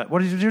store.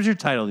 What's your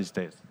title these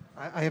days?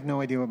 I have no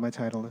idea what my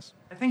title is.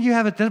 I think you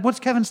have it. What's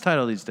Kevin's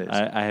title these days?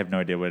 I have no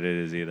idea what it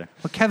is either.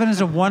 Well, Kevin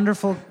is a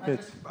wonderful.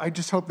 I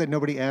just hope that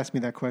nobody asked me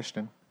that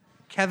question.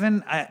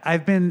 Kevin,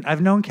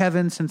 I've known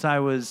Kevin since I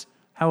was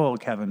how old?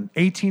 Kevin,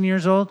 18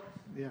 years old.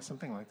 Yeah,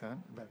 something like that.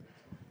 But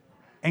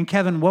And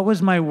Kevin, what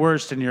was my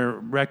worst in your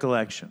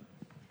recollection?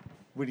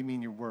 what do you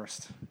mean your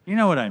worst? You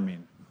know what I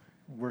mean.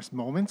 Worst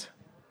moment?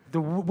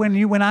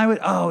 When I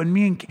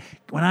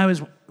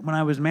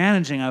was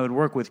managing, I would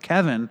work with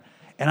Kevin,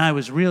 and I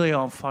was really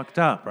all fucked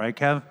up, right,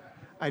 Kev?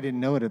 I didn't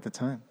know it at the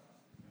time.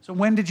 So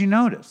when did you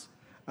notice?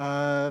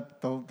 The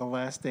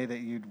last day that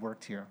you'd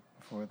worked here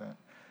before that.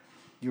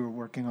 You were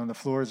working on the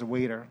floor as a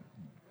waiter,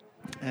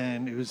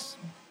 and it was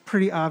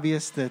pretty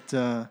obvious that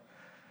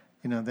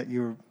that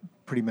you were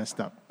pretty messed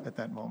up at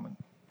that moment.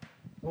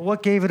 Well,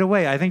 what gave it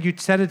away? I think you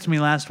said it to me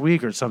last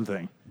week or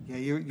something. Yeah,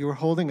 you were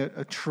holding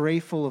a tray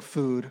full of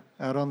food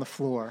out on the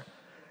floor,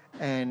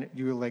 and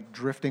you were like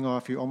drifting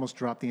off. You almost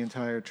dropped the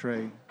entire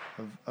tray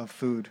of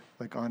food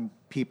like on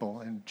people,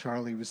 and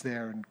Charlie was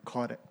there and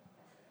caught it.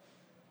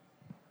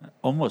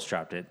 Almost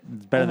dropped it.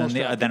 It's better Almost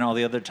dropped than all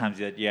the other times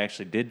that you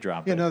actually did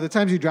drop Yeah, it. no, the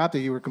times you dropped it,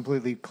 you were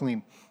completely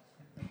clean.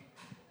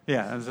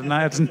 Yeah,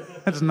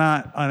 that's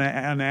not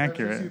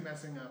inaccurate. You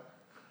messing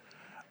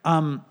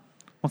up.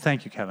 Well,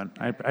 thank you, Kevin.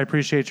 I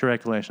appreciate your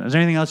recollection. Is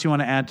there anything else you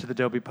want to add to the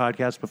Dopey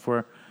podcast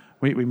before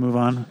we move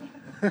on?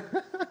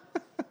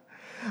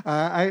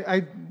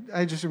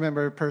 I just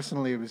remember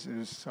personally it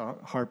was a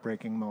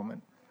heartbreaking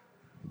moment.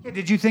 Yeah,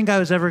 did you think I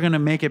was ever going to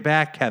make it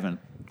back, Kevin?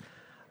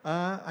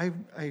 I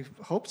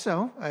hope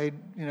so.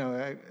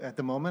 At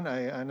the moment,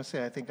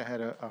 I think I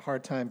had a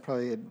hard time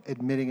probably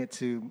admitting it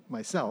to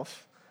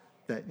myself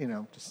that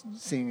just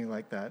seeing you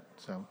like that.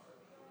 So.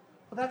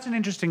 Well, that's an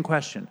interesting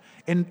question.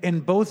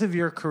 In both of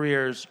your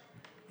careers,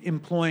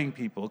 employing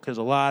people, because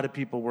a lot of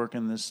people work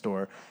in this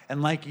store,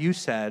 and like you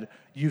said,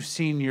 you've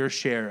seen your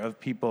share of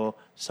people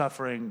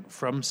suffering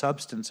from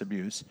substance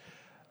abuse.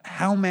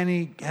 How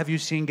many have you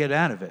seen get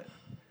out of it?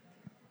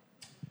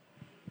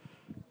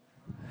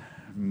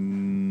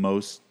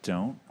 Most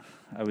don't,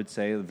 I would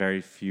say. Very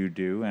few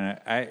do. And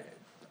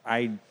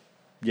I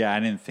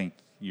didn't think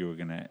you were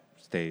going to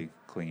stay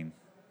clean.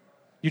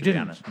 You to be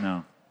didn't? honest.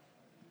 No.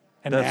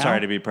 And That's now, sorry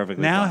to be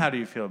perfectly Now, blunt. how do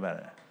you feel about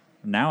it?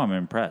 Now I'm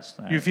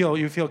impressed. You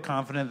feel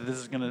confident that this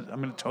is I'm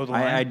gonna toe the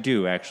line? I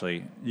do,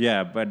 actually.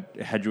 Yeah, but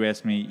had you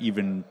asked me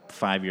even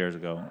 5 years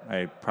ago,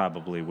 I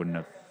probably wouldn't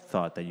have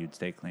thought that you'd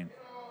stay clean.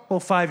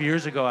 Well, 5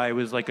 years ago, I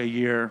was like a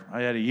year.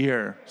 I had a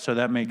year, so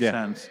that makes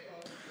sense.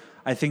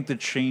 I think the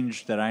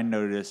change that I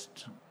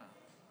noticed,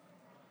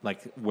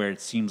 like where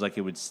it seems like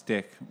it would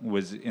stick,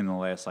 was in the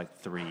last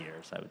 3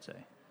 years, I would say.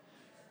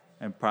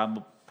 And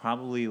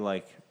probably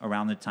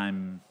around the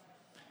time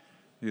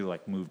you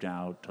moved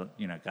out,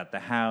 got the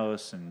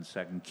house and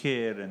second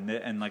kid,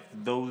 and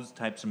those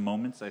types of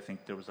moments. I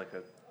think there was a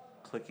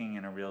clicking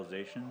and a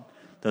realization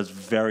that was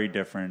very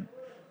different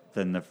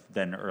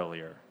than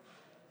earlier.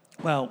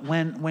 Well,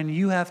 when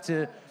you have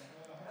to,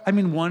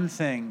 one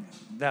thing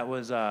that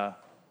was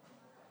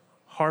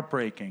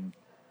heartbreaking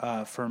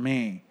for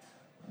me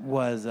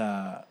was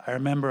I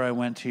remember I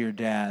went to your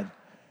dad,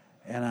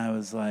 and I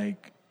was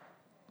like,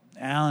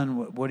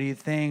 Alan, what do you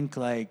think?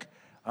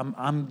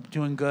 I'm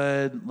doing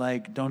good.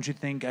 Don't you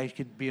think I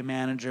could be a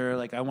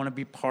manager? I want to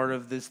be part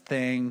of this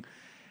thing.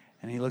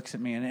 And he looks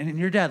at me, and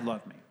your dad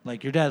loved me.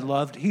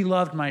 He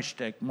loved my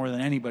shtick more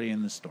than anybody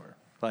in the store.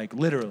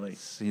 Literally.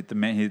 He's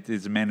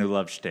a man who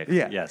loves shtick.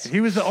 Yeah. Yes.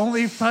 He was the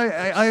only,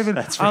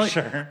 That's for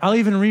sure. I'll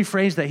even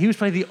rephrase that. He was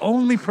probably the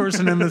only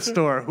person in the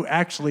store who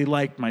actually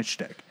liked my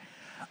shtick.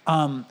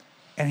 And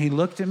he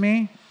looked at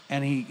me,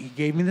 and he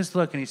gave me this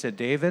look, and he said,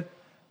 David,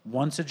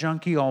 once a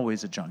junkie,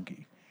 always a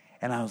junkie.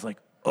 And I was like,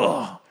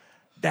 oh,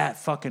 that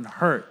fucking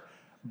hurt.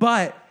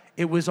 But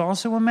it was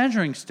also a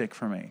measuring stick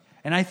for me.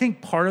 And I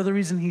think part of the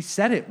reason he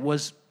said it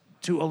was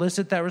to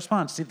elicit that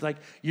response. It's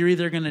you're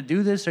either going to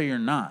do this or you're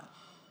not,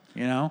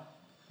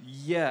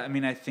 Yeah, I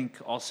mean, I think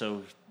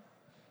also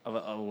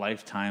a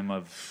lifetime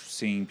of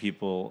seeing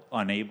people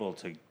unable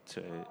to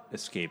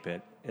escape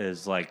it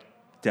is like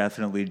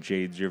definitely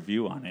jades your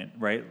view on it,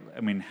 right?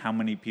 I mean, how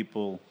many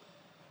people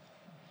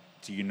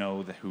do you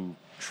know who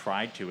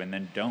tried to and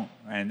then don't?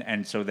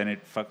 And so then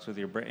it fucks with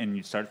your brain, and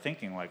you start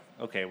thinking like,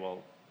 okay,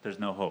 well, there's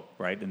no hope,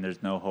 right? And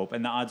there's no hope.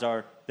 And the odds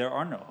are there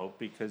are no hope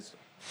because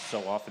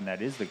so often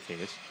that is the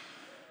case.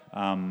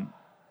 I'm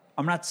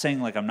not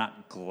saying like I'm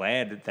not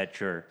glad that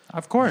you're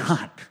Of course.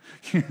 not,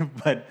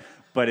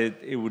 but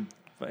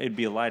it'd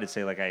be a lie to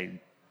say like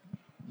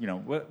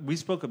we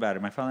spoke about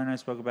it. My father and I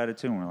spoke about it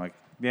too, and we're like,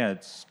 yeah,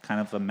 it's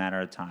kind of a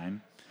matter of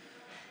time.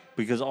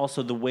 Because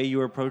also the way you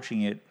were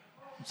approaching it,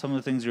 some of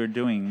the things you were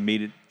doing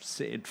made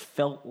it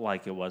felt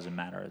like it was a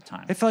matter of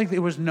time. It felt like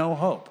there was no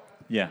hope.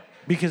 Yeah.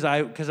 Because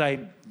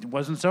I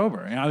wasn't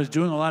sober, and I was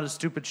doing a lot of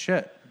stupid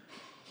shit.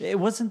 It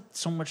wasn't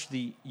so much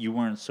you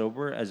weren't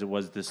sober as it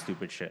was the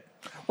stupid shit.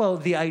 Well,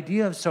 the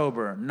idea of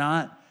sober,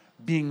 not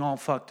being all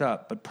fucked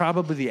up, but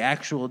probably the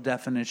actual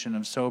definition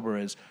of sober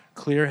is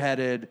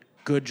clear-headed,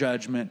 good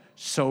judgment,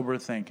 sober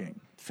thinking.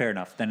 Fair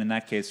enough. Then in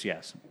that case,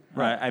 yes.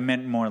 Right. I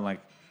meant more like...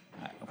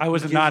 I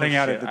wasn't nodding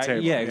out at the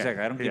table. Yeah,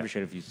 exactly. I don't give a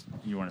shit if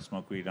you want to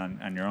smoke weed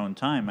on your own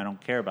time. I don't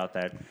care about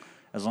that.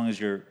 As long as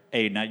you're,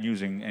 A, not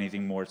using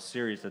anything more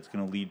serious that's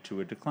going to lead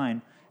to a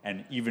decline,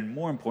 and even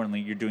more importantly,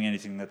 you're doing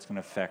anything that's going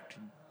to affect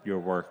your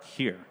work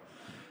here.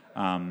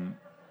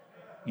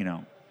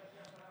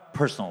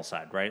 Personal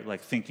side, right?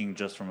 Like thinking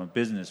just from a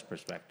business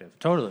perspective.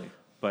 Totally.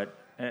 But,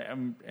 it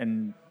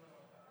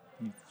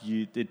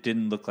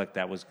didn't look like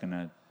that was going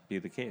to be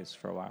the case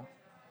for a while.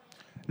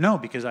 No,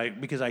 because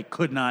I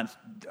could not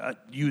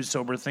use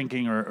sober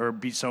thinking or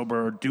be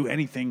sober or do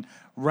anything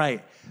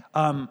right.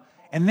 And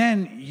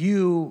then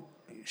you,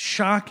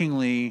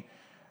 shockingly,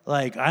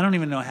 like, I don't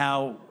even know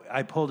how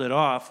I pulled it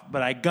off,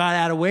 but I got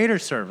out of waiter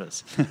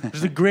service. It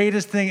was the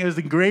greatest thing. It was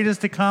the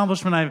greatest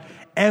accomplishment I've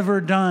ever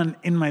done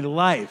in my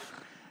life.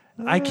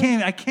 I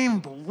can't even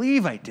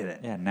believe I did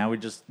it. Yeah, now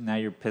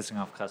you're pissing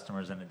off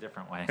customers in a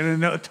different way.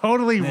 In a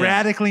totally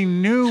radically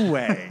new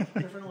way.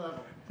 Different level.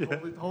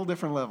 Whole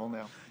different level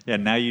now. Yeah,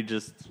 now you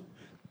just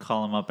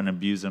call them up and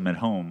abuse them at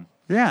home.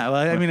 Yeah,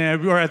 well, I mean,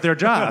 or at their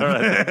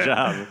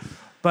job.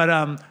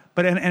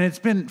 But it's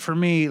been, for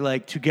me,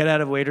 like, to get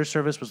out of waiter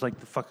service was like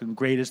the fucking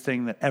greatest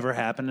thing that ever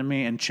happened to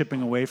me, and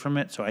chipping away from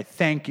it. So I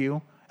thank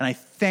you, and I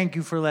thank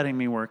you for letting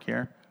me work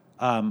here.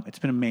 It's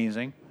been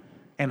amazing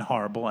and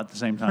horrible at the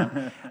same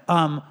time.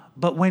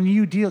 But when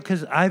you deal,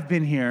 because I've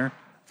been here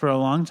for a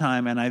long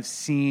time, and I've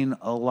seen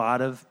a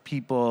lot of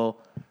people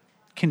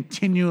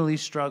continually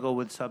struggle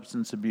with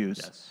substance abuse.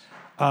 Yes.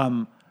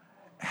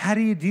 How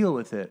do you deal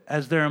with it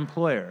as their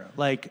employer?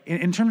 Like,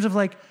 in terms of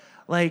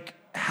like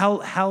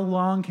how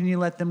long can you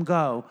let them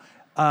go?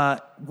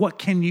 What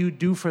can you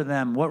do for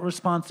them? What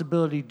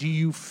responsibility do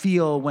you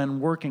feel when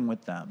working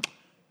with them?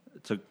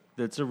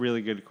 That's a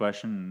really good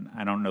question.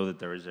 I don't know that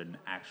there is an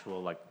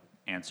actual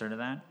answer to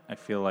that. I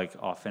feel like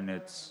often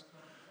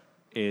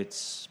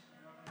it's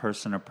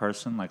person to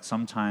person. Like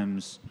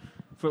sometimes,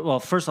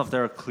 first off,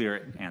 there are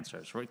clear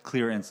answers, right?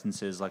 Clear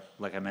instances,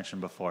 like I mentioned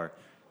before.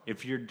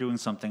 If you're doing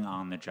something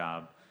on the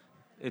job,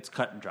 it's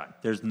cut and dry.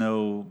 There's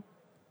no,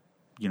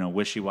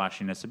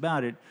 wishy-washiness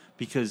about it,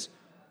 because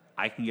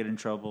I can get in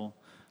trouble,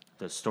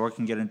 the store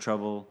can get in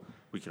trouble,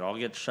 we could all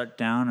get shut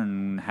down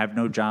and have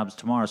no jobs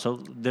tomorrow.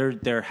 So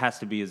there has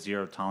to be a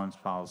zero tolerance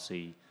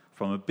policy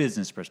from a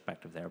business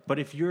perspective there. But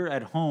if you're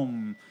at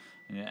home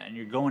and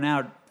you're going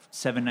out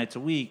 7 nights a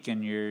week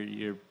and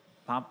you're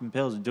popping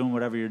pills and doing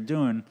whatever you're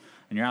doing,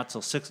 and you're out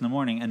till 6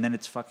 a.m, and then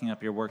it's fucking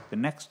up your work the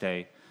next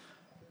day,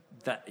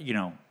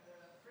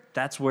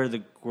 that's where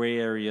the gray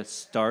area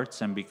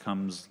starts and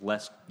becomes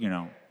less,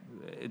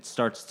 it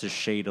starts to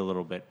shade a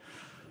little bit.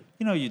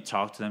 You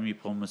talk to them, you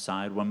pull them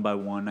aside one by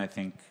one, I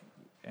think,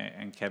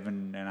 and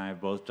Kevin and I have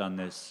both done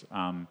this,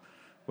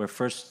 where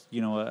first,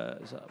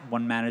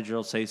 one manager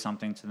will say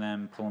something to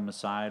them, pull them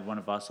aside, one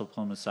of us will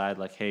pull them aside,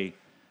 like, hey,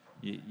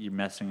 you're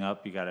messing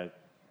up, you got to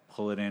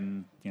pull it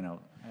in,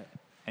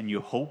 and you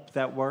hope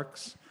that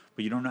works,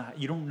 but you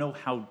don't know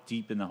how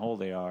deep in the hole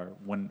they are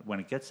when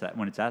it's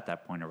at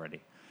that point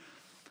already.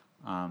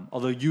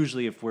 Although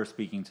usually if we're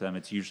speaking to them,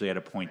 it's usually at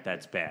a point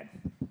that's bad.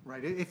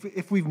 Right.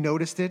 If we've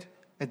noticed it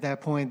at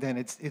that point, then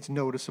it's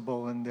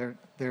noticeable, and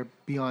they're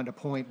beyond a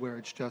point where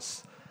it's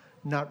just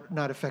not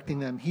affecting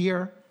them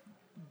here.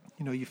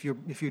 If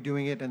you're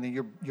doing it and then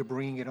you're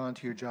bringing it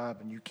onto your job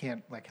and you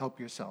can't help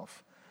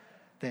yourself,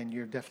 then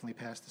you're definitely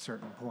past a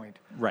certain point.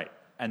 Right.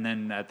 And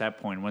then at that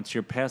point, once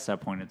you're past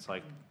that point, it's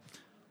like,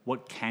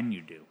 what can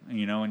you do?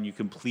 And you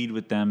can plead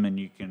with them, and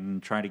you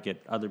can try to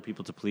get other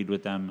people to plead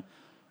with them.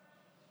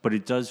 But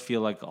it does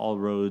feel like all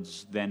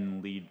roads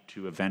then lead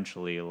to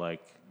eventually,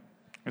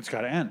 it's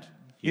got to end.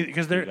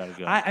 Because you gotta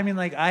go.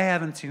 I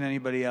haven't seen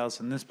anybody else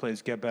in this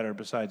place get better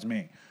besides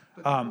me.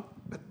 But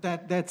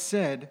that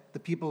said, the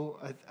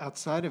people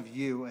outside of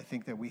you, I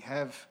think that we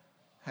have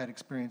had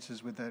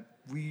experiences with that.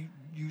 We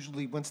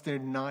usually, once they're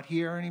not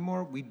here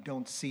anymore, we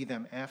don't see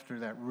them after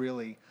that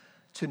really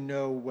to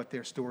know what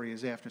their story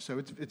is after. So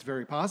it's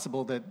very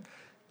possible that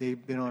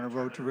they've been on a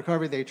road to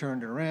recovery, they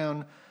turned it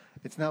around.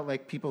 It's not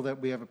like people that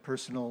we have a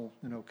personal,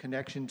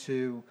 connection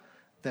to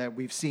that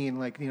we've seen,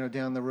 like,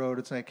 down the road.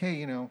 It's like,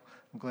 hey, I'm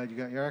glad you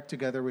got your act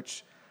together,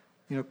 which,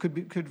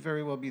 could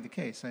very well be the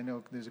case. I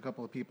know there's a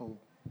couple of people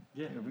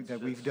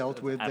that we've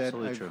dealt with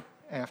that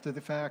after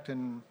the fact,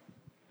 and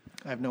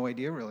I have no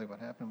idea really what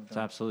happened with them.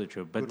 It's absolutely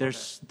true. But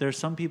there's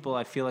some people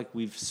I feel like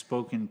we've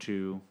spoken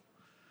to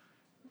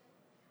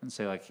and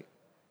say, like,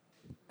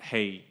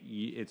 hey,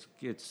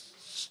 it's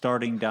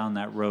starting down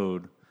that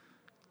road.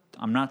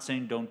 I'm not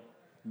saying don't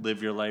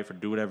live your life or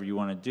do whatever you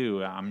want to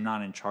do. I'm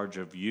not in charge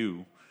of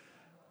you,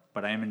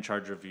 but I am in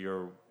charge of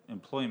your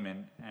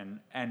employment.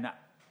 And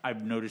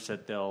I've noticed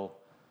that they'll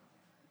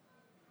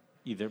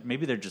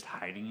maybe they're just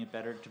hiding it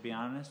better, to be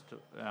honest,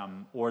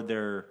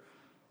 or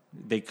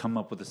they come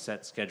up with a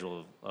set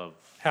schedule of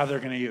how they're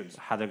going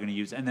to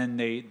use, and then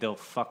they'll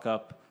fuck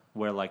up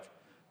where, like,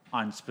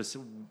 on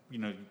specific,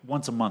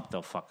 once a month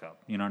they'll fuck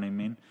up. You know what I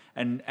mean?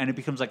 And it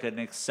becomes like an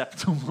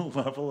acceptable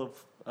level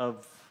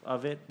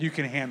of it. You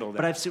can handle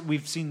that. But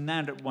we've seen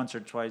that once or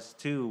twice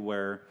too,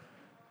 where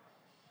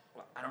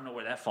I don't know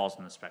where that falls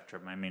in the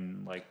spectrum. I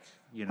mean, like,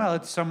 Well,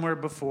 it's somewhere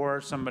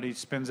before somebody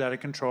spins out of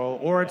control,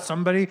 or it's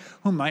somebody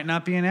who might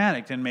not be an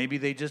addict, and maybe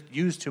they just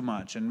use too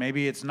much, and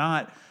maybe it's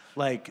not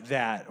like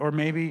that, or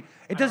maybe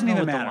it doesn't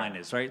even matter. What the line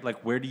is, right?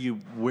 Like, where do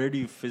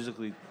you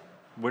physically,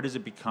 where does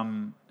it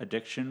become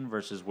addiction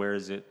versus where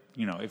is it?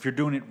 If you're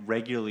doing it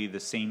regularly, the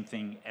same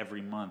thing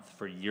every month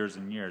for years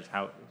and years,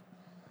 how?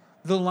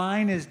 The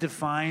line is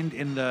defined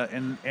in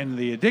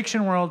the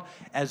addiction world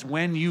as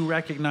when you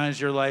recognize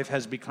your life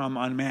has become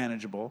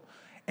unmanageable,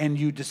 and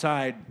you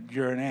decide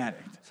you're an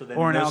addict so then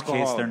or in an those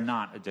alcoholic. Case, they're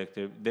not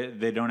addictive.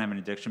 They don't have an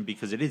addiction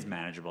because it is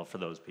manageable for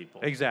those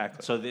people.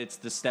 Exactly. So it's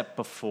the step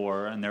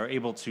before, and they're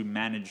able to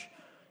manage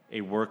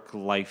a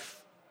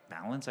work-life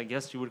balance, I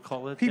guess you would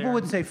call it. People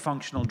would say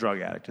functional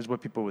drug addict is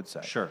what people would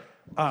say. Sure.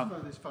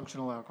 There's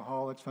functional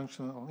alcohol. It's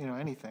functional,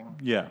 anything.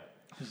 Yeah.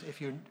 Because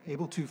if you're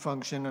able to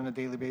function on a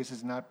daily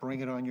basis, not bring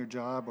it on your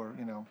job, or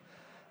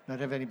not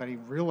have anybody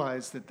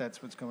realize that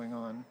that's what's going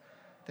on,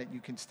 that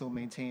you can still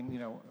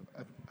maintain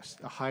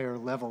a higher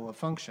level of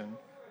function,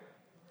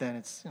 then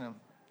it's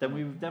Then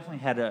we've definitely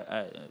had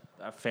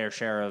a fair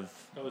share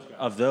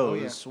of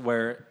those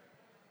where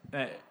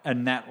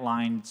and that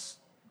line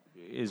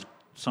is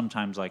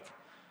sometimes like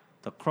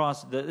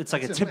it's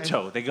like a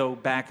tiptoe. They go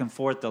back and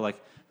forth. They're like,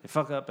 they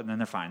fuck up and then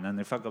they're fine. Then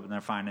they fuck up and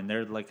they're fine. And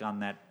they're like on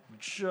that,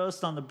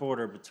 just on the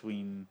border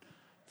between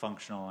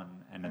functional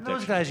and addiction.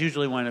 Those guys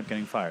usually wind up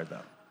getting fired,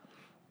 though.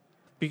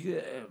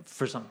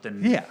 For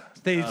something. Yeah.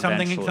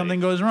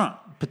 Something goes wrong.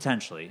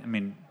 Potentially. I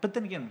mean, but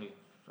then again,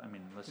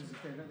 listen.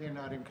 If they're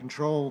not in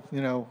control,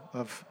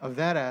 of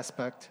that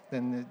aspect,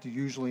 then they're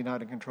usually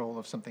not in control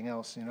of something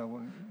else,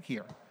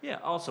 here. Yeah.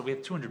 Also, we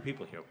have 200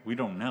 people here. We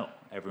don't know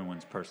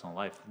everyone's personal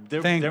life.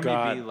 There Thank may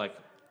God. be like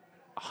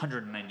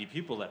 190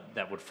 people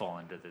that would fall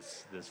into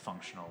this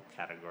functional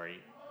category.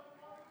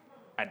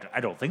 I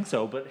don't think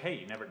so, but hey,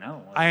 you never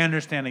know. I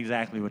understand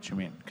exactly what you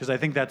mean, because I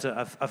think that's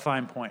a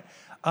fine point.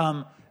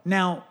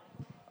 Now,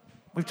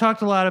 we've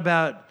talked a lot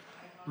about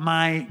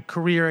my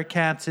career at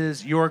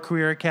Katz's, your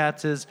career at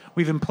Katz's.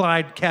 We've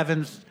implied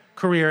Kevin's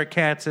career at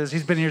Katz's.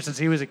 He's been here since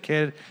he was a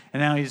kid,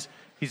 and now he's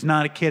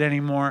not a kid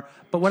anymore.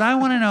 But what I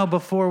want to know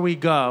before we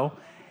go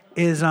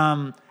is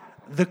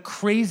the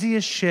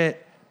craziest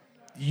shit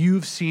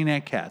you've seen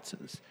at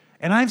Katz's.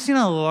 And I've seen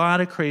a lot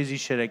of crazy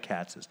shit at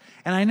Katz's.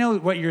 And I know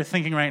what you're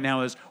thinking right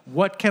now is,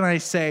 what can I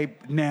say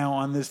now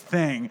on this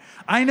thing?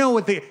 I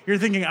know you're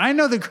thinking, I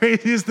know the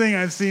craziest thing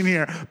I've seen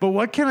here, but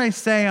what can I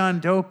say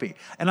on Dopey?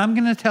 And I'm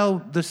going to tell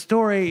the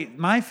story.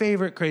 My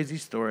favorite crazy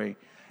story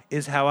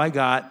is how I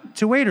got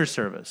to waiter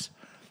service.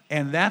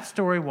 And that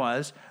story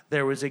was,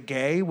 there was a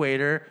gay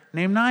waiter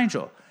named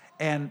Nigel.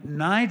 And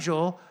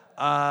Nigel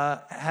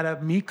had a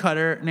meat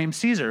cutter named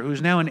Caesar,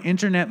 who's now an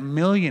internet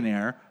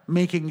millionaire,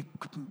 making,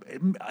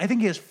 I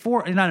think he has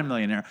not a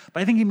millionaire,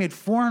 but I think he made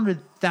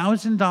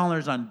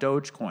 $400,000 on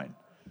Dogecoin.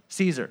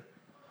 Caesar.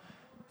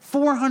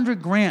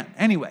 $400,000.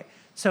 Anyway,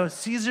 so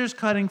Caesar's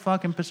cutting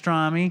fucking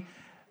pastrami.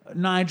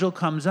 Nigel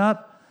comes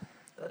up.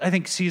 I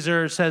think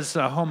Caesar says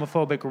a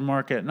homophobic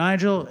remark at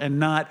Nigel and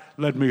not,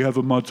 let me have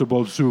a matzo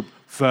ball soup,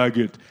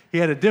 faggot. He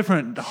had a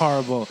different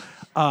horrible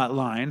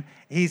line.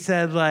 He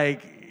said,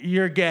 like,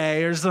 you're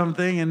gay or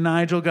something, and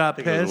Nigel got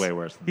pissed. It was way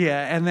worse.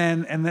 Yeah,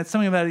 and that's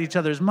something about each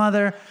other's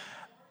mother.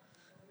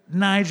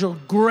 Nigel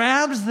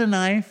grabs the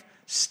knife,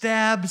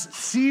 stabs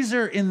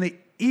Caesar in the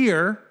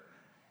ear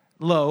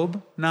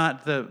lobe,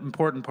 not the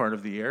important part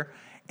of the ear,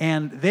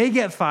 and they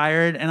get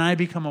fired, and I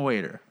become a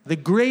waiter. The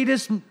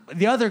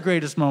other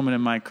greatest moment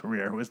in my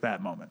career was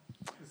that moment.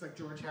 It's like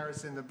George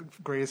Harrison. The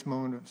greatest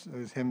moment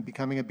is him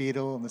becoming a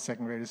Beatle, and the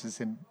second greatest is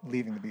him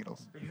leaving the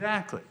Beatles.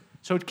 Exactly.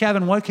 So,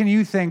 Kevin, what can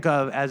you think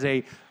of as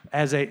a?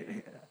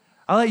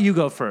 I'll let you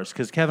go first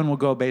because Kevin will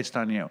go based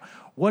on you.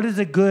 What is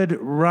a good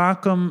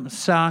rock'em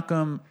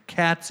sock'em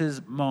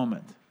Katz's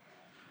moment?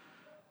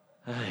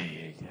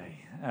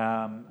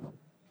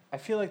 I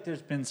feel like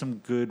there's been some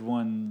good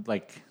one,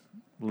 like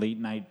late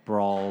night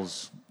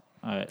brawls,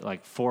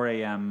 like 4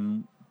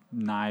 a.m.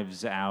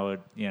 knives out,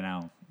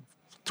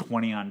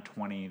 20 on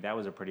 20. That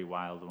was a pretty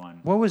wild one.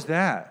 What was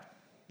that?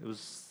 It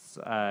was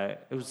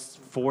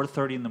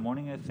 4:30 in the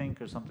morning, I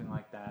think, or something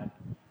like that.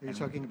 Are you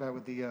talking about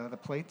with the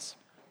plates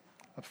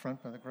up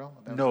front by the grill?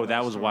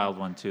 That was a wild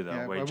one too, though,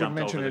 Yeah, where he I jumped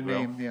wouldn't over the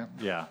mention grill. a name,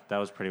 Yeah, that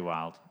was pretty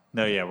wild.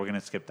 No, yeah, we're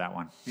gonna skip that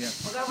one. Yeah.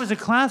 Well, that was a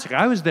classic.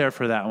 I was there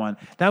for that one.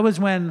 That was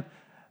when,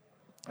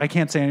 I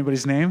can't say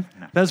anybody's name.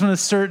 No. That was when a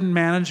certain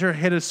manager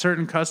hit a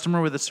certain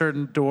customer with a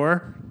certain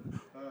door.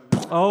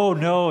 Oh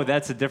no,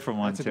 that's a different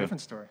one That's a too.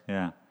 different story.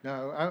 Yeah.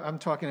 No, I'm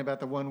talking about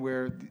the one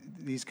where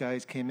these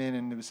guys came in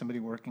and there was somebody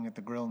working at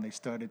the grill and they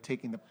started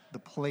taking the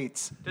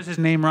plates. Does his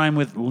name rhyme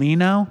with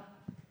Lino?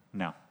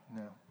 No.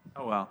 No,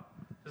 Oh, well.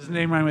 Does his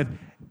name rhyme with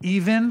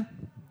Even?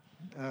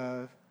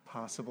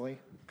 possibly.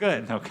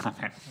 Good. No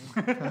comment.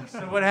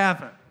 So what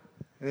happened?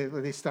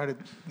 They started.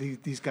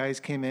 These guys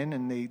came in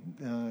and they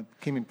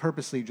came in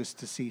purposely just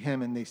to see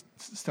him, and they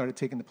started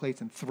taking the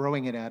plates and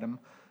throwing it at him.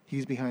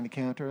 He's behind the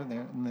counter,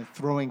 and they're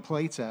throwing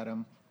plates at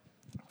him.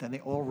 Then they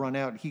all run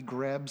out. He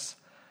grabs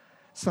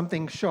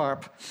something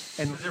sharp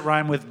and Does it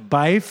rhyme with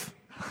Bife?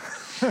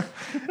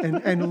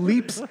 and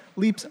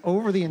leaps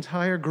over the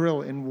entire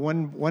grill in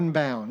one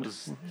bound. It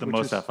was the which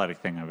most is- athletic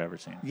thing I've ever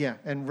seen. Yeah,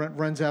 and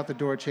runs out the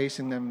door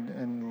chasing them,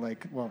 and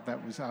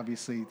that was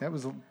obviously that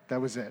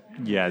was it.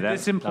 Yeah,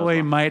 This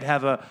employee might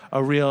have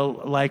a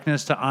real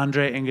likeness to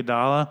Andre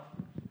Iguodala.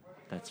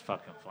 That's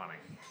fucking funny.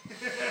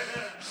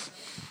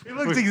 He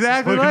looks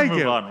exactly We're gonna like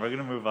move him. on. We're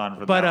gonna move on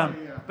from But that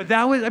one. but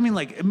that was, I mean,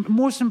 like,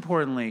 most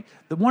importantly,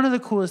 one of the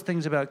coolest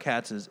things about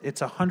Katz is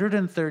it's a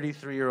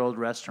 133-year-old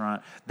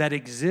restaurant that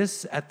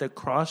exists at the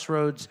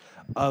crossroads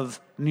of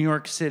New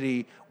York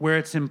City, where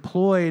it's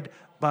employed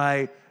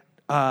by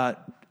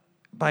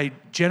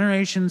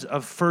generations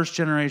of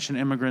first-generation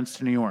immigrants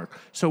to New York.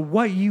 So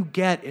what you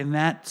get in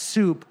that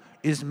soup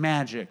is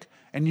magic,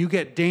 and you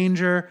get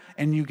danger,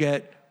 and you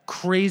get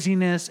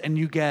craziness, and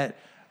you get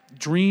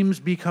dreams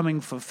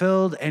becoming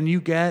fulfilled, and you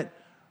get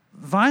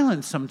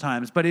violence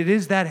sometimes, but it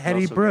is that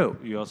heady brew.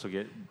 You also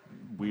get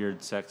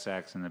weird sex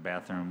acts in the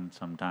bathroom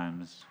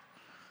sometimes.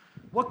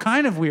 What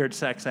kind of weird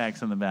sex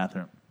acts in the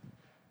bathroom?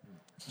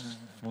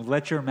 Well,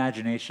 let your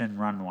imagination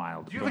run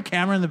wild. Do you have a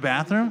camera in the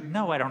bathroom?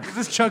 No, I don't. Is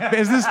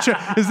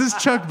this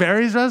Chuck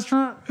Berry's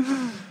restaurant?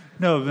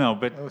 No,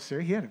 but Oh, sir,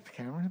 he had a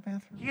camera in the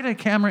bathroom. He had a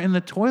camera in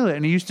the toilet,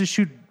 and he used to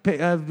shoot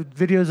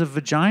videos of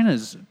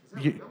vaginas.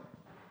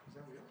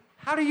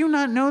 How do you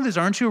not know this?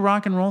 Aren't you a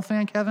rock and roll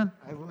fan, Kevin?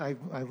 I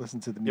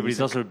listened to the music. yeah, but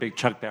he's also a big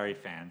Chuck Berry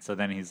fan. So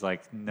then he's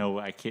like, no,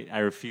 I can't. I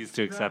refuse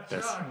to accept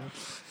this.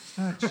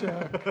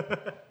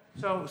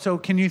 So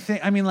can you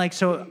think? I mean, like,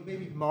 so.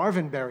 Maybe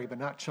Marvin Berry, but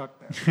not Chuck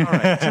Berry. All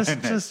right,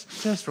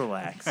 just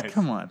relax.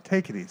 Come on,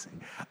 take it easy.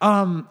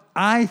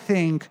 I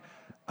think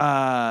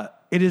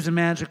it is a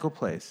magical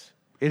place.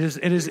 It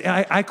is.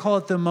 I call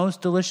it the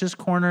most delicious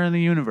corner in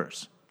the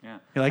universe. Yeah,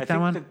 You like I that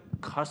think one? The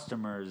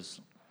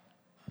customers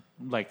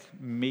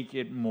make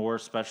it more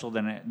special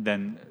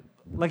than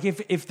like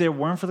if there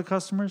weren't for the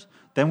customers,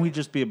 then we'd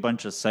just be a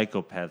bunch of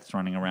psychopaths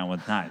running around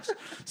with knives.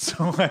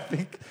 So I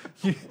think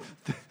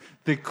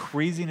the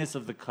craziness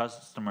of the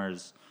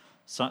customers,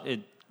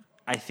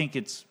 I think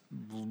it's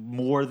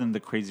more than the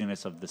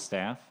craziness of the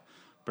staff,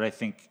 but I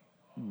think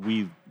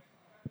we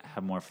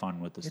have more fun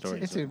with the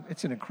stories.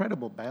 It's an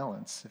incredible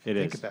balance if you It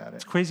think is. about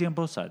It's it. crazy on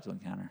both sides of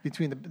the counter.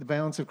 Between the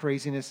balance of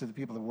craziness of the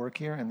people that work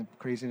here and the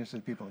craziness of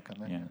the people that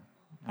come in. Yeah,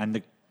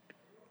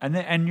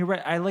 and you're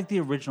right. I like the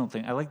original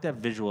thing. I like that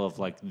visual of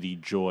like the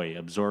joy,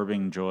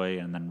 absorbing joy,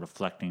 and then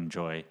reflecting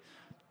joy,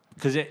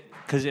 because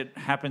it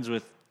happens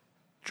with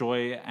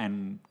joy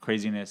and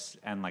craziness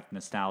and like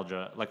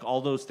nostalgia. Like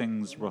all those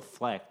things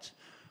reflect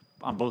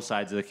on both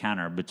sides of the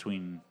counter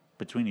between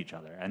each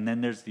other. And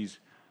then there's these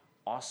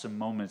awesome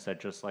moments that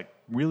just like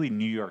really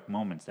New York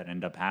moments that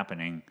end up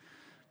happening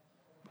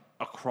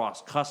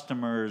across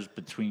customers,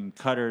 between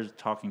cutters,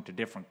 talking to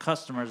different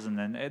customers,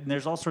 and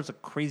there's all sorts of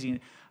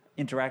crazy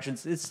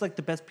interactions. It's like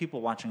the best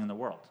people watching in the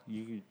world.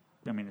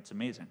 I mean, it's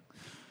amazing.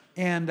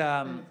 And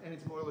And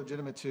it's more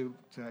legitimate to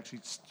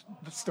actually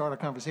start a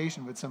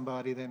conversation with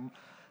somebody than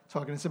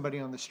talking to somebody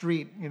on the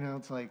street. You know,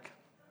 it's like,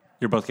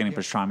 You're both getting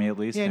pastrami at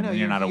least, and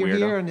you're not a you're weirdo.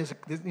 here and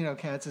there's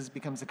Katz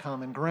becomes a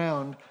common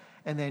ground,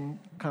 and then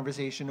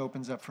conversation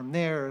opens up from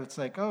there. It's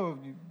like, oh,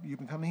 you've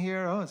been coming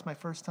here. Oh, it's my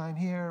first time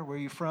here. Where are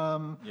you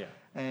from? Yeah.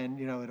 And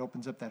it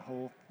opens up that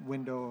whole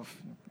window of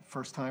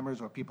first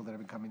timers or people that have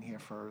been coming here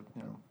for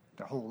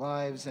their whole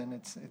lives, and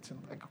it's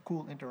like a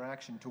cool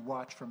interaction to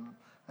watch from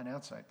an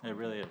outside. It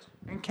really is.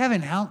 and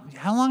Kevin, how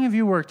long have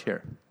you worked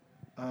here?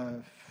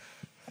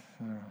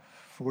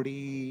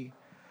 40.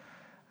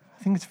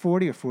 I think it's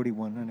 40 or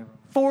 41. I never.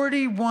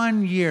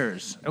 41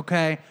 years,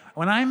 okay?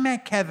 When I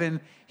met Kevin,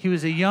 he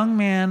was a young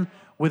man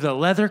with a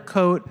leather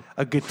coat,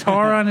 a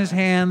guitar on his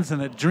hands,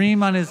 and a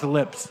dream on his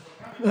lips.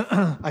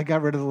 I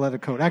got rid of the leather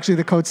coat. Actually,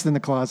 the coat's in the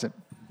closet.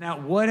 Now,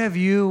 what have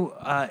you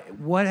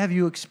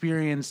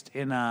experienced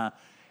in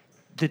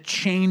the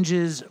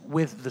changes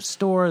with the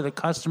store, the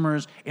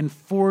customers in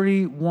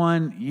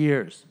 41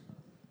 years?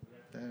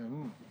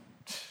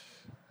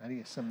 How do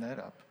you sum that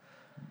up?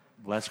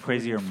 Less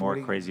crazy or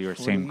more crazy or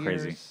same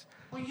crazy?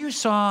 Well, you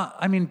saw,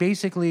 I mean,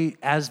 basically,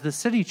 as the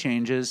city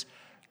changes,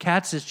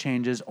 Katz's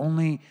changes,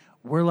 only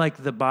we're like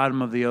the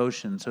bottom of the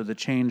ocean, so the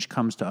change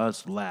comes to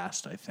us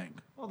last, I think.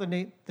 Well,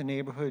 the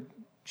neighborhood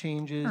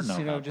changes. I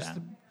don't know about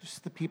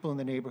just the people in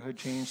the neighborhood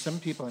change. Some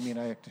people, I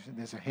mean,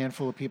 there's a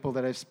handful of people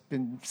that I've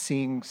been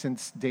seeing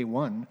since day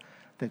one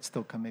that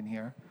still come in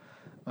here.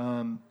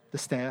 The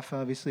staff,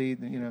 obviously,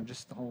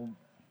 just the whole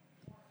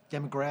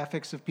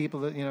demographics of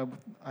people that,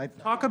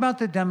 Talk about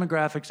the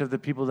demographics of the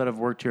people that have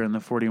worked here in the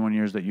 41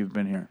 years that you've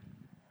been here.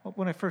 Well,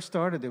 when I first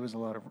started, there was a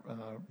lot of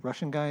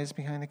Russian guys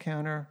behind the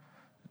counter,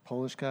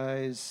 Polish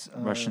guys.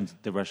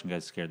 The Russian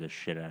guys scared the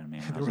shit out of me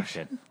when I was a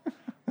kid.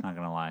 Not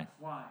going to lie.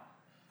 Why?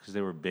 Because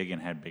they were big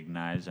and had big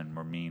knives and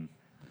were mean.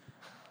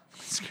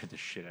 It scared the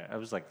shit out. I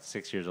was like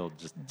 6 years old,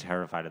 just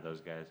terrified of those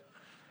guys.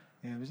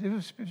 Yeah, it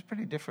was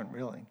pretty different,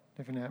 really.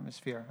 Different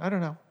atmosphere. I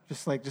don't know,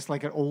 just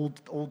like an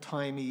old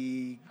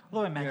timey.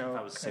 Well, I imagine if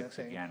I was 6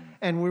 again.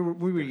 And we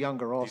were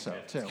younger also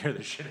too. Scared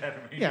the shit out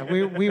of me. Yeah,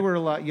 we were a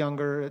lot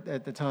younger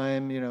at the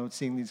time.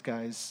 Seeing these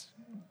guys,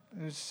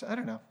 it was, I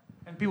don't know.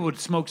 And people would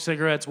smoke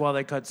cigarettes while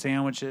they cut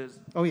sandwiches.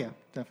 Oh yeah,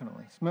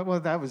 definitely.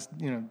 Well, that was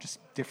just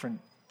different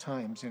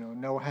times.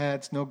 No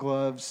hats, no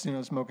gloves.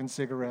 Smoking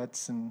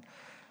cigarettes and.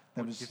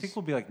 Do you think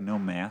we'll be like no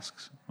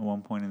masks at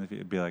one point in the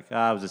future? It'd be like, it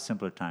was a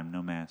simpler time,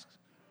 no masks.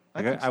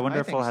 I wonder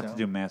if we'll have to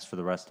do masks for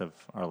the rest of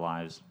our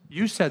lives.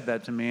 You said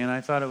that to me, and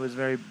I thought it was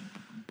very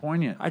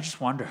poignant. I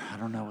just wonder. I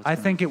don't know. I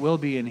think it will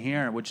be in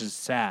here, which is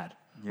sad,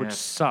 which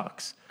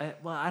sucks.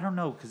 I don't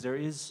know, because there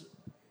is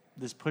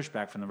this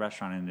pushback from the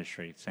restaurant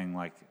industry saying,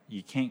 like,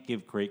 you can't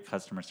give great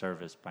customer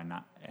service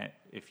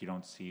if you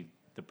don't see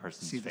the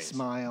person's face. See the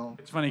smile.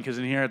 It's funny because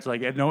in here it's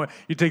like, no,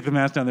 you take the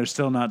mask down, they're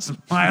still not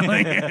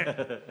smiling.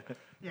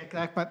 Yeah,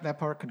 that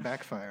part could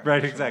backfire.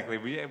 Right, exactly.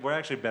 We're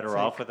actually better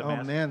off with a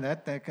mask. Oh man,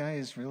 that guy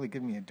is really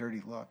giving me a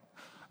dirty look.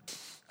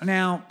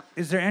 Now,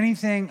 is there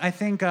anything? I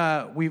think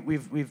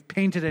we've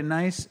painted a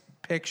nice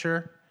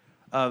picture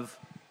of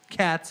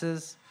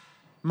Katz's,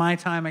 my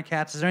time at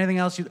Katz. Is there anything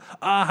else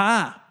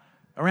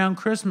around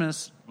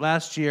Christmas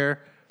last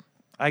year,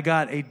 I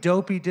got a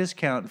Dopey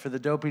discount for the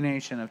Dopey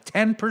Nation of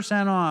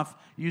 10% off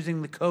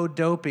using the code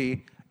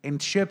Dopey in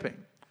shipping.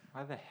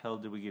 Why the hell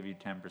did we give you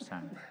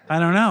 10%? I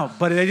don't know,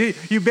 but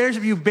you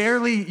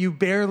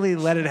barely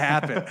let it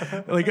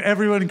happen. Like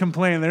everyone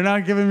complained, they're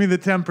not giving me the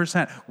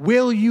 10%.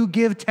 Will you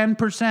give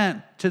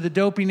 10% to the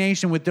Dopey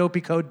Nation with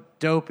Dopey code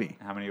Dopey?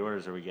 How many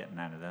orders are we getting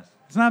out of this?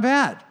 It's not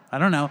bad. I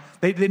don't know.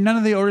 None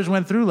of the orders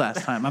went through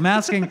last time. I'm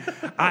asking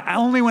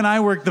only when I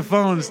work the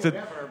phones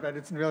to. But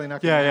it's really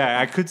not. Yeah.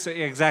 I could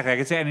say exactly. I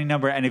could say any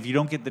number, and if you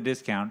don't get the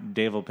discount,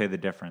 Dave will pay the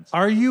difference.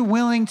 Are you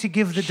willing to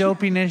give the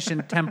Dopey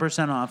Nation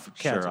 10% off?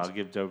 Sure, I'll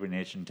give Dopey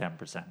Nation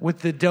 10% with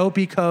the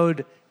Dopey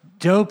code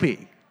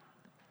Dopey.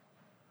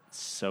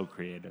 So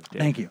creative,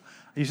 Dave. Thank you.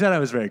 You said I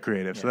was very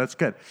creative, so that's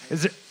good.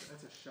 That's a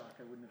shock.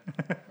 I wouldn't have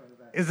thought of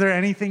that. Is there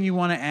anything you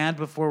want to add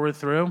before we're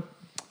through?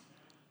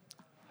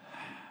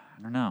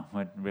 I don't know.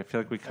 I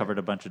feel like we covered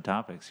a bunch of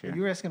topics here.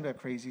 You were asking about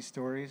crazy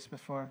stories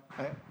before.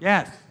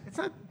 Yes. It's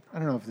not. I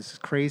don't know if this is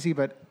crazy,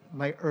 but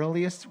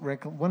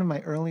one of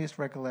my earliest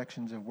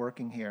recollections of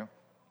working here,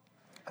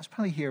 I was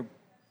probably here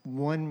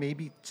 1,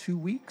 maybe 2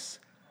 weeks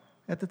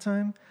at the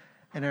time,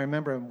 and I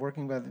remember I'm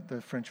working by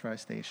the French fry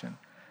station,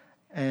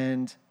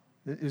 and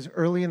it was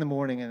early in the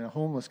morning, and a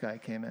homeless guy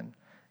came in,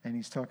 and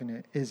he's talking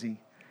to Izzy,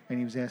 and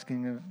he was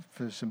asking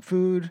for some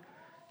food,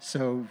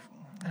 so.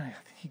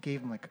 He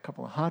gave him like a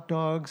couple of hot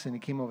dogs, and he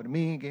came over to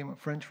me and gave him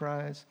French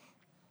fries.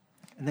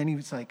 And then he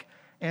was like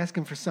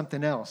asking for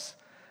something else.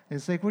 And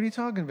it's like, what are you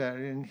talking about?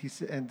 And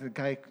the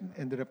guy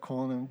ended up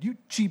calling him, "You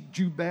cheap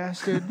Jew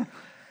bastard."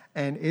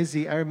 And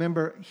Izzy, I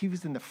remember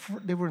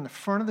they were in the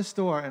front of the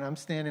store, and I'm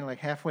standing like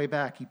halfway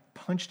back. He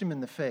punched him in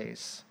the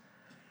face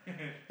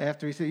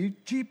after he said, "You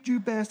cheap Jew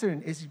bastard,"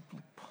 and Izzy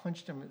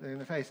punched him in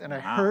the face. And I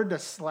heard the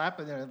slap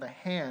of the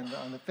hand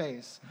on the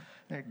face.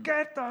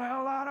 Get the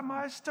hell out of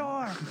my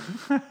store.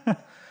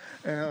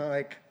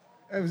 And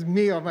it was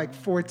me. I'm like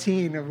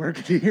 14 and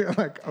working here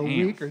like a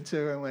week or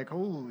two. I'm like,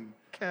 holy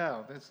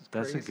cow, this is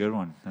crazy. That's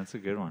a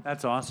good one.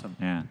 That's awesome.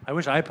 Yeah. I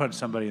wish I punched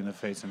somebody in the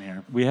face in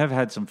here. We have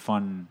had some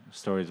fun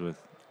stories with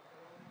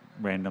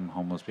random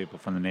homeless people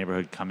from the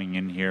neighborhood coming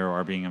in here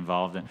or being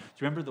involved in. Do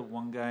you remember the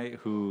one guy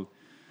who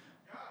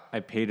I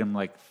paid him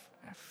like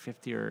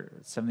 $50 or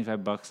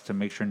 $75 to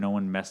make sure no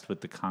one messed with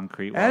the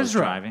concrete while I was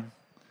driving?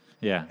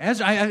 Yeah,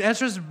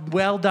 Ezra's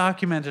well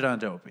documented on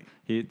Dopey.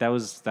 He took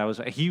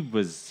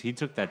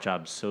that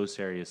job so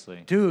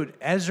seriously, dude.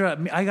 Ezra,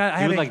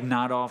 he would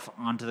nod off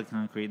onto the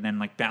concrete and then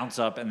like bounce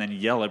up and then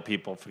yell at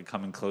people for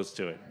coming close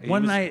to it.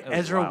 One night,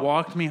 Ezra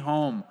walked me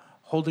home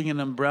holding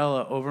an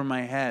umbrella over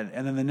my head,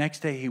 and then the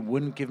next day he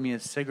wouldn't give me a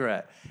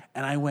cigarette,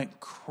 and I went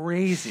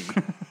crazy.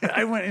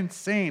 I went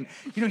insane.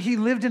 He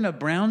lived in a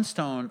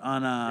brownstone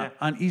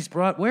on East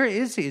Broad. Where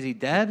is he? Is he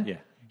dead? Yeah,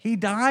 he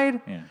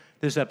died. Yeah.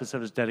 This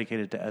episode is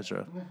dedicated to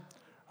Ezra.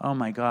 Oh,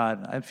 my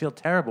God. I feel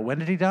terrible. When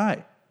did he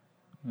die?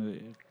 A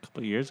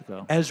couple of years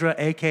ago. Ezra,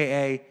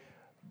 a.k.a.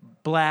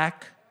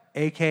 Black,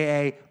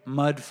 a.k.a.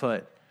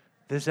 Mudfoot.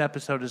 This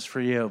episode is for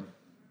you.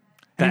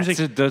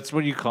 That's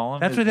what you call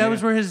him? That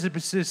was where his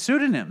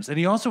pseudonyms. And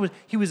he also was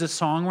a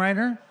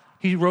songwriter.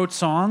 He wrote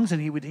songs,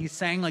 and he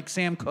sang like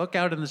Sam Cooke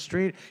out in the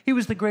street. He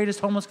was the greatest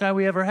homeless guy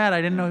we ever had.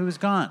 I didn't know he was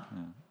gone.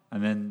 Yeah.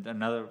 And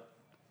then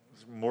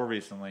more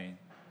recently,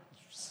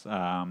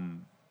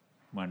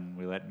 when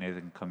we let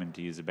Nathan come in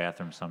to use the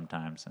bathroom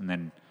sometimes. And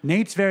then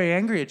Nate's very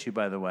angry at you,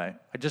 by the way.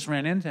 I just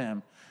ran into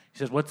him. He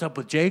says, "What's up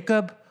with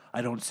Jacob?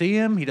 I don't see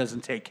him. He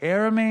doesn't take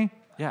care of me."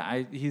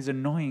 Yeah, he's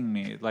annoying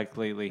me like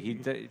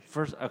lately.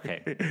 First,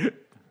 okay.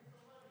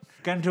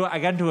 I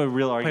got into a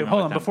real argument. Wait,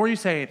 hold on. with him. Before you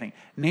say anything,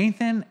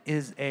 Nathan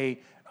is a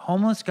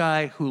homeless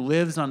guy who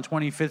lives on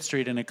 25th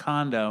Street in a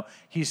condo.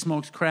 He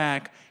smokes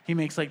crack. He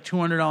makes like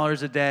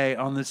 $200 a day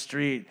on the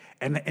street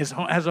and has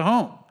a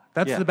home.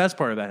 That's the best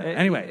part about it.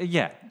 Anyway.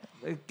 Yeah.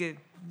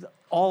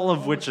 All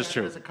of which is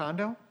true. Is a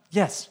condo?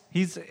 Yes.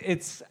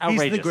 It's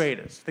outrageous. He's the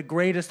greatest. The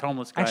greatest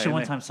homeless guy. Actually,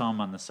 one time I saw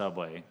him on the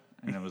subway,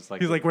 and it was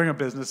like... He's like wearing a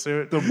business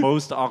suit. The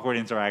most awkward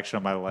interaction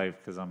of my life,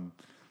 because I'm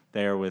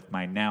there with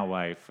my now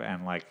wife,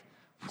 and like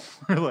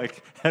we're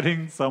like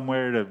heading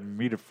somewhere to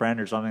meet a friend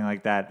or something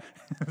like that.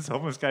 This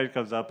homeless guy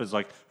comes up and is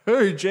like,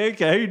 "Hey, Jake,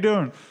 how you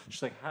doing?"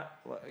 She's like,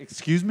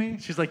 "Excuse me?"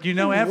 She's like, "You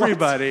know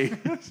everybody."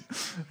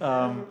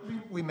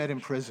 We met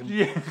in prison.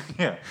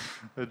 Yeah.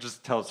 It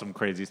just tells some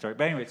crazy story.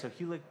 But anyway, so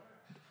he like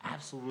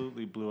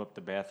absolutely blew up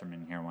the bathroom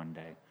in here one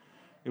day.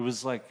 It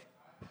was like...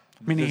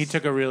 Meaning he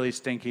took a really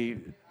stinky...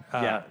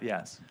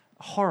 Yes.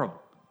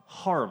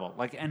 Horrible.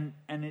 Like, and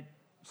it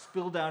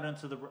spilled out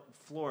into the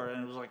floor,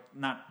 and it was like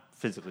not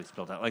physically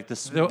spilled out, like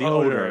the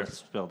odor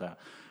spilled out,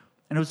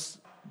 and it was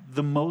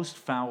the most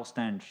foul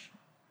stench.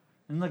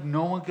 And like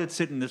no one could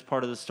sit in this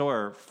part of the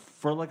store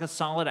for like a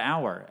solid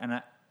hour, and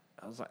I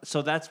was like,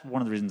 so that's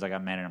one of the reasons I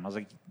got mad at him. I was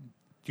like,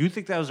 "Do you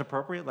think that was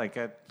appropriate?" Like,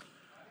 are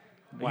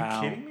you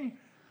kidding me?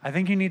 I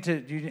think you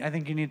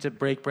need to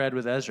break bread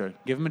with Ezra.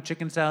 Give him a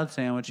chicken salad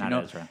sandwich. Not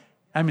Ezra.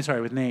 I mean,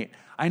 sorry, with Nate.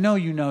 I know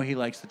he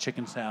likes the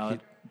chicken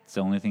salad. It's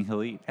the only thing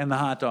he'll eat. And the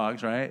hot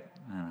dogs, right?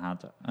 And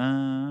hot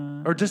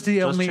dog. Or just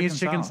he only eats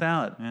chicken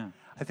salad. Yeah.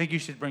 I think you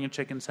should bring a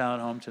chicken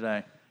salad home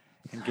today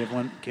and give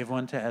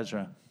one to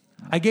Ezra.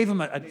 I gave him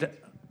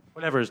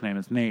whatever his name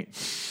is, Nate.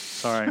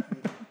 Sorry.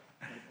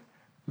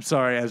 I'm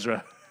sorry,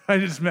 Ezra.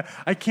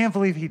 I can't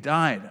believe he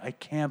died. I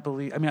can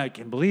believe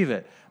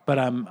it, but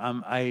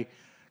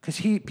because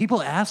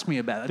people ask me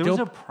about it. There was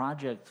a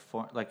project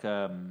for like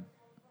I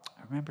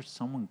remember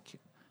someone.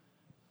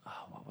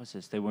 What was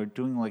this? They were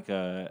doing like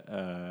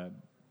a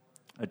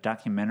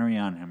documentary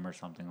on him or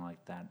something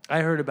like that.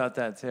 I heard about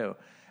that too.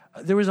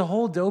 There was a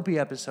whole Dopey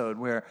episode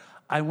where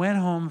I went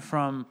home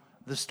from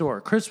the store.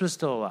 Chris was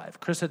still alive.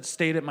 Chris had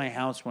stayed at my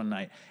house one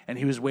night, and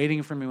he was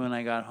waiting for me when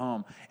I got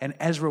home. And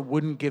Ezra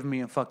wouldn't give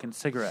me a fucking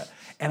cigarette.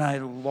 And I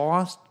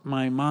lost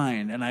my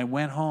mind, and I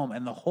went home,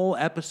 and the whole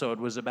episode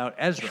was about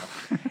Ezra.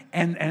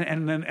 and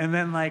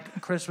then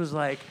like Chris was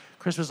like,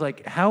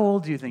 "How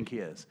old do you think he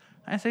is?"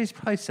 I say he's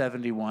probably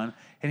 71,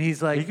 and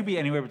he's like, he could be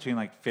anywhere between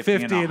like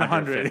 50 and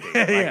 100.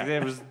 Yeah.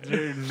 There was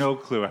no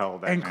clue how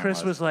old that and man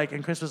Chris was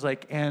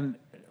like, and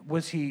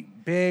was he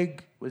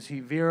big? Was he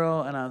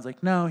virile? And I was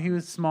like, no, he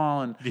was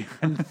small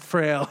and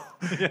frail.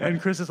 Yeah.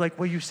 And Chris is like,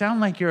 well, you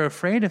sound like you're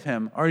afraid of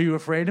him. Are you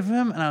afraid of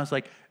him? And I was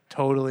like,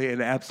 totally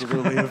and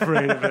absolutely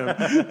afraid of him.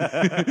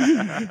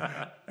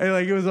 And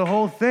like it was a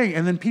whole thing.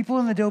 And then people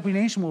in the Dopey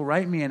Nation will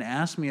write me and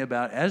ask me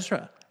about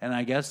Ezra, and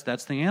I guess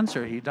that's the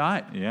answer. He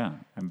died. Yeah.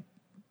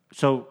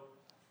 So,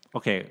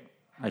 okay,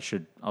 I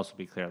should also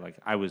be clear. Like,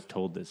 I was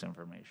told this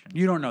information.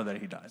 You don't know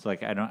that he died. So,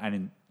 like, I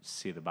didn't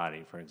see the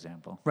body, for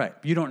example. Right.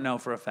 You don't know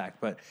for a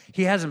fact, but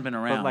he hasn't been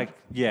around. But like,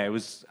 yeah,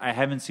 I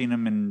haven't seen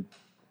him in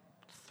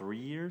 3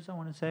 years, I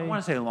want to say. I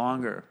want to say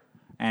longer.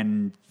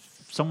 And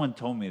someone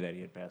told me that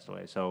he had passed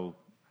away. So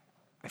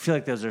I feel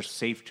like those are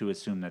safe to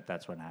assume that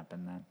that's what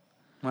happened then.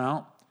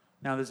 Well,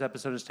 now this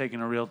episode has taken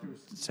a real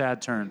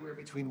sad turn. We're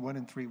between 1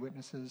 and 3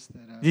 witnesses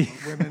that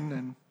were women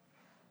and...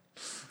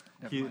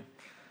 I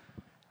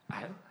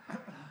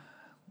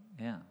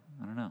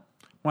don't know.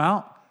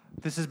 Well,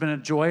 this has been a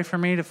joy for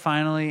me to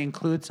finally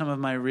include some of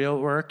my real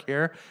work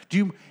here.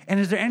 And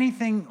is there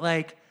anything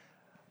like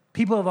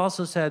people have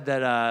also said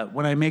that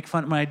when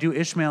I do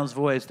Ishmael's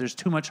voice, there's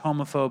too much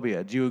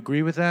homophobia. Do you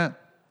agree with that?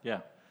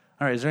 Yeah.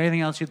 All right. Is there anything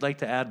else you'd like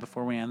to add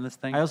before we end this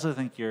thing? I also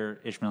think your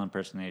Ishmael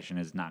impersonation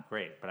is not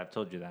great, but I've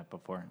told you that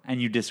before,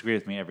 and you disagree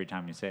with me every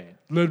time you say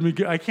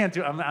it. I can't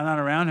do. I'm not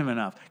around him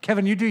enough.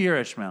 Kevin, you do your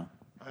Ishmael.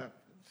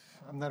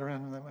 I'm not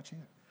around him that much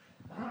either.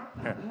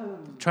 Here,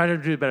 try to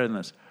do better than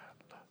this.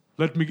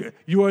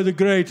 You are the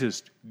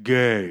greatest.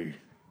 Gay.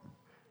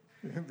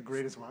 The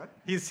greatest what?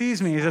 He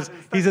sees me.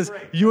 He says,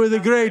 you are the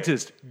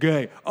greatest.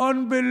 Gay.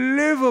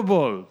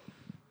 Unbelievable.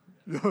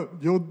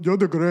 You're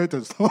the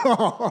greatest.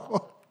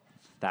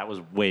 That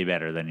was way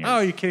better than yours. Oh,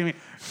 are you kidding me?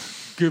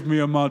 Give me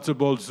a matzo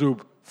ball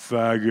soup,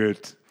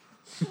 faggot.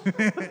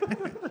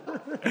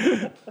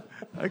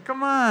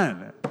 Come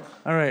on.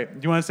 All right. Do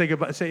you want to say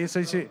goodbye?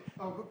 Say.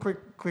 Oh,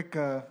 quick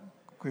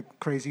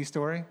crazy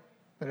story.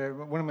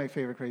 One of my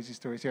favorite crazy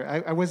stories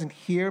here. I wasn't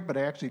here, but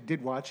I actually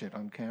did watch it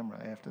on camera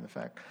after the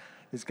fact.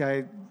 This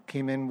guy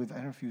came in with, I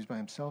don't know if he was by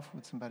himself,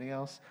 with somebody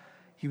else.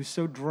 He was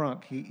so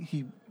drunk,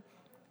 he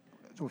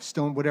or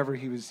stoned, whatever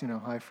he was,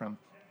 high from.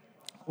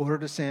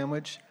 Ordered a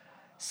sandwich,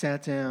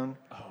 sat down.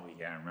 Oh,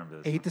 yeah, I remember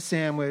this. Ate the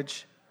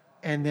sandwich,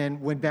 and then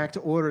went back to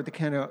order the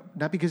kind of,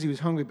 not because he was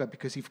hungry, but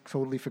because he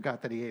totally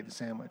forgot that he ate the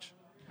sandwich.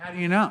 How do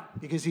you know?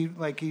 Because he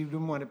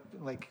didn't want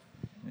to,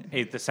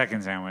 Ate the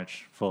second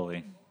sandwich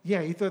fully.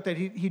 Yeah, he thought that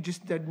he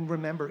just didn't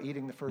remember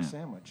eating the first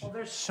sandwich. Well,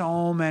 there's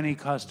so many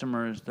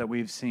customers that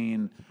we've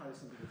seen. Probably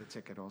something with the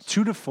ticket also.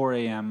 2 to 4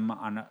 a.m.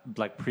 on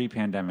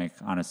pre-pandemic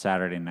on a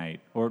Saturday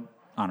night or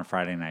on a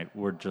Friday night,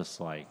 we're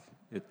just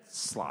it's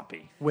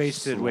sloppy.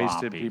 Wasted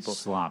people.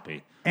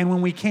 Sloppy. And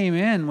when we came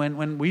in,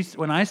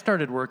 when I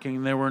started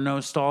working, there were no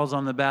stalls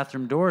on the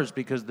bathroom doors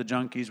because the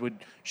junkies would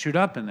shoot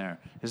up in there.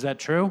 Is that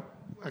true?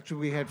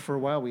 Actually, for a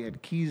while, we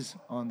had keys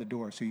on the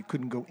door, so you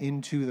couldn't go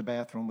into the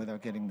bathroom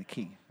without getting the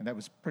key. And that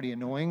was pretty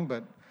annoying,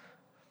 but...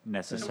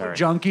 Necessary.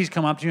 Junkies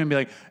come up to you and be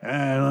like,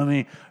 let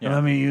me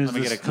use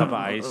get a cup of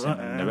ice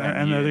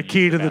and the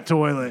key to the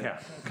toilet.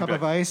 Yeah. Cup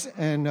of ice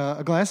and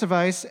a glass of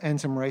ice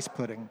and some rice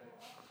pudding.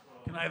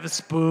 Can I have a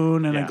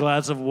spoon and a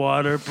glass of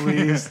water,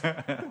 please?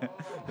 You're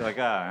like,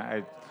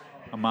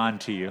 I'm on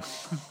to you.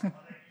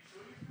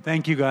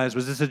 Thank you, guys.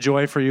 Was this a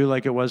joy for you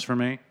like it was for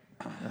me?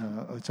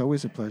 It's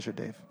always a pleasure,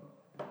 Dave.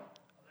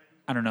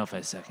 I don't know if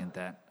I second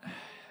that.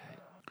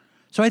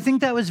 So I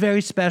think that was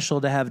very special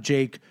to have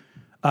Jake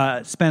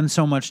spend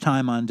so much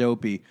time on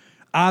Dopey.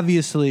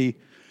 Obviously,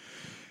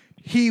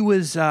 he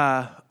was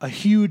a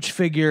huge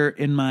figure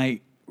in my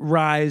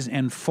rise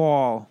and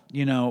fall,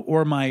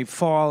 or my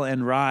fall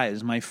and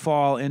rise, my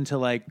fall into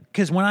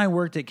because when I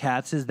worked at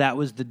Katz's, that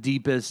was the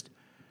deepest,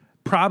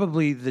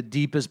 probably the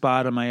deepest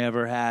bottom I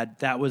ever had.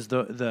 That was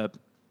the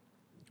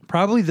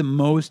probably the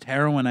most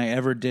heroin I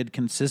ever did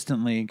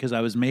consistently because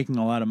I was making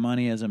a lot of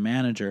money as a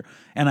manager,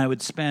 and I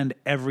would spend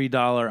every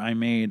dollar I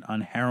made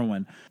on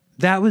heroin.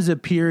 That was a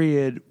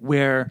period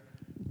where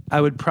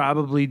I would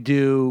probably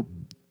do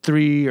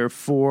 3 or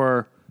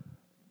 4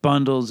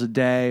 bundles a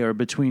day, or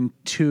between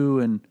 2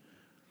 and,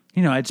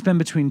 I'd spend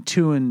between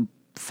 $200 and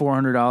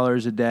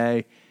 $400 a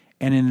day.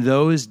 And in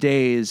those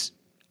days,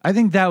 I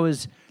think that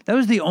was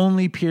the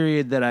only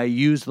period that I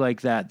used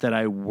like that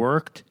I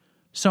worked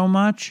so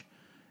much.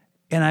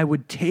 And I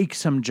would take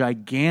some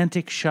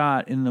gigantic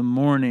shot in the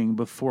morning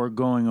before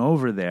going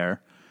over there,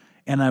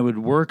 and I would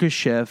work a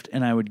shift,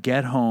 and I would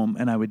get home,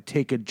 and I would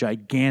take a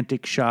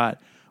gigantic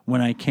shot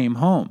when I came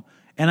home.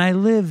 And I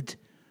lived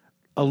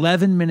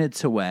 11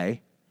 minutes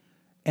away,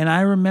 and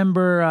I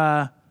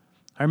remember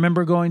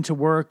going to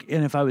work,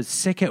 and if I was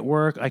sick at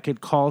work, I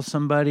could call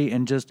somebody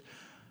and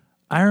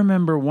I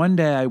remember one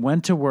day I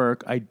went to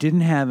work, I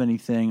didn't have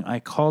anything, I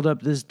called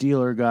up this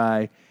dealer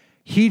guy.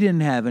 He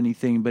didn't have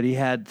anything, but he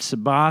had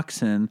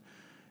suboxone.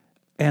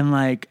 And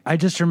I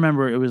just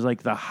remember it was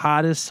the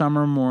hottest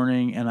summer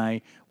morning, and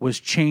I was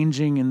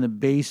changing in the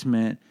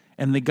basement,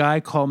 and the guy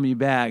called me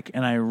back,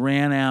 and I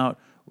ran out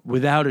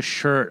without a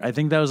shirt. I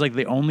think that was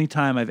the only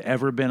time I've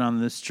ever been on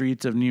the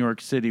streets of New York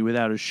City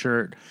without a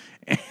shirt.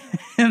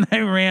 And I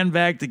ran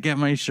back to get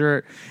my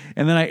shirt,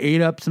 and then I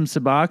ate up some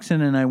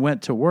suboxone, and I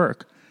went to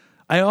work.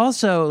 I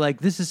also,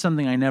 this is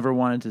something I never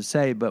wanted to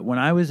say, but when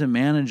I was a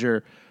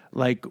manager,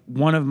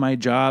 one of my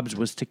jobs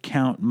was to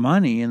count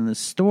money in the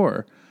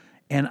store,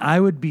 and I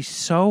would be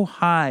so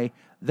high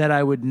that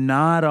I would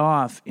nod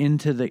off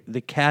into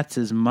the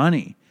Katz's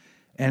money.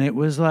 And it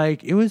was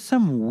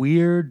some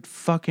weird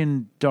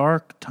fucking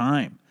dark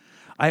time.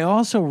 I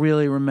also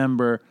really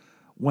remember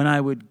when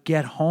I would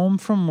get home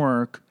from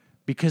work,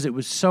 because it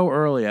was so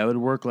early, I would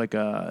work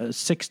a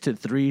 6 to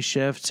 3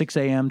 shift, 6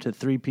 a.m. to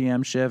 3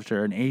 p.m. shift,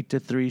 or an 8 to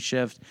 3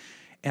 shift.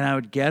 And I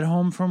would get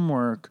home from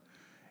work,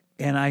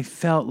 and I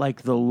felt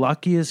like the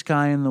luckiest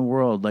guy in the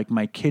world.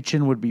 My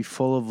kitchen would be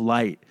full of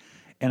light,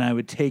 and I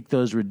would take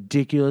those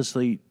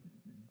ridiculously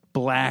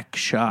black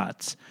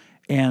shots,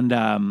 and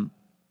then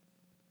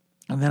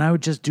I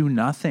would just do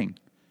nothing.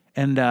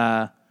 And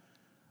I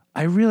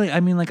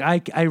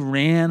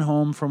ran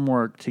home from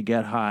work to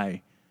get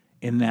high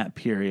in that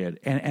period,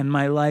 and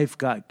my life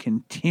got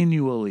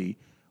continually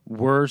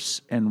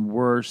worse and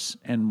worse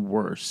and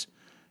worse,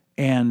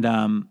 and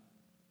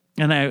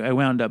I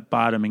wound up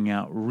bottoming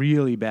out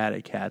really bad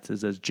at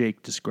Katz's, as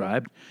Jake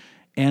described,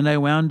 and I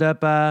wound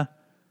up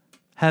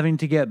having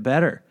to get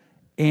better.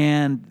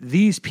 And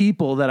these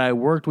people that I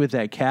worked with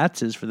at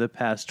Katz's for the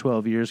past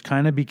 12 years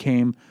kind of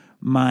became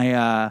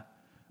my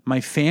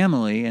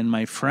family and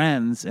my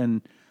friends,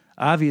 and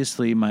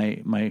obviously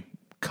my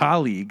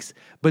colleagues.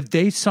 But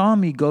they saw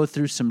me go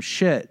through some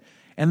shit,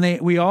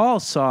 and we all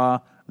saw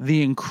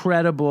the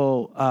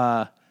incredible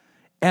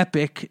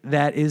epic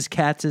that is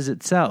Katz's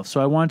itself.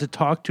 So I wanted to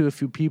talk to a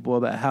few people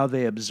about how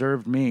they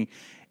observed me.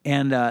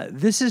 And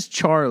this is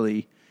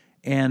Charlie,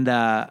 and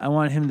I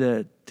want him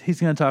to he's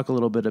gonna talk a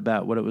little bit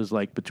about what it was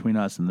like between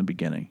us in the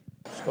beginning.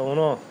 What's going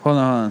on? Hold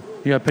on.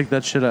 You gotta pick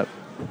that shit up.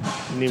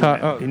 You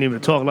need me to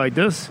talk like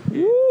this?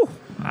 Woo! All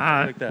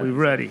right, Like that. we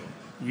ready.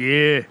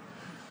 Yeah.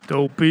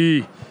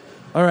 Dopey.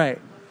 All right.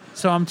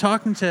 So I'm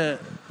talking to,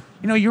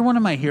 you're one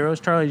of my heroes,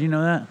 Charlie. Do you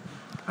know that?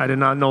 I did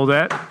not know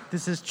that.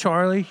 This is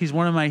Charlie. He's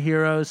one of my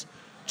heroes.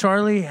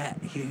 Charlie,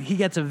 he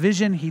gets a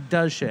vision. He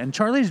does shit. And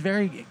Charlie's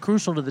very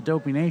crucial to the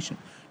Dopey Nation.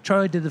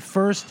 Charlie did the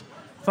first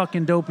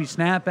fucking Dopey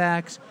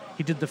snapbacks.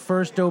 He did the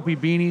first Dopey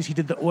beanies. He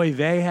did the Oy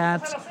Vey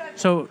hats.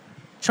 So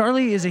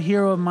Charlie is a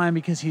hero of mine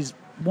because he's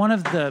one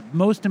of the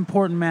most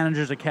important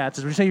managers of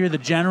Katz. We say you're the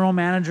general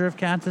manager of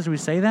Katz. We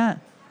say that?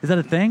 Is that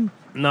a thing?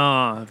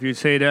 Nah, if you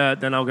say that,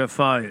 then I'll get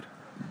fired.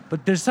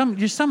 But you're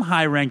some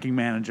high-ranking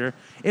manager.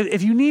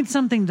 If you need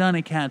something done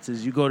at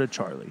Katz's, you go to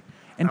Charlie.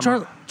 And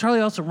Charlie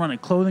also run a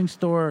clothing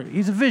store.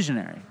 He's a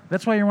visionary.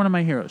 That's why you're one of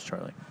my heroes,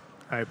 Charlie.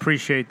 I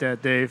appreciate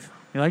that, Dave.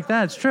 You like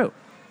that? It's true.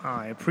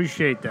 I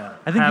appreciate that.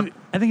 I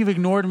think you've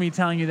ignored me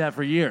telling you that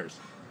for years.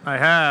 I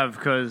have,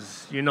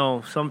 because,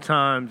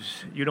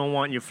 sometimes you don't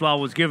want your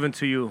flowers given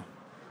to you.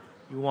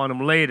 You want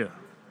them later.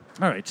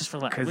 All right, just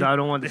relax. Because I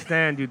don't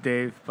understand you,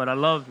 Dave, but I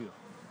love you.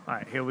 All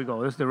right, here we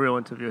go. This is the real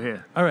interview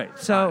here. All right,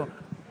 so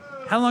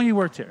how long you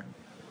worked here?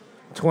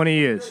 20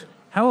 years.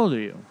 How old are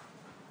you?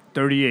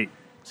 38.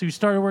 So you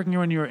started working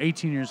here when you were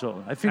 18 years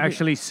old. I figured,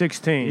 Actually,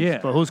 16. Yeah.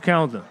 But who's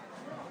counting?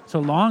 So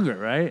longer,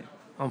 right?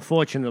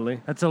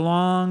 Unfortunately. That's a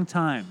long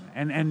time.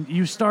 And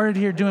you started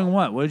here doing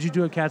what? What did you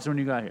do at Katz when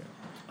you got here?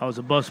 I was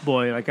a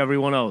busboy like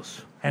everyone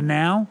else. And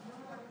now?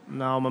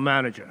 Now I'm a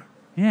manager.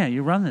 Yeah,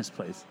 you run this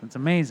place. That's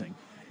amazing.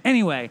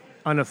 Anyway.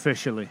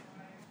 Unofficially.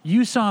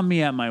 You saw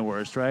me at my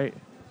worst, right?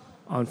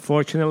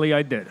 Unfortunately,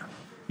 I did.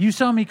 You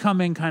saw me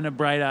come in kind of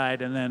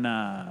bright-eyed and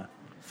then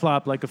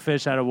flop like a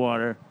fish out of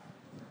water.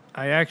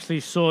 I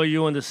actually saw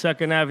you in the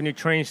 2nd Avenue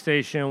train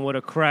station with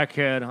a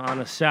crackhead on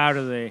a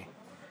Saturday,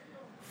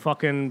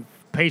 fucking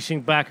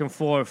pacing back and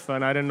forth,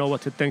 and I didn't know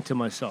what to think to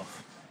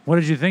myself. What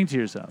did you think to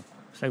yourself?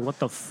 It's like, what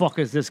the fuck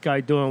is this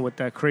guy doing with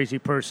that crazy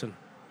person?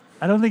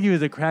 I don't think he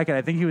was a crackhead.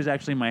 I think he was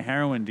actually my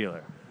heroin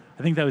dealer.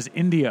 I think that was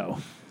Indio.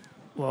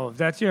 Well, if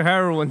that's your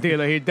heroin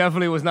dealer, he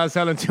definitely was not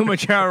selling too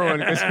much heroin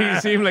because he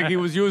seemed like he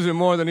was using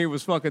more than he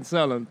was fucking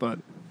selling. But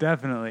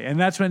definitely. And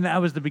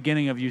that was the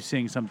beginning of you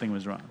seeing something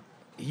was wrong.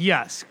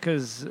 Yes,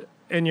 because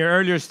in your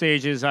earlier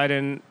stages, I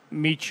didn't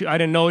meet you. I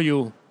didn't know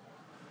you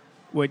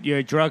with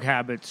your drug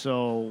habit.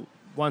 So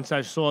once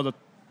I saw the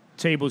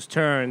tables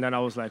turn, then I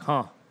was like,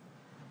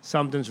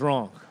 something's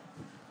wrong.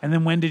 And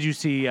then when did you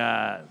see,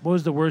 what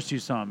was the worst you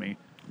saw me?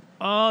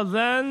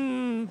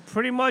 Then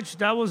pretty much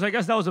I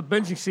guess that was a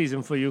binging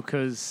season for you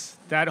because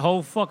that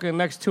whole fucking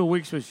next 2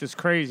 weeks was just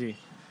crazy.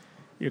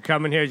 You're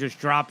coming here just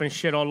dropping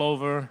shit all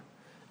over.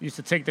 You used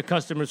to take the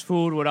customers'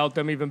 food without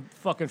them even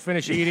fucking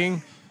finish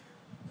eating.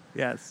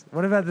 Yes.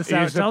 What about the sour?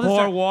 You used to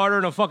pour water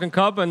in a fucking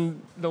cup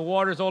and the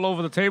water's all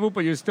over the table,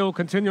 but you're still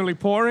continually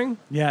pouring?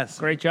 Yes.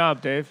 Great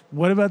job, Dave.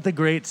 What about the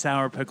great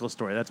sour pickle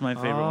story? That's my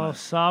favorite one. Oh,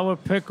 sour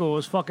pickle. It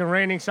was fucking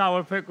raining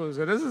sour pickles.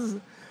 So this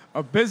is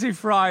a busy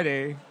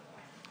Friday.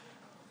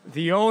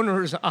 The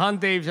owner's on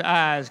Dave's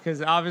ass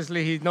because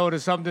obviously he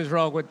noticed something's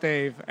wrong with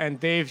Dave, and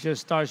Dave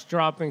just starts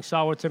dropping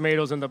sour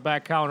tomatoes on the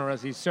back counter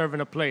as he's serving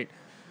a plate.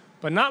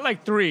 But not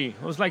like 3.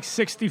 It was like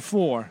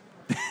 64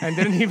 and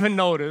didn't even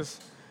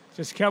notice.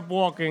 Just kept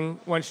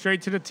walking, went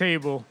straight to the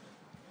table.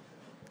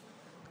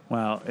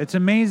 Wow. It's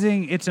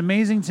amazing. It's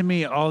amazing to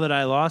me all that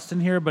I lost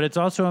in here, but it's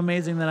also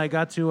amazing that I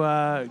got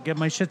to get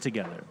my shit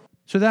together.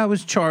 So that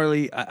was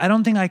Charlie. I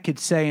don't think I could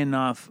say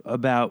enough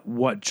about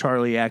what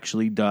Charlie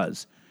actually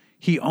does.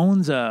 He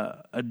owns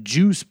a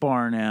juice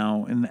bar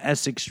now in the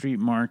Essex Street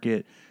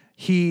Market.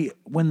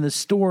 When the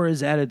store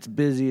is at its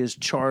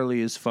busiest,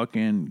 Charlie is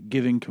fucking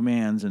giving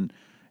commands, and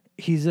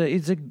he's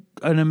an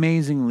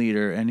amazing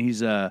leader, and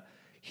he's an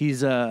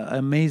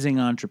amazing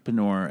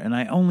entrepreneur, and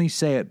I only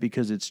say it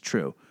because it's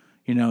true.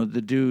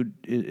 The dude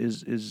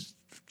is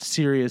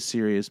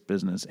serious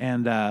business,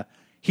 and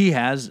he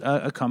has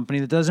a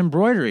company that does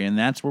embroidery, and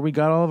that's where we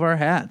got all of our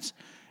hats.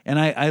 And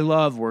I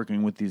love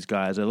working with these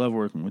guys. I love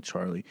working with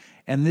Charlie.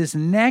 And this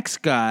next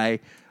guy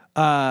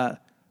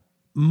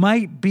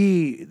might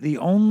be the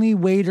only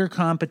waiter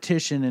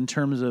competition in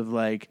terms of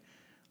like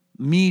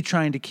me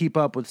trying to keep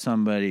up with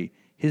somebody.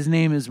 His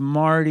name is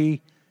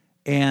Marty,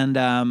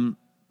 and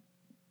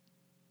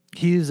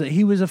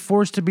he was a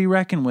force to be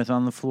reckoned with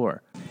on the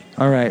floor.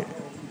 All right.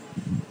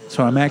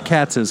 So I'm at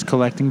Katz's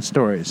collecting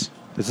stories.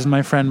 This is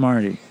my friend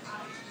Marty.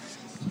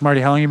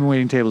 Marty, how long have you been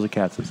waiting tables at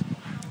Katz's?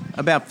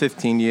 About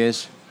 15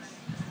 years.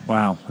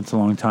 Wow, that's a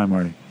long time,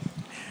 Marty.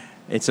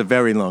 It's a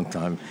very long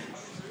time.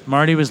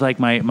 Marty was like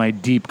my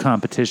deep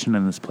competition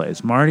in this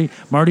place. Marty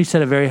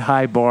set a very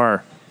high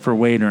bar for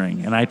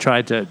waitering, and I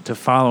tried to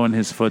follow in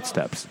his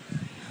footsteps.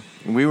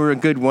 We were a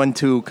good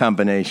 1-2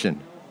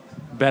 combination.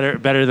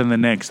 Better than the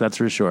Knicks, that's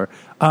for sure.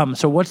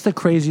 So what's the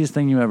craziest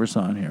thing you ever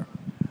saw in here?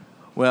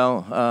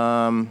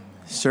 Well,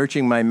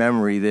 searching my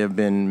memory, there have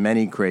been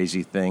many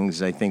crazy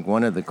things. I think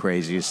one of the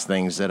craziest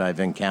things that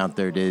I've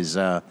encountered is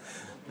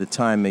the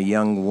time a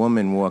young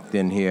woman walked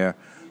in here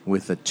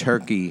with a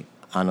turkey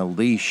on a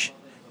leash,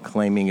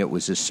 claiming it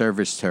was a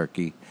service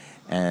turkey,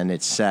 and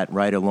it sat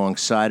right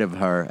alongside of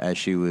her as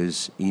she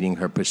was eating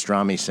her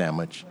pastrami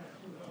sandwich.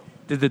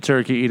 Did the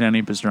turkey eat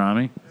any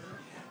pastrami?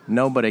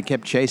 No, but I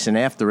kept chasing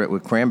after it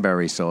with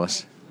cranberry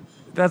sauce.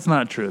 That's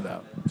not true,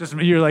 though. Just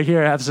you're like,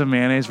 here, have some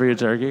mayonnaise for your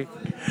turkey.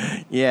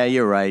 Yeah,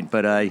 you're right,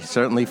 but I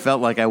certainly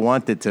felt like I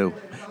wanted to.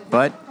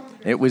 But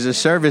it was a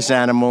service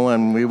animal,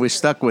 and we were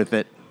stuck with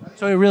it.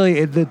 So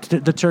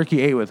the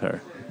turkey ate with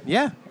her?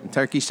 Yeah, the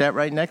turkey sat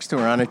right next to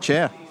her on a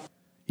chair.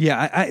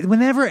 Yeah,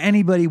 whenever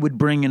anybody would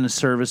bring in a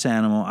service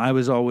animal, I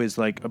was always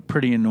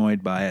pretty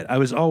annoyed by it. I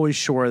was always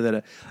sure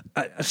that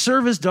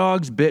service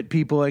dogs bit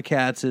people at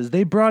Katz's.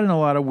 They brought in a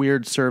lot of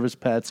weird service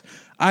pets.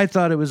 I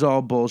thought it was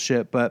all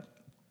bullshit, but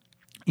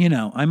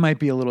I might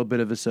be a little bit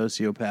of a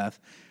sociopath.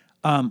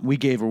 We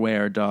gave away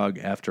our dog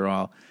after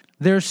all.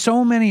 There's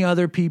so many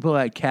other people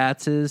at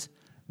Katz's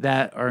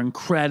that are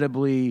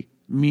incredibly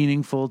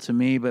meaningful to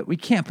me, but we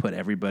can't put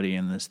everybody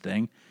in this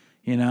thing,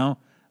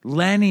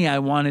 Lenny, I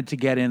wanted to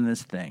get in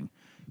this thing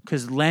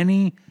because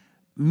me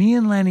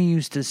and Lenny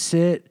used to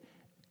sit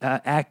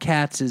at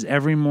Katz's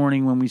every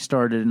morning when we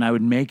started, and I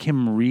would make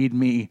him read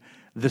me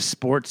the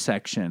sports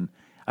section.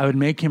 I would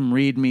make him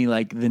read me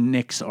the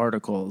Knicks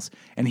articles,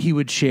 and he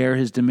would share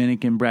his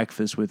Dominican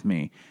breakfast with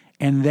me.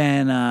 And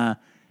then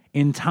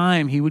in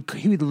time, he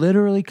would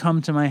literally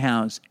come to my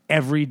house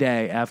every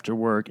day after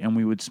work, and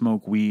we would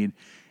smoke weed,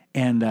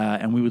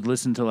 and we would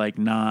listen to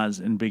Nas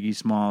and Biggie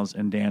Smalls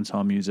and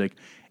dancehall music.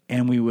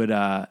 And we would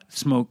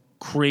smoke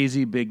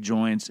crazy big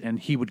joints, and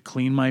he would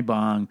clean my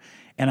bong.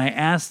 And I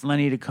asked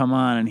Lenny to come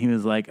on, and he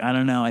was like, I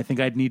don't know, I think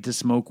I'd need to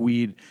smoke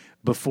weed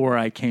before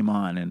I came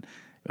on. And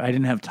I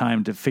didn't have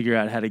time to figure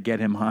out how to get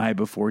him high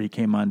before he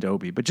came on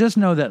Dopey. But just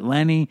know that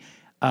Lenny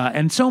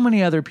and so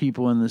many other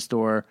people in the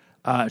store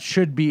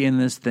should be in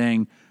this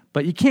thing,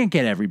 but you can't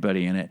get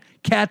everybody in it.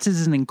 Katz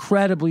is an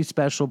incredibly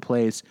special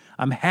place.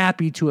 I'm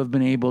happy to have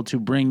been able to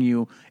bring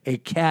you a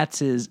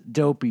Katz's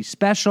Dopey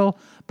special,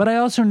 but I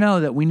also know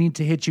that we need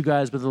to hit you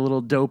guys with a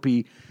little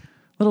dopey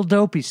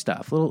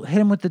stuff. Hit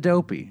him with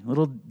the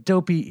little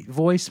dopey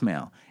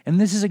voicemail. And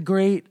this is a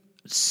great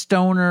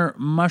stoner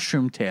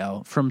mushroom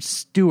tale from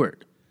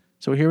Stuart.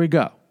 So here we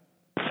go.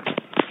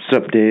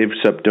 Sup, Dave?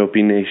 Sup,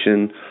 Dopey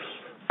Nation?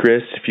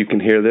 Chris, if you can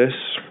hear this,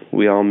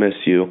 we all miss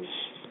you.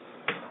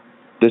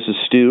 This is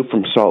Stu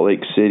from Salt Lake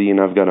City, and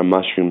I've got a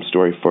mushroom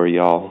story for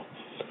y'all.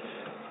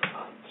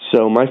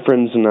 So my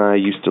friends and I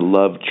used to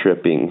love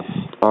tripping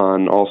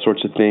on all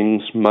sorts of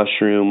things,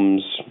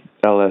 mushrooms,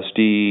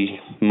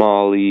 LSD,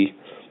 Molly,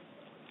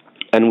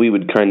 and we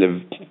would kind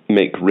of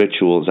make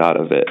rituals out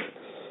of it.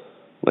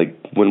 Like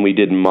when we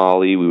did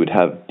Molly, we would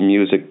have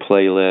music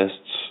playlists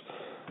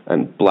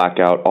and black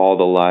out all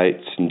the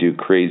lights and do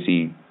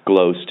crazy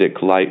glow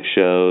stick light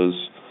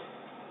shows.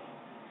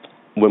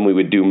 When we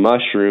would do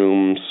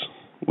mushrooms,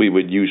 we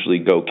would usually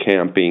go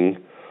camping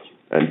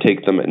and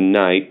take them at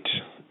night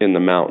in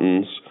the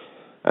mountains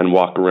and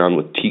walk around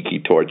with tiki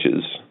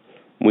torches.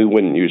 We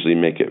wouldn't usually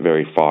make it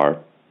very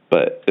far,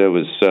 but it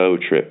was so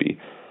trippy.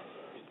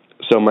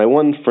 So my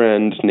one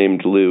friend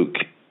named Luke,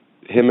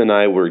 him and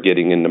I were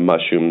getting into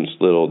mushrooms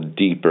a little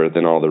deeper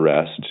than all the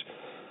rest.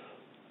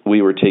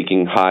 We were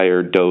taking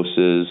higher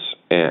doses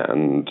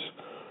and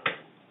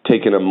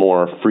taking them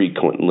more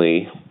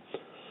frequently.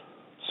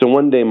 So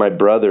one day my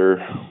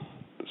brother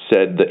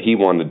said that he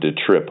wanted to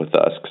trip with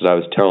us because I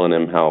was telling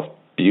him how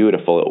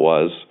beautiful it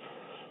was.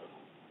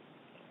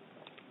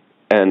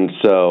 And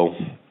so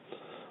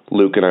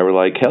Luke and I were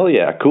like, hell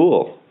yeah,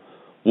 cool.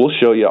 We'll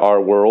show you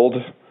our world.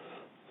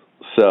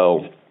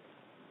 So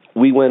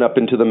we went up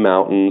into the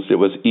mountains. It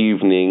was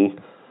evening.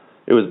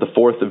 It was the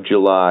 4th of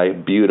July,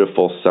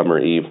 beautiful summer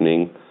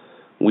evening.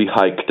 We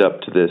hiked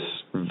up to this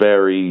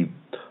very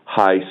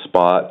high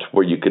spot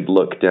where you could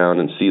look down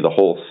and see the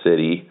whole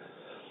city.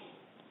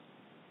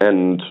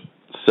 And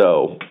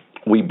so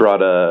we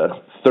brought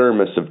a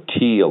thermos of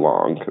tea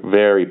along,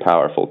 very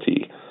powerful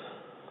tea.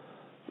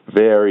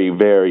 Very,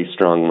 very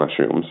strong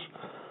mushrooms.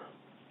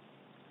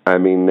 I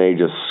mean, they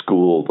just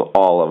schooled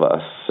all of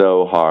us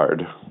so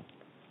hard.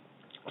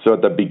 So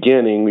at the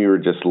beginning, we were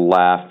just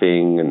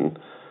laughing, and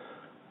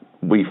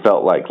we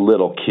felt like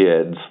little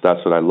kids.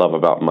 That's what I love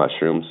about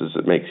mushrooms, is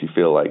it makes you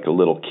feel like a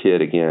little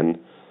kid again.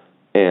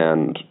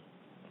 And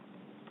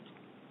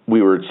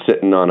we were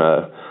sitting on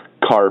a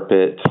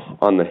carpet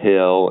on the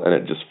hill, and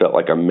it just felt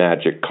like a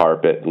magic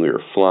carpet, and we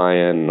were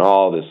flying and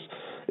all this.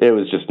 It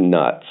was just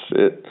nuts.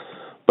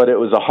 But it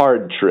was a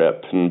hard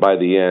trip, and by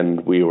the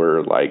end, we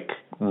were like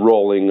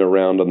rolling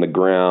around on the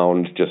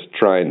ground, just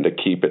trying to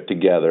keep it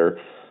together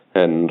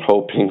and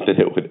hoping that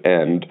it would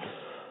end.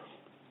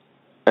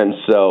 And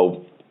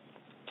so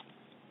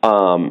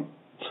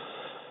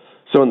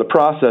in the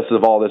process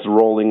of all this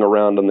rolling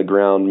around on the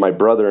ground, my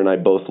brother and I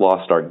both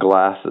lost our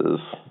glasses.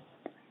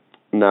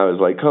 And I was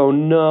like, oh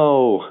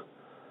no.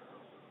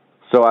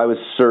 So I was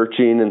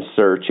searching,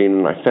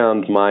 and I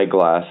found my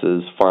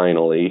glasses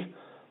finally.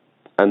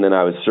 And then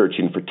I was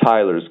searching for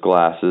Tyler's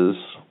glasses,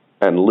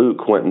 and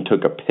Luke went and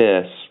took a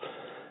piss,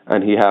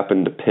 and he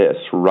happened to piss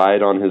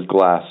right on his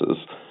glasses.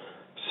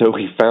 So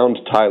he found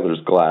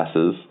Tyler's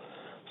glasses.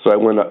 So I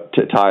went up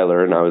to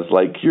Tyler, and I was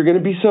like, "You're going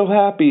to be so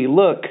happy.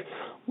 Look,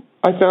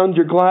 I found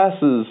your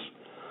glasses."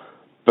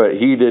 But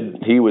he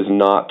was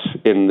not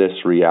in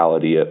this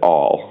reality at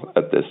all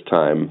at this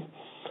time.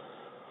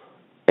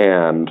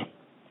 And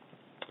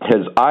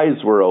his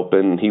eyes were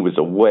open, he was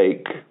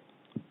awake,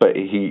 but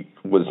he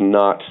was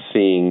not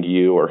seeing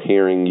you or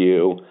hearing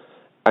you.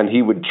 And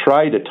he would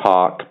try to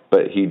talk,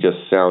 but he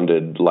just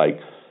sounded like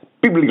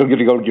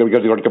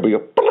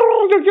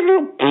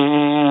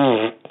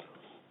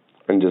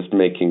and just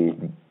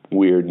making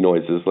weird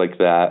noises like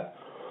that.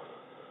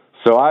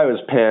 So I was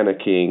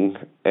panicking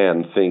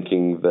and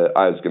thinking that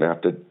I was going to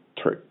have to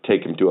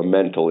take him to a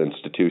mental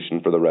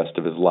institution for the rest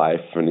of his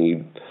life, and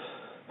he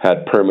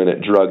had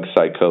permanent drug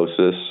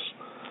psychosis.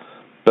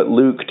 But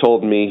Luke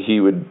told me he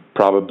would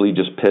probably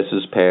just piss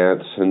his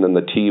pants, and then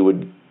the tea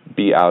would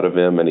be out of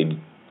him, and he'd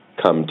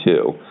come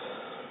to.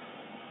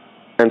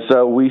 And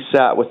so we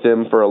sat with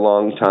him for a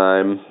long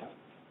time,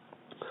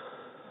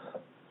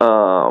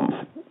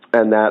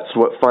 and that's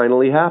what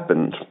finally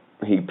happened.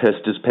 He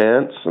pissed his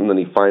pants, and then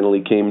he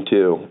finally came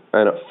to.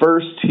 And at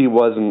first, he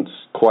wasn't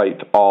quite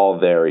all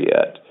there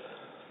yet.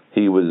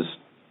 He was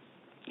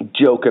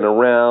joking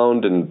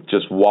around and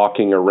just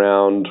walking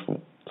around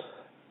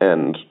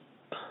and,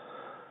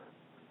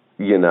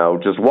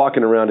 just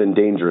walking around in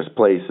dangerous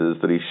places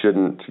that you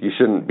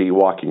shouldn't be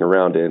walking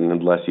around in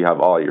unless you have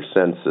all your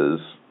senses.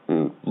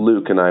 And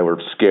Luke and I were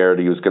scared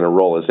he was going to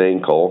roll his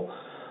ankle.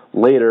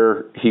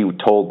 Later, he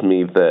told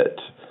me that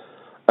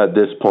at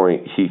this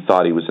point, he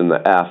thought he was in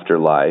the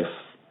afterlife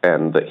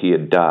and that he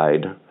had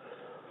died.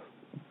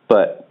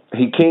 But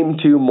he came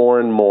to more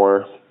and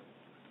more,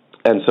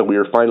 and so we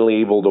were finally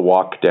able to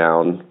walk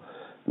down.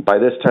 By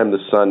this time, the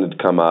sun had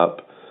come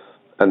up,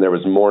 and there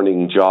was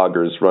morning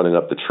joggers running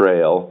up the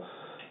trail,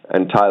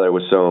 and Tyler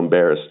was so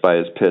embarrassed by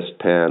his pissed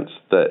pants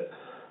that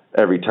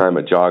every time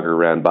a jogger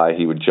ran by,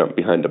 he would jump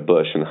behind a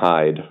bush and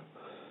hide.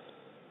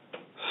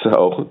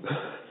 So,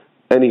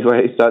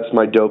 anyway, that's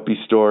my Dopey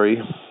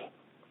story.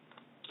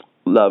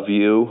 Love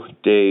you,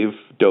 Dave,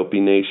 Dopey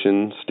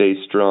Nation. Stay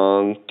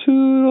strong.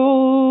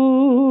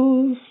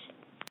 Toodles.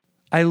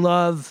 I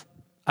love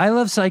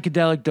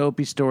psychedelic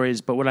Dopey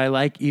stories, but what I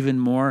like even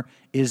more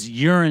is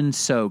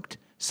urine-soaked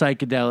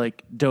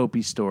psychedelic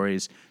Dopey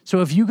stories.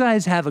 So if you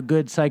guys have a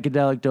good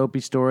psychedelic Dopey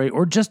story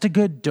or just a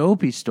good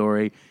Dopey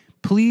story,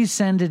 please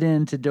send it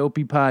in to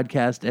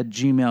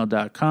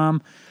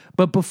dopeypodcast@gmail.com.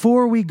 But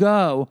before we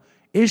go,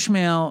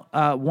 Ishmael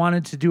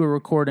wanted to do a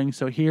recording,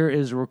 so here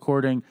is a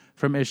recording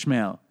from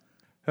Ishmael.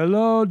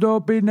 Hello,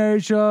 Dopey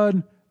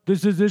Nation.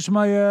 This is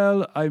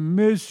Ishmael. I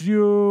miss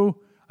you.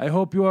 I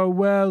hope you are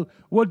well.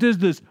 What is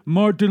this,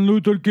 Martin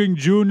Luther King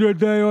Jr.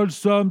 Day or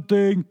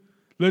something?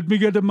 Let me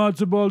get a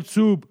matzo ball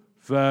soup,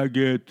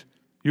 faggot.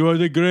 You are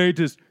the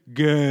greatest,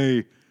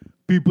 gay.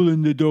 People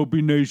in the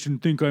Dopey Nation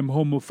think I'm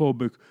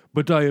homophobic,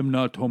 but I am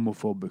not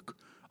homophobic.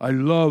 I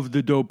love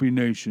the Dopey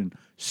Nation.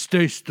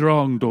 Stay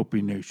strong,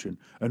 Dopey Nation.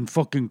 And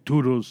fucking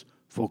toodles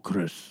for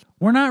Chris.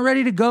 We're not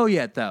ready to go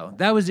yet, though.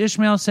 That was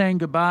Ishmael saying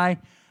goodbye.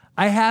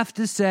 I have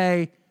to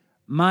say,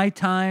 my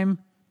time,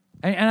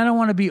 and I don't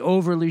want to be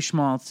overly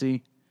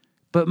schmaltzy,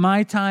 but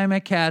my time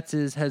at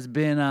Katz's has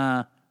been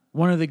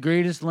one of the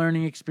greatest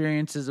learning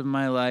experiences of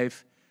my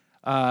life.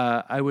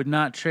 I would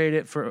not trade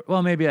it for,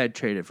 well, maybe I'd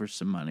trade it for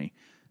some money.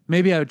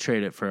 Maybe I would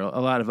trade it for a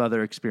lot of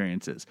other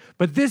experiences.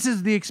 But this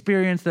is the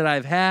experience that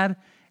I've had,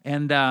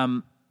 and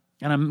I'm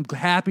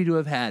happy to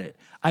have had it.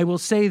 I will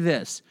say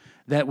this,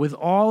 that with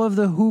all of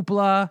the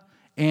hoopla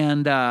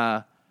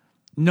and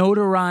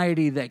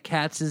notoriety that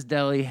Katz's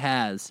Deli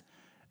has,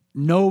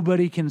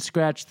 nobody can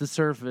scratch the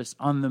surface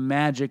on the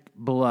magic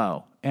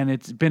below. And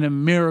it's been a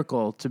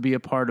miracle to be a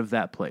part of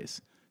that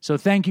place. So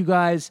thank you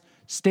guys.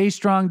 Stay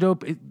strong,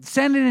 Dope.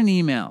 Send in an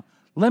email.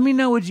 Let me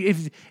know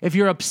if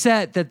you're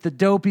upset that the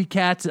Dopey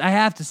Katz, I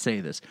have to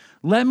say this.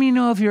 Let me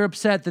know if you're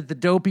upset that the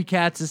Dopey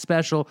Katz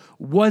special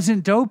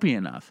wasn't dopey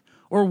enough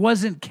or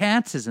wasn't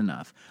Katz's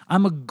enough.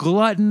 I'm a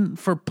glutton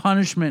for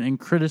punishment and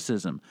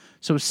criticism.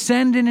 So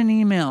send in an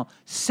email.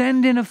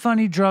 Send in a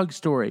funny drug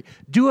story.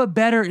 Do a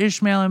better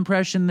Ishmael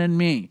impression than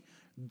me.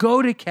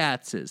 Go to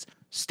Katz's.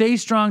 Stay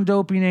strong,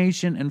 Dopey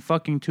Nation, and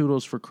fucking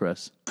toodles for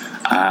Chris.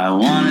 I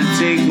want to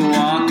take a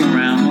walk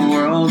around the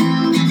world.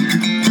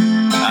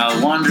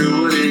 I wonder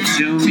would it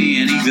do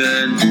me any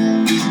good?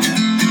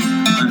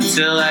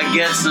 Until I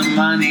get some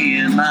money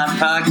in my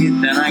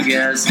pocket, then I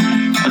guess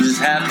I'll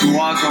just have to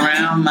walk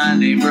around my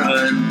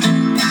neighborhood.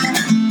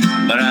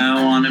 But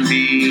I want to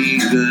be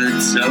good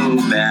so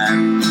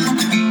bad.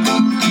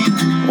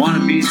 Want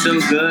to be so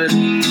good,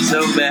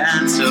 so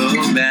bad, so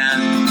bad.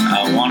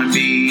 I want to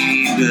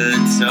be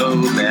good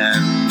so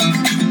bad.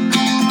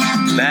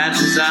 Bad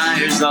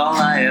desire's all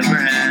I ever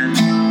had.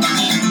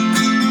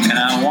 And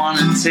I want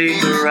to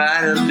take a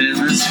ride up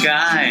in the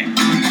sky.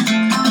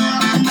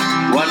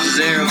 Watch this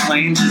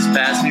aeroplane just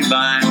pass me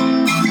by.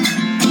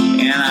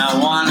 And I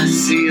wanna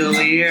see a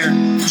Lear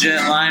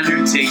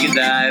jetliner take a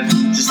dive,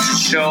 just to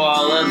show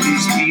all of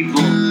these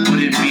people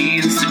what it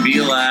means to be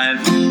alive.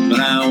 But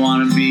I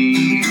wanna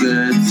be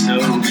good so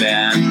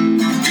bad.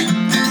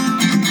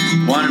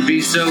 Wanna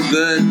be so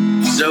good,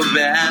 so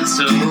bad,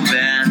 so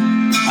bad.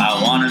 I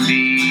wanna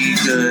be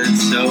good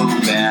so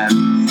bad.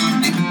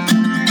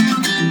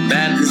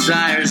 Bad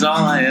desire's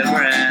all I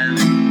ever had,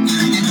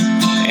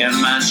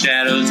 and my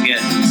shadow's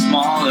getting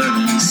smaller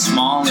and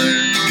smaller,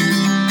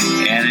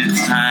 and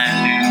it's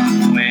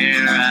time to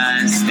where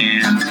I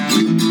stand.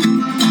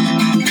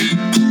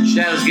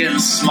 Shadow's getting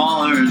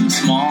smaller and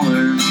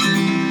smaller,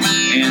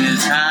 and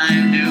it's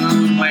time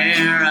to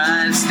where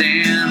I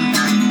stand.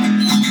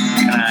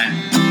 And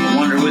I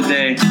wonder would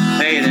they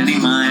pay it any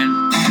mind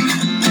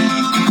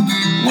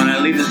when I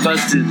leave this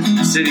busted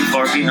city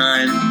far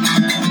behind.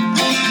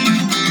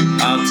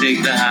 I'll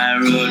take the high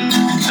road,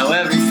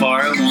 however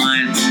far it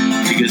winds,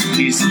 because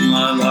peace and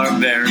love are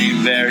very,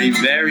 very,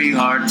 very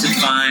hard to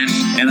find.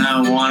 And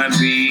I wanna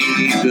be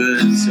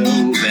good so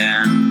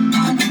bad.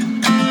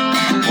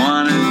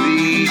 Wanna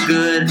be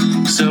good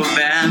so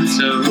bad,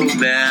 so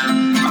bad.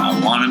 I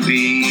wanna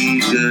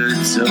be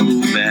good so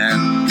bad.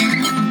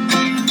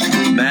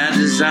 Bad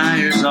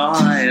desire's all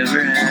I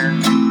ever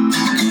had.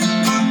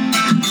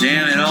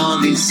 Damn it, all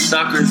these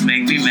suckers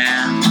make me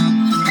mad.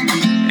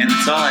 And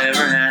it's all I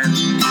ever had.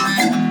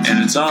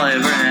 And it's all I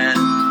ever had.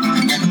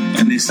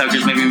 And these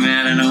suckers make me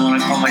mad, and I wanna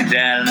call my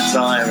dad, and it's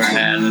all I ever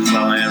had, and it's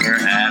all I ever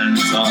had, and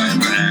it's all I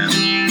ever had.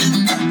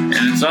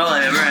 And it's all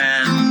I ever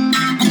had.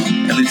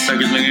 And these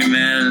suckers make me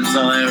mad, and it's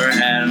all I ever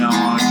had, and I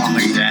wanna call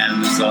my dad,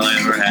 and it's all I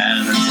ever had,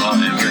 and it's all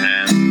I ever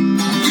had.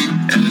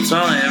 And it's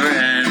all I